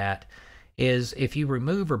had with that is if you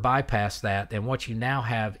remove or bypass that, then what you now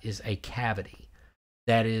have is a cavity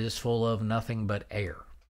that is full of nothing but air.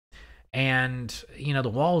 And, the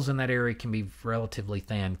walls in that area can be relatively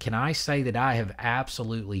thin. Can I say that I have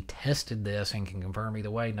absolutely tested this and can confirm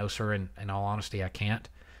either way? No, sir. In all honesty, I can't.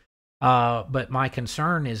 But my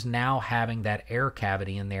concern is now having that air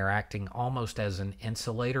cavity in there acting almost as an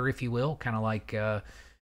insulator, if you will, kind of like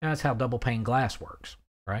that's how double pane glass works,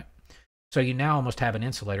 right? So you now almost have an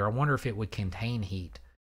insulator. I wonder if it would contain heat.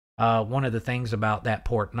 One of the things about that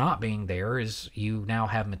port not being there is you now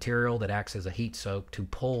have material that acts as a heat soak to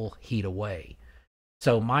pull heat away.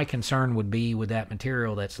 So my concern would be with that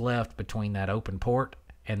material that's left between that open port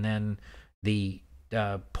and then the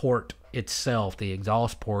port itself, the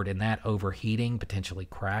exhaust port, and that overheating, potentially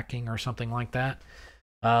cracking or something like that.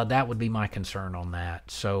 That would be my concern on that.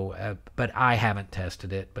 So, but I haven't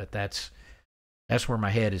tested it, but that's where my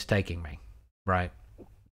head is taking me, right?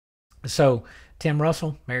 So, Tim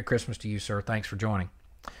Russell, Merry Christmas to you, sir. Thanks for joining.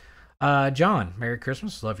 John, Merry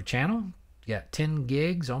Christmas. Love your channel. Got 10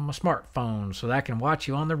 gigs on my smartphone so that I can watch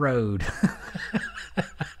you on the road.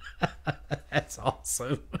 That's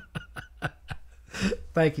awesome.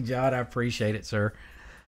 Thank you, John. I appreciate it, sir.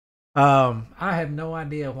 I have no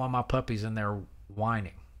idea why my puppy's in there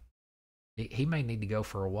whining. He may need to go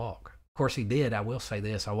for a walk. Of course, he did. I will say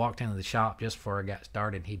this. I walked into the shop just before I got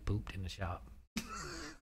started, and he pooped in the shop.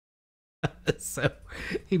 So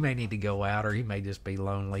he may need to go out, or he may just be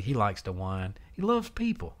lonely. He likes to whine. He loves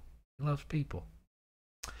people. Loves people.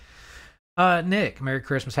 Nick, Merry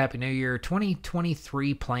Christmas, Happy New Year.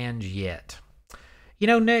 2023 plans yet? You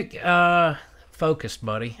know, Nick, focused,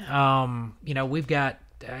 buddy. You know, we've got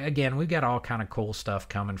all kind of cool stuff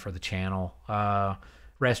coming for the channel.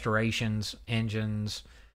 Restorations, engines.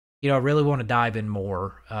 You know, I really want to dive in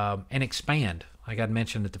more and expand. Like I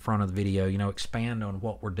mentioned at the front of the video, you know, expand on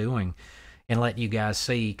what we're doing and let you guys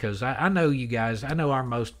see, because I know you guys, I know our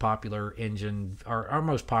most popular engine, our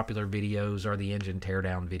most popular videos are the engine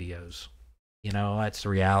teardown videos. You know, that's the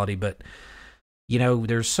reality. But, you know,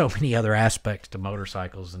 there's so many other aspects to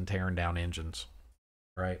motorcycles than tearing down engines,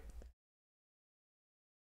 right?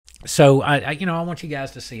 So, I you know, I want you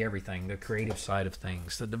guys to see everything, the creative side of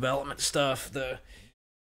things, the development stuff, the,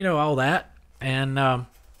 you know, all that. And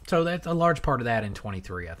so that's a large part of that in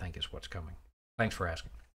 23, I think, is what's coming. Thanks for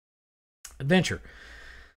asking. Adventure.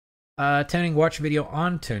 Tuning, watch video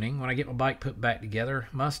on tuning. When I get my bike put back together,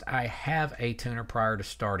 must I have a tuner prior to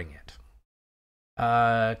starting it?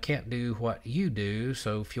 Can't do what you do,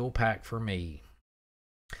 so fuel pack for me.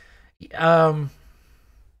 You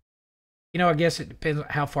know, I guess it depends on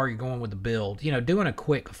how far you're going with the build. You know, doing a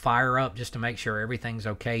quick fire up just to make sure everything's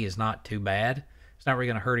okay is not too bad. It's not really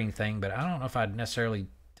going to hurt anything, but I don't know if I'd necessarily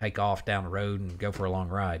take off down the road and go for a long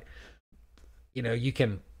ride. You know, you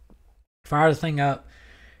can fire the thing up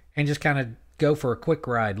and just kind of go for a quick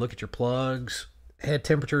ride. Look at your plugs, head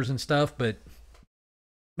temperatures and stuff. But,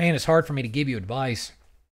 man, it's hard for me to give you advice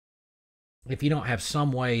if you don't have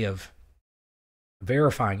some way of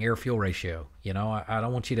verifying air-fuel ratio. You know, I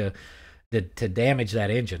don't want you to damage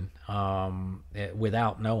that engine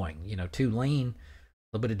without knowing. You know, too lean,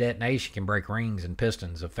 a little bit of detonation can break rings and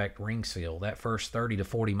pistons, affect ring seal. That first 30 to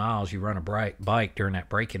 40 miles you run a bike during that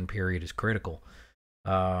break-in period is critical.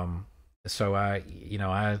 So I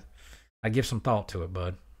give some thought to it,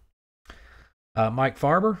 bud. Mike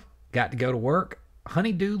Farber, got to go to work.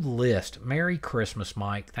 Honeydew List. Merry Christmas,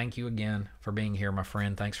 Mike. Thank you again for being here, my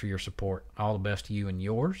friend. Thanks for your support. All the best to you and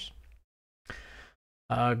yours.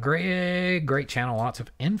 Great channel. Lots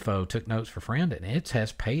of info. Took notes for friend, and it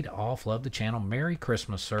has paid off. Love the channel. Merry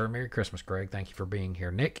Christmas, sir. Merry Christmas, Greg. Thank you for being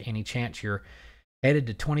here. Nick, any chance you're headed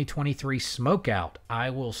to 2023 Smokeout?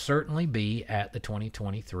 I will certainly be at the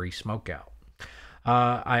 2023 Smokeout.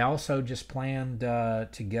 I also just planned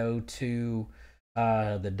to go to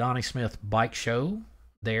the Donnie Smith Bike Show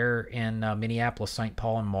there in Minneapolis, St.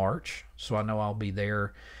 Paul in March. So I know I'll be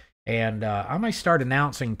there. And I may start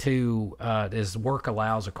announcing too, as work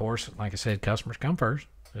allows, of course, like I said, customers come first,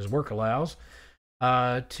 as work allows,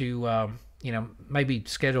 to, you know, maybe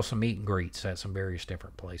schedule some meet and greets at some various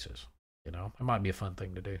different places. You know, it might be a fun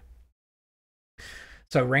thing to do.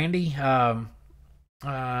 So Randy,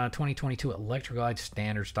 2022 Electra Glide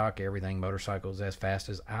standard stock, everything, motorcycles as fast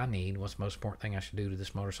as I need. What's the most important thing I should do to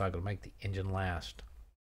this motorcycle to make the engine last?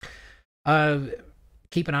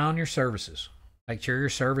 Keep an eye on your services. Make sure your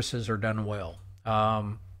services are done well.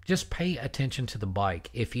 Just pay attention to the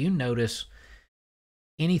bike. If you notice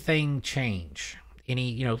anything change,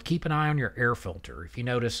 you know, keep an eye on your air filter. If you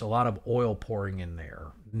notice a lot of oil pouring in there,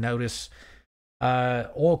 notice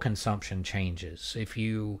oil consumption changes. If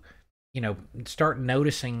you know, start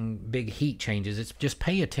noticing big heat changes, it's just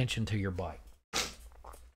pay attention to your bike.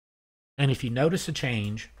 And if you notice a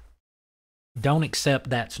change, don't accept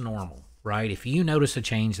that's normal, right? If you notice a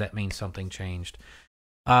change, that means something changed.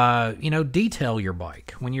 You know, detail your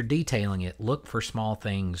bike. When you're detailing it, look for small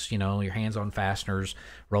things, you know, your hands on fasteners,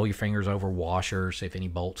 roll your fingers over washers if any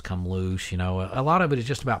bolts come loose. You know, a lot of it is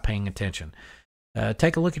just about paying attention.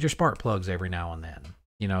 Take a look at your spark plugs every now and then.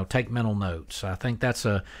 You know, take mental notes. I think that's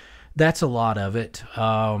a lot of it.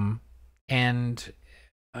 That,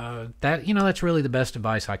 you know, that's really the best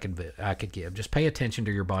advice I could give. Just pay attention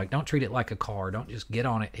to your bike. Don't treat it like a car. Don't just get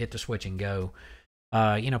on it, hit the switch and go.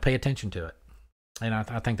 pay attention to it. And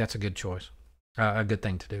I think that's a good choice, a good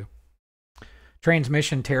thing to do.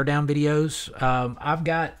 Transmission teardown videos. I've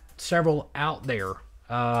got several out there.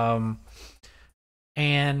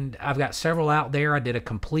 And I've got several out there. I did a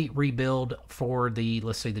complete rebuild for the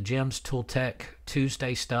Gems Tool Tech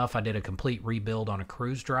Tuesday stuff. I did a complete rebuild on a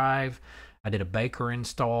cruise drive. I did a Baker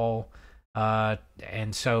install.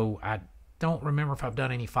 And so I don't remember if I've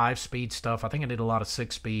done any 5-speed stuff. I think I did a lot of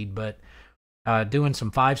 6-speed, but doing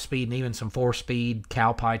some 5-speed and even some 4-speed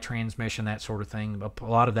Cowpie transmission, that sort of thing. A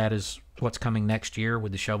lot of that is what's coming next year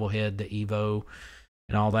with the shovel head, the Evo,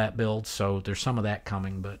 and all that build. So there's some of that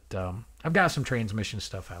coming, but I've got some transmission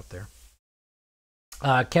stuff out there.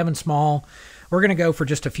 Kevin Small, we're going to go for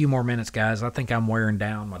just a few more minutes, guys. I think I'm wearing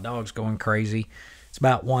down. My dog's going crazy. It's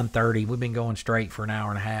about 1:30. We've been going straight for an hour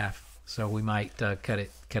and a half, so we might cut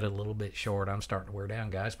it a little bit short. I'm starting to wear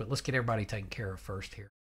down, guys, but let's get everybody taken care of first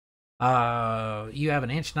here. You have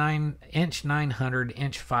an inch 900,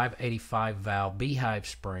 inch 585 valve, beehive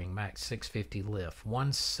spring, max 650 lift,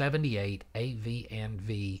 178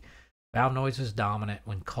 AV&V. Valve noise is dominant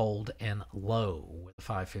when cold and low with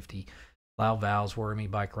 550. Loud valves worry me.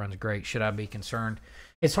 Bike runs great. Should I be concerned?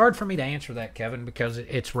 It's hard for me to answer that, Kevin, because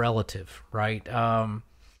it's relative, right? A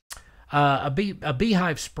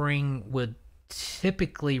beehive spring would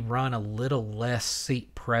typically run a little less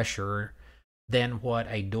seat pressure than what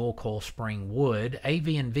a dual coil spring would.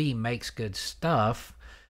 AV&V makes good stuff.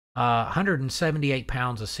 178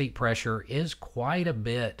 pounds of seat pressure is quite a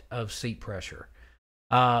bit of seat pressure.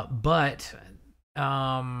 But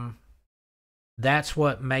that's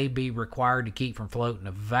what may be required to keep from floating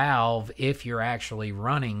a valve if you're actually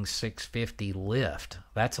running 650 lift.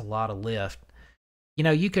 That's a lot of lift.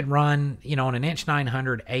 You could run, on an inch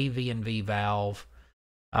 900 AV&V valve,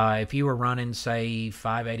 if you were running, say,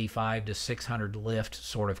 585 to 600 lift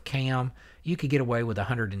sort of cam, you could get away with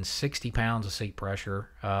 160 pounds of seat pressure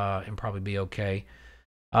and probably be okay.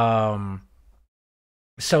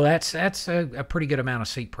 So that's a pretty good amount of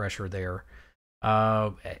seat pressure there.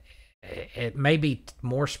 It may be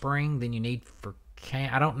more spring than you need for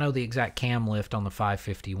cam. I don't know the exact cam lift on the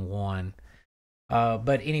 551.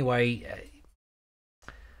 But anyway,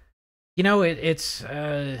 it's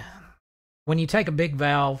when you take a big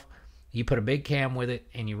valve, you put a big cam with it,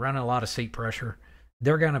 and you run a lot of seat pressure,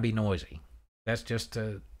 they're going to be noisy. That's just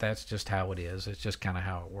how it is. It's just kind of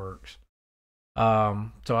how it works.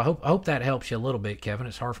 So I hope that helps you a little bit, Kevin.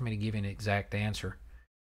 It's hard for me to give you an exact answer.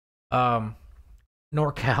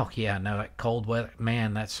 NorCal, yeah, no, that cold weather,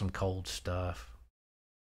 man, that's some cold stuff.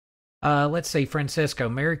 Let's see, Francisco,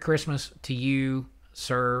 Merry Christmas to you,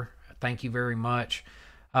 sir. Thank you very much.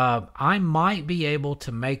 I might be able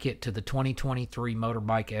to make it to the 2023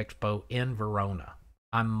 Motorbike Expo in Verona.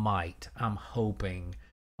 I might. I'm hoping.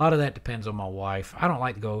 A lot of that depends on my wife. I don't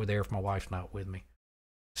like to go over there if my wife's not with me.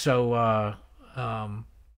 So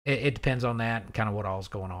it depends on that and kind of what all's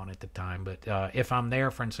going on at the time. But if I'm there,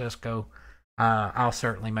 Francisco, I'll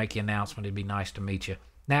certainly make the announcement. It'd be nice to meet you.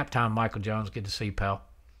 Nap time, Michael Jones. Good to see you, pal.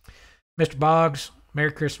 Mr. Boggs,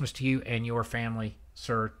 Merry Christmas to you and your family,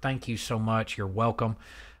 sir. Thank you so much. You're welcome.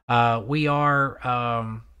 We are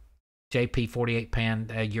JP48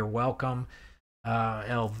 Pan. You're welcome.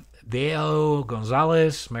 El Veo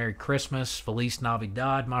Gonzalez, Merry Christmas. Feliz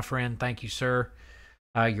Navidad, my friend. Thank you, sir.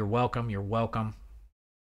 You're welcome. You're welcome.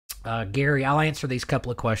 Gary, I'll answer these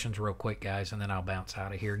couple of questions real quick, guys, and then I'll bounce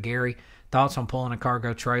out of here. Gary, thoughts on pulling a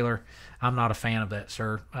cargo trailer? I'm not a fan of that,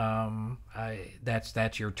 sir.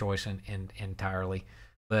 That's your choice entirely,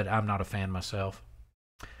 but I'm not a fan myself.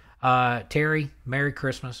 Terry, Merry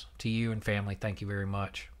Christmas to you and family. Thank you very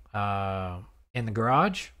much. In the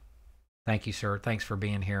garage, thank you, sir. Thanks for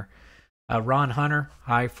being here. Ron Hunter,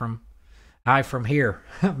 hi from here.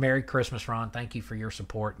 Merry Christmas, Ron. Thank you for your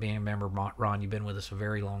support, being a member. Ron, you've been with us a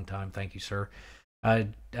very long time. Thank you, sir.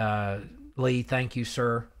 Lee, thank you,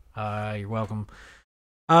 sir. You're welcome.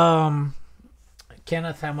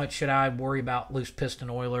 Kenneth, how much should I worry about loose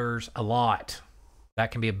piston oilers? A lot.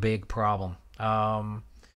 That can be a big problem.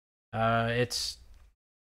 They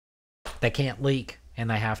can't leak and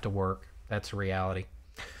they have to work. That's a reality.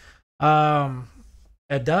 A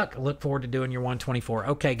duck, look forward to doing your 124.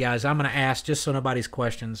 Okay, guys, I'm going to ask, just so nobody's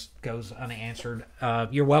questions goes unanswered.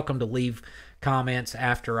 You're welcome to leave comments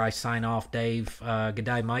after I sign off, Dave. Good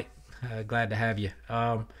day, Mike. Glad to have you.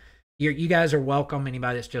 You guys are welcome.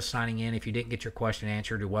 Anybody that's just signing in, if you didn't get your question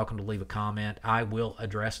answered, you're welcome to leave a comment. I will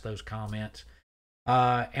address those comments.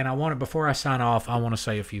 And before I sign off, I want to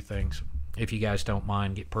say a few things, if you guys don't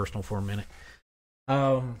mind, get personal for a minute.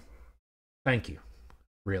 Thank you,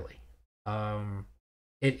 really.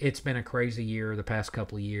 It's been a crazy year the past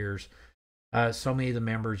couple of years. So many of the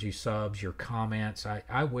members, you subs, your comments.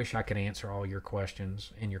 I wish I could answer all your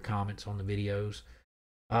questions and your comments on the videos,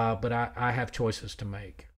 but I have choices to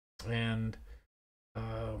make. And,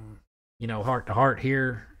 heart to heart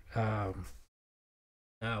here,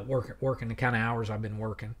 working the kind of hours I've been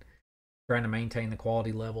working, trying to maintain the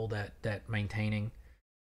quality level that maintaining,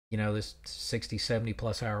 this 60, 70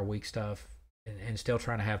 plus hour a week stuff, and still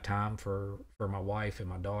trying to have time for my wife and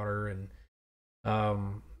my daughter, and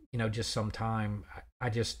just some time.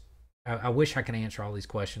 I wish I could answer all these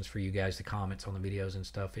questions for you guys, the comments on the videos and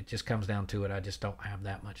stuff. It just comes down to it. I just don't have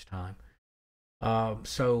that much time.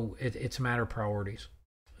 So it's a matter of priorities.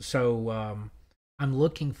 So I'm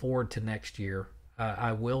looking forward to next year.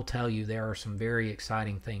 I will tell you there are some very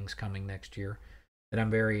exciting things coming next year that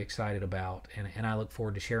I'm very excited about, and I look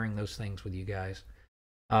forward to sharing those things with you guys,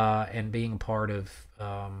 and being a part of,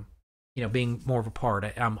 being more of a part.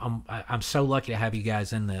 I'm so lucky to have you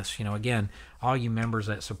guys in this. Again, all you members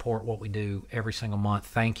that support what we do every single month,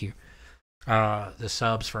 thank you. The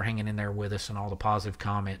subs for hanging in there with us, and all the positive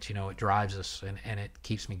comments. It drives us, and it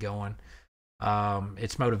keeps me going.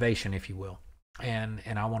 It's motivation, if you will, and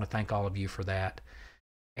I want to thank all of you for that.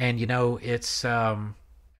 And it's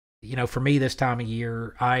for me this time of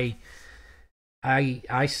year, I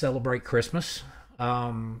celebrate Christmas.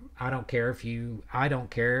 I don't care if you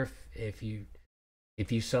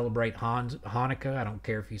celebrate Hanukkah. I don't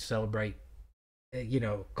care if you celebrate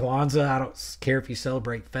Kwanzaa. I don't care if you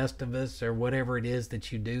celebrate Festivus or whatever it is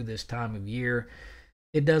that you do this time of year.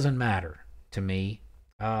 It doesn't matter to me.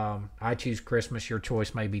 I choose Christmas. Your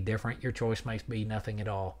choice may be different. Your choice may be nothing at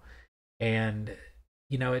all. And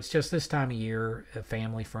it's just this time of year,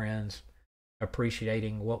 family, friends,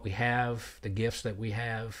 appreciating what we have, the gifts that we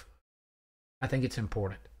have. I think it's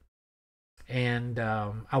important. And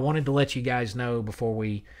I wanted to let you guys know before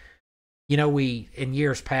we in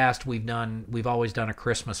years past, we've always done a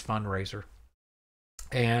Christmas fundraiser.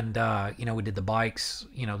 And, we did the bikes,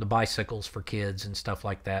 the bicycles for kids and stuff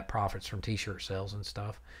like that, profits from t-shirt sales and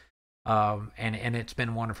stuff. And it's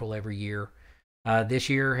been wonderful every year. This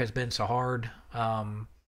year has been so hard.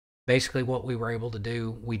 Basically what we were able to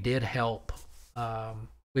do, we did help.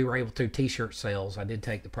 We were able to t-shirt sales. I did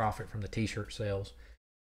take the profit from the t-shirt sales,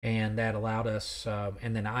 and that allowed us,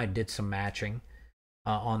 and then I did some matching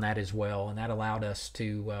on that as well. And that allowed us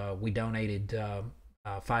to, we donated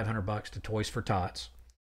 $500 to Toys for Tots.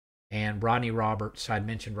 And Rodney Roberts, I'd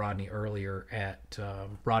mentioned Rodney earlier at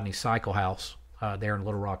Rodney's Cycle House there in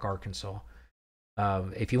Little Rock, Arkansas.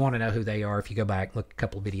 If you want to know who they are, if you go back, look a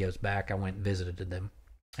couple of videos back, I went and visited them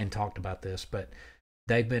and talked about this. But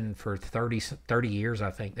they've been for 30 years, I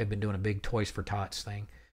think, they've been doing a big Toys for Tots thing.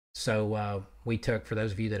 So we took, for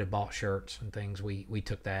those of you that have bought shirts and things, we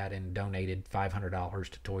took that and donated $500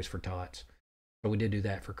 to Toys for Tots. So we did do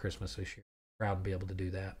that for Christmas this year. Proud to be able to do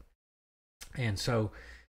that. And so,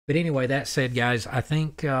 but anyway, that said, guys, I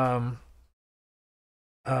think I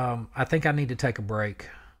need to take a break.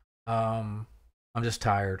 I'm just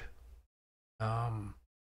tired. I'm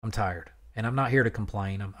tired, and I'm not here to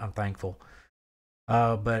complain. I'm thankful.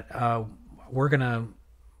 But we're gonna.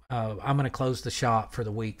 I'm gonna close the shop for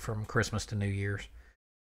the week from Christmas to New Year's,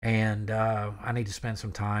 and I need to spend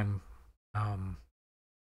some time. I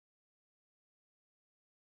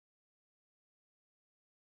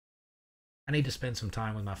need to spend some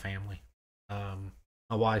time with my family, my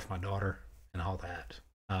wife, my daughter, and all that.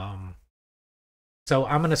 So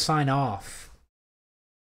I'm gonna sign off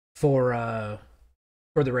for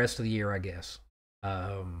the rest of the year, I guess,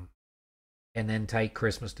 and then take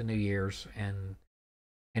Christmas to New Year's and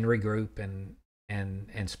regroup and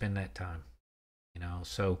spend that time.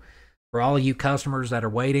 So for all of you customers that are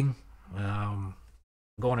waiting, I'm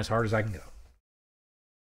going as hard as I can go,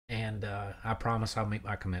 and I promise I'll make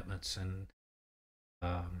my commitments, and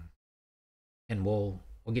we'll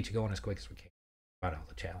get you going as quick as we can about all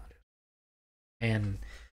the challenges. And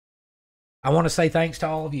I want to say thanks to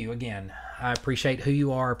all of you again. I appreciate who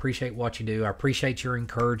you are. I appreciate what you do. I appreciate your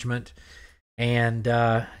encouragement. And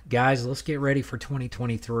guys, let's get ready for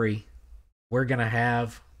 2023. We're going to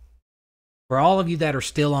have, for all of you that are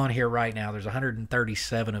still on here right now, there's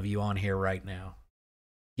 137 of you on here right now.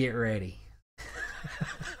 Get ready.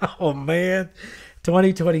 Oh, man.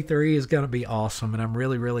 2023 is going to be awesome, and I'm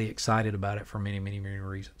really, really excited about it for many, many, many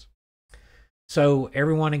reasons. So,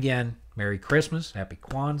 everyone, again, Merry Christmas, Happy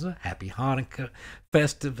Kwanzaa, Happy Hanukkah,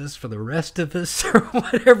 Festivus for the rest of us, or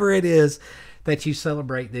whatever it is that you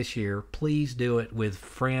celebrate this year. Please do it with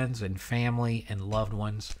friends and family and loved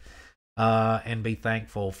ones, and be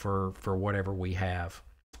thankful for whatever we have.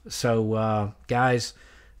 So, guys,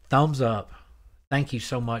 thumbs up. Thank you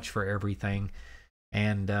so much for everything,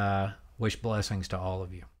 and Wish blessings to all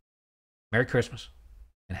of you. Merry Christmas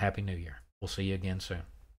and Happy New Year. We'll see you again soon.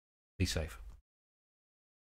 Be safe.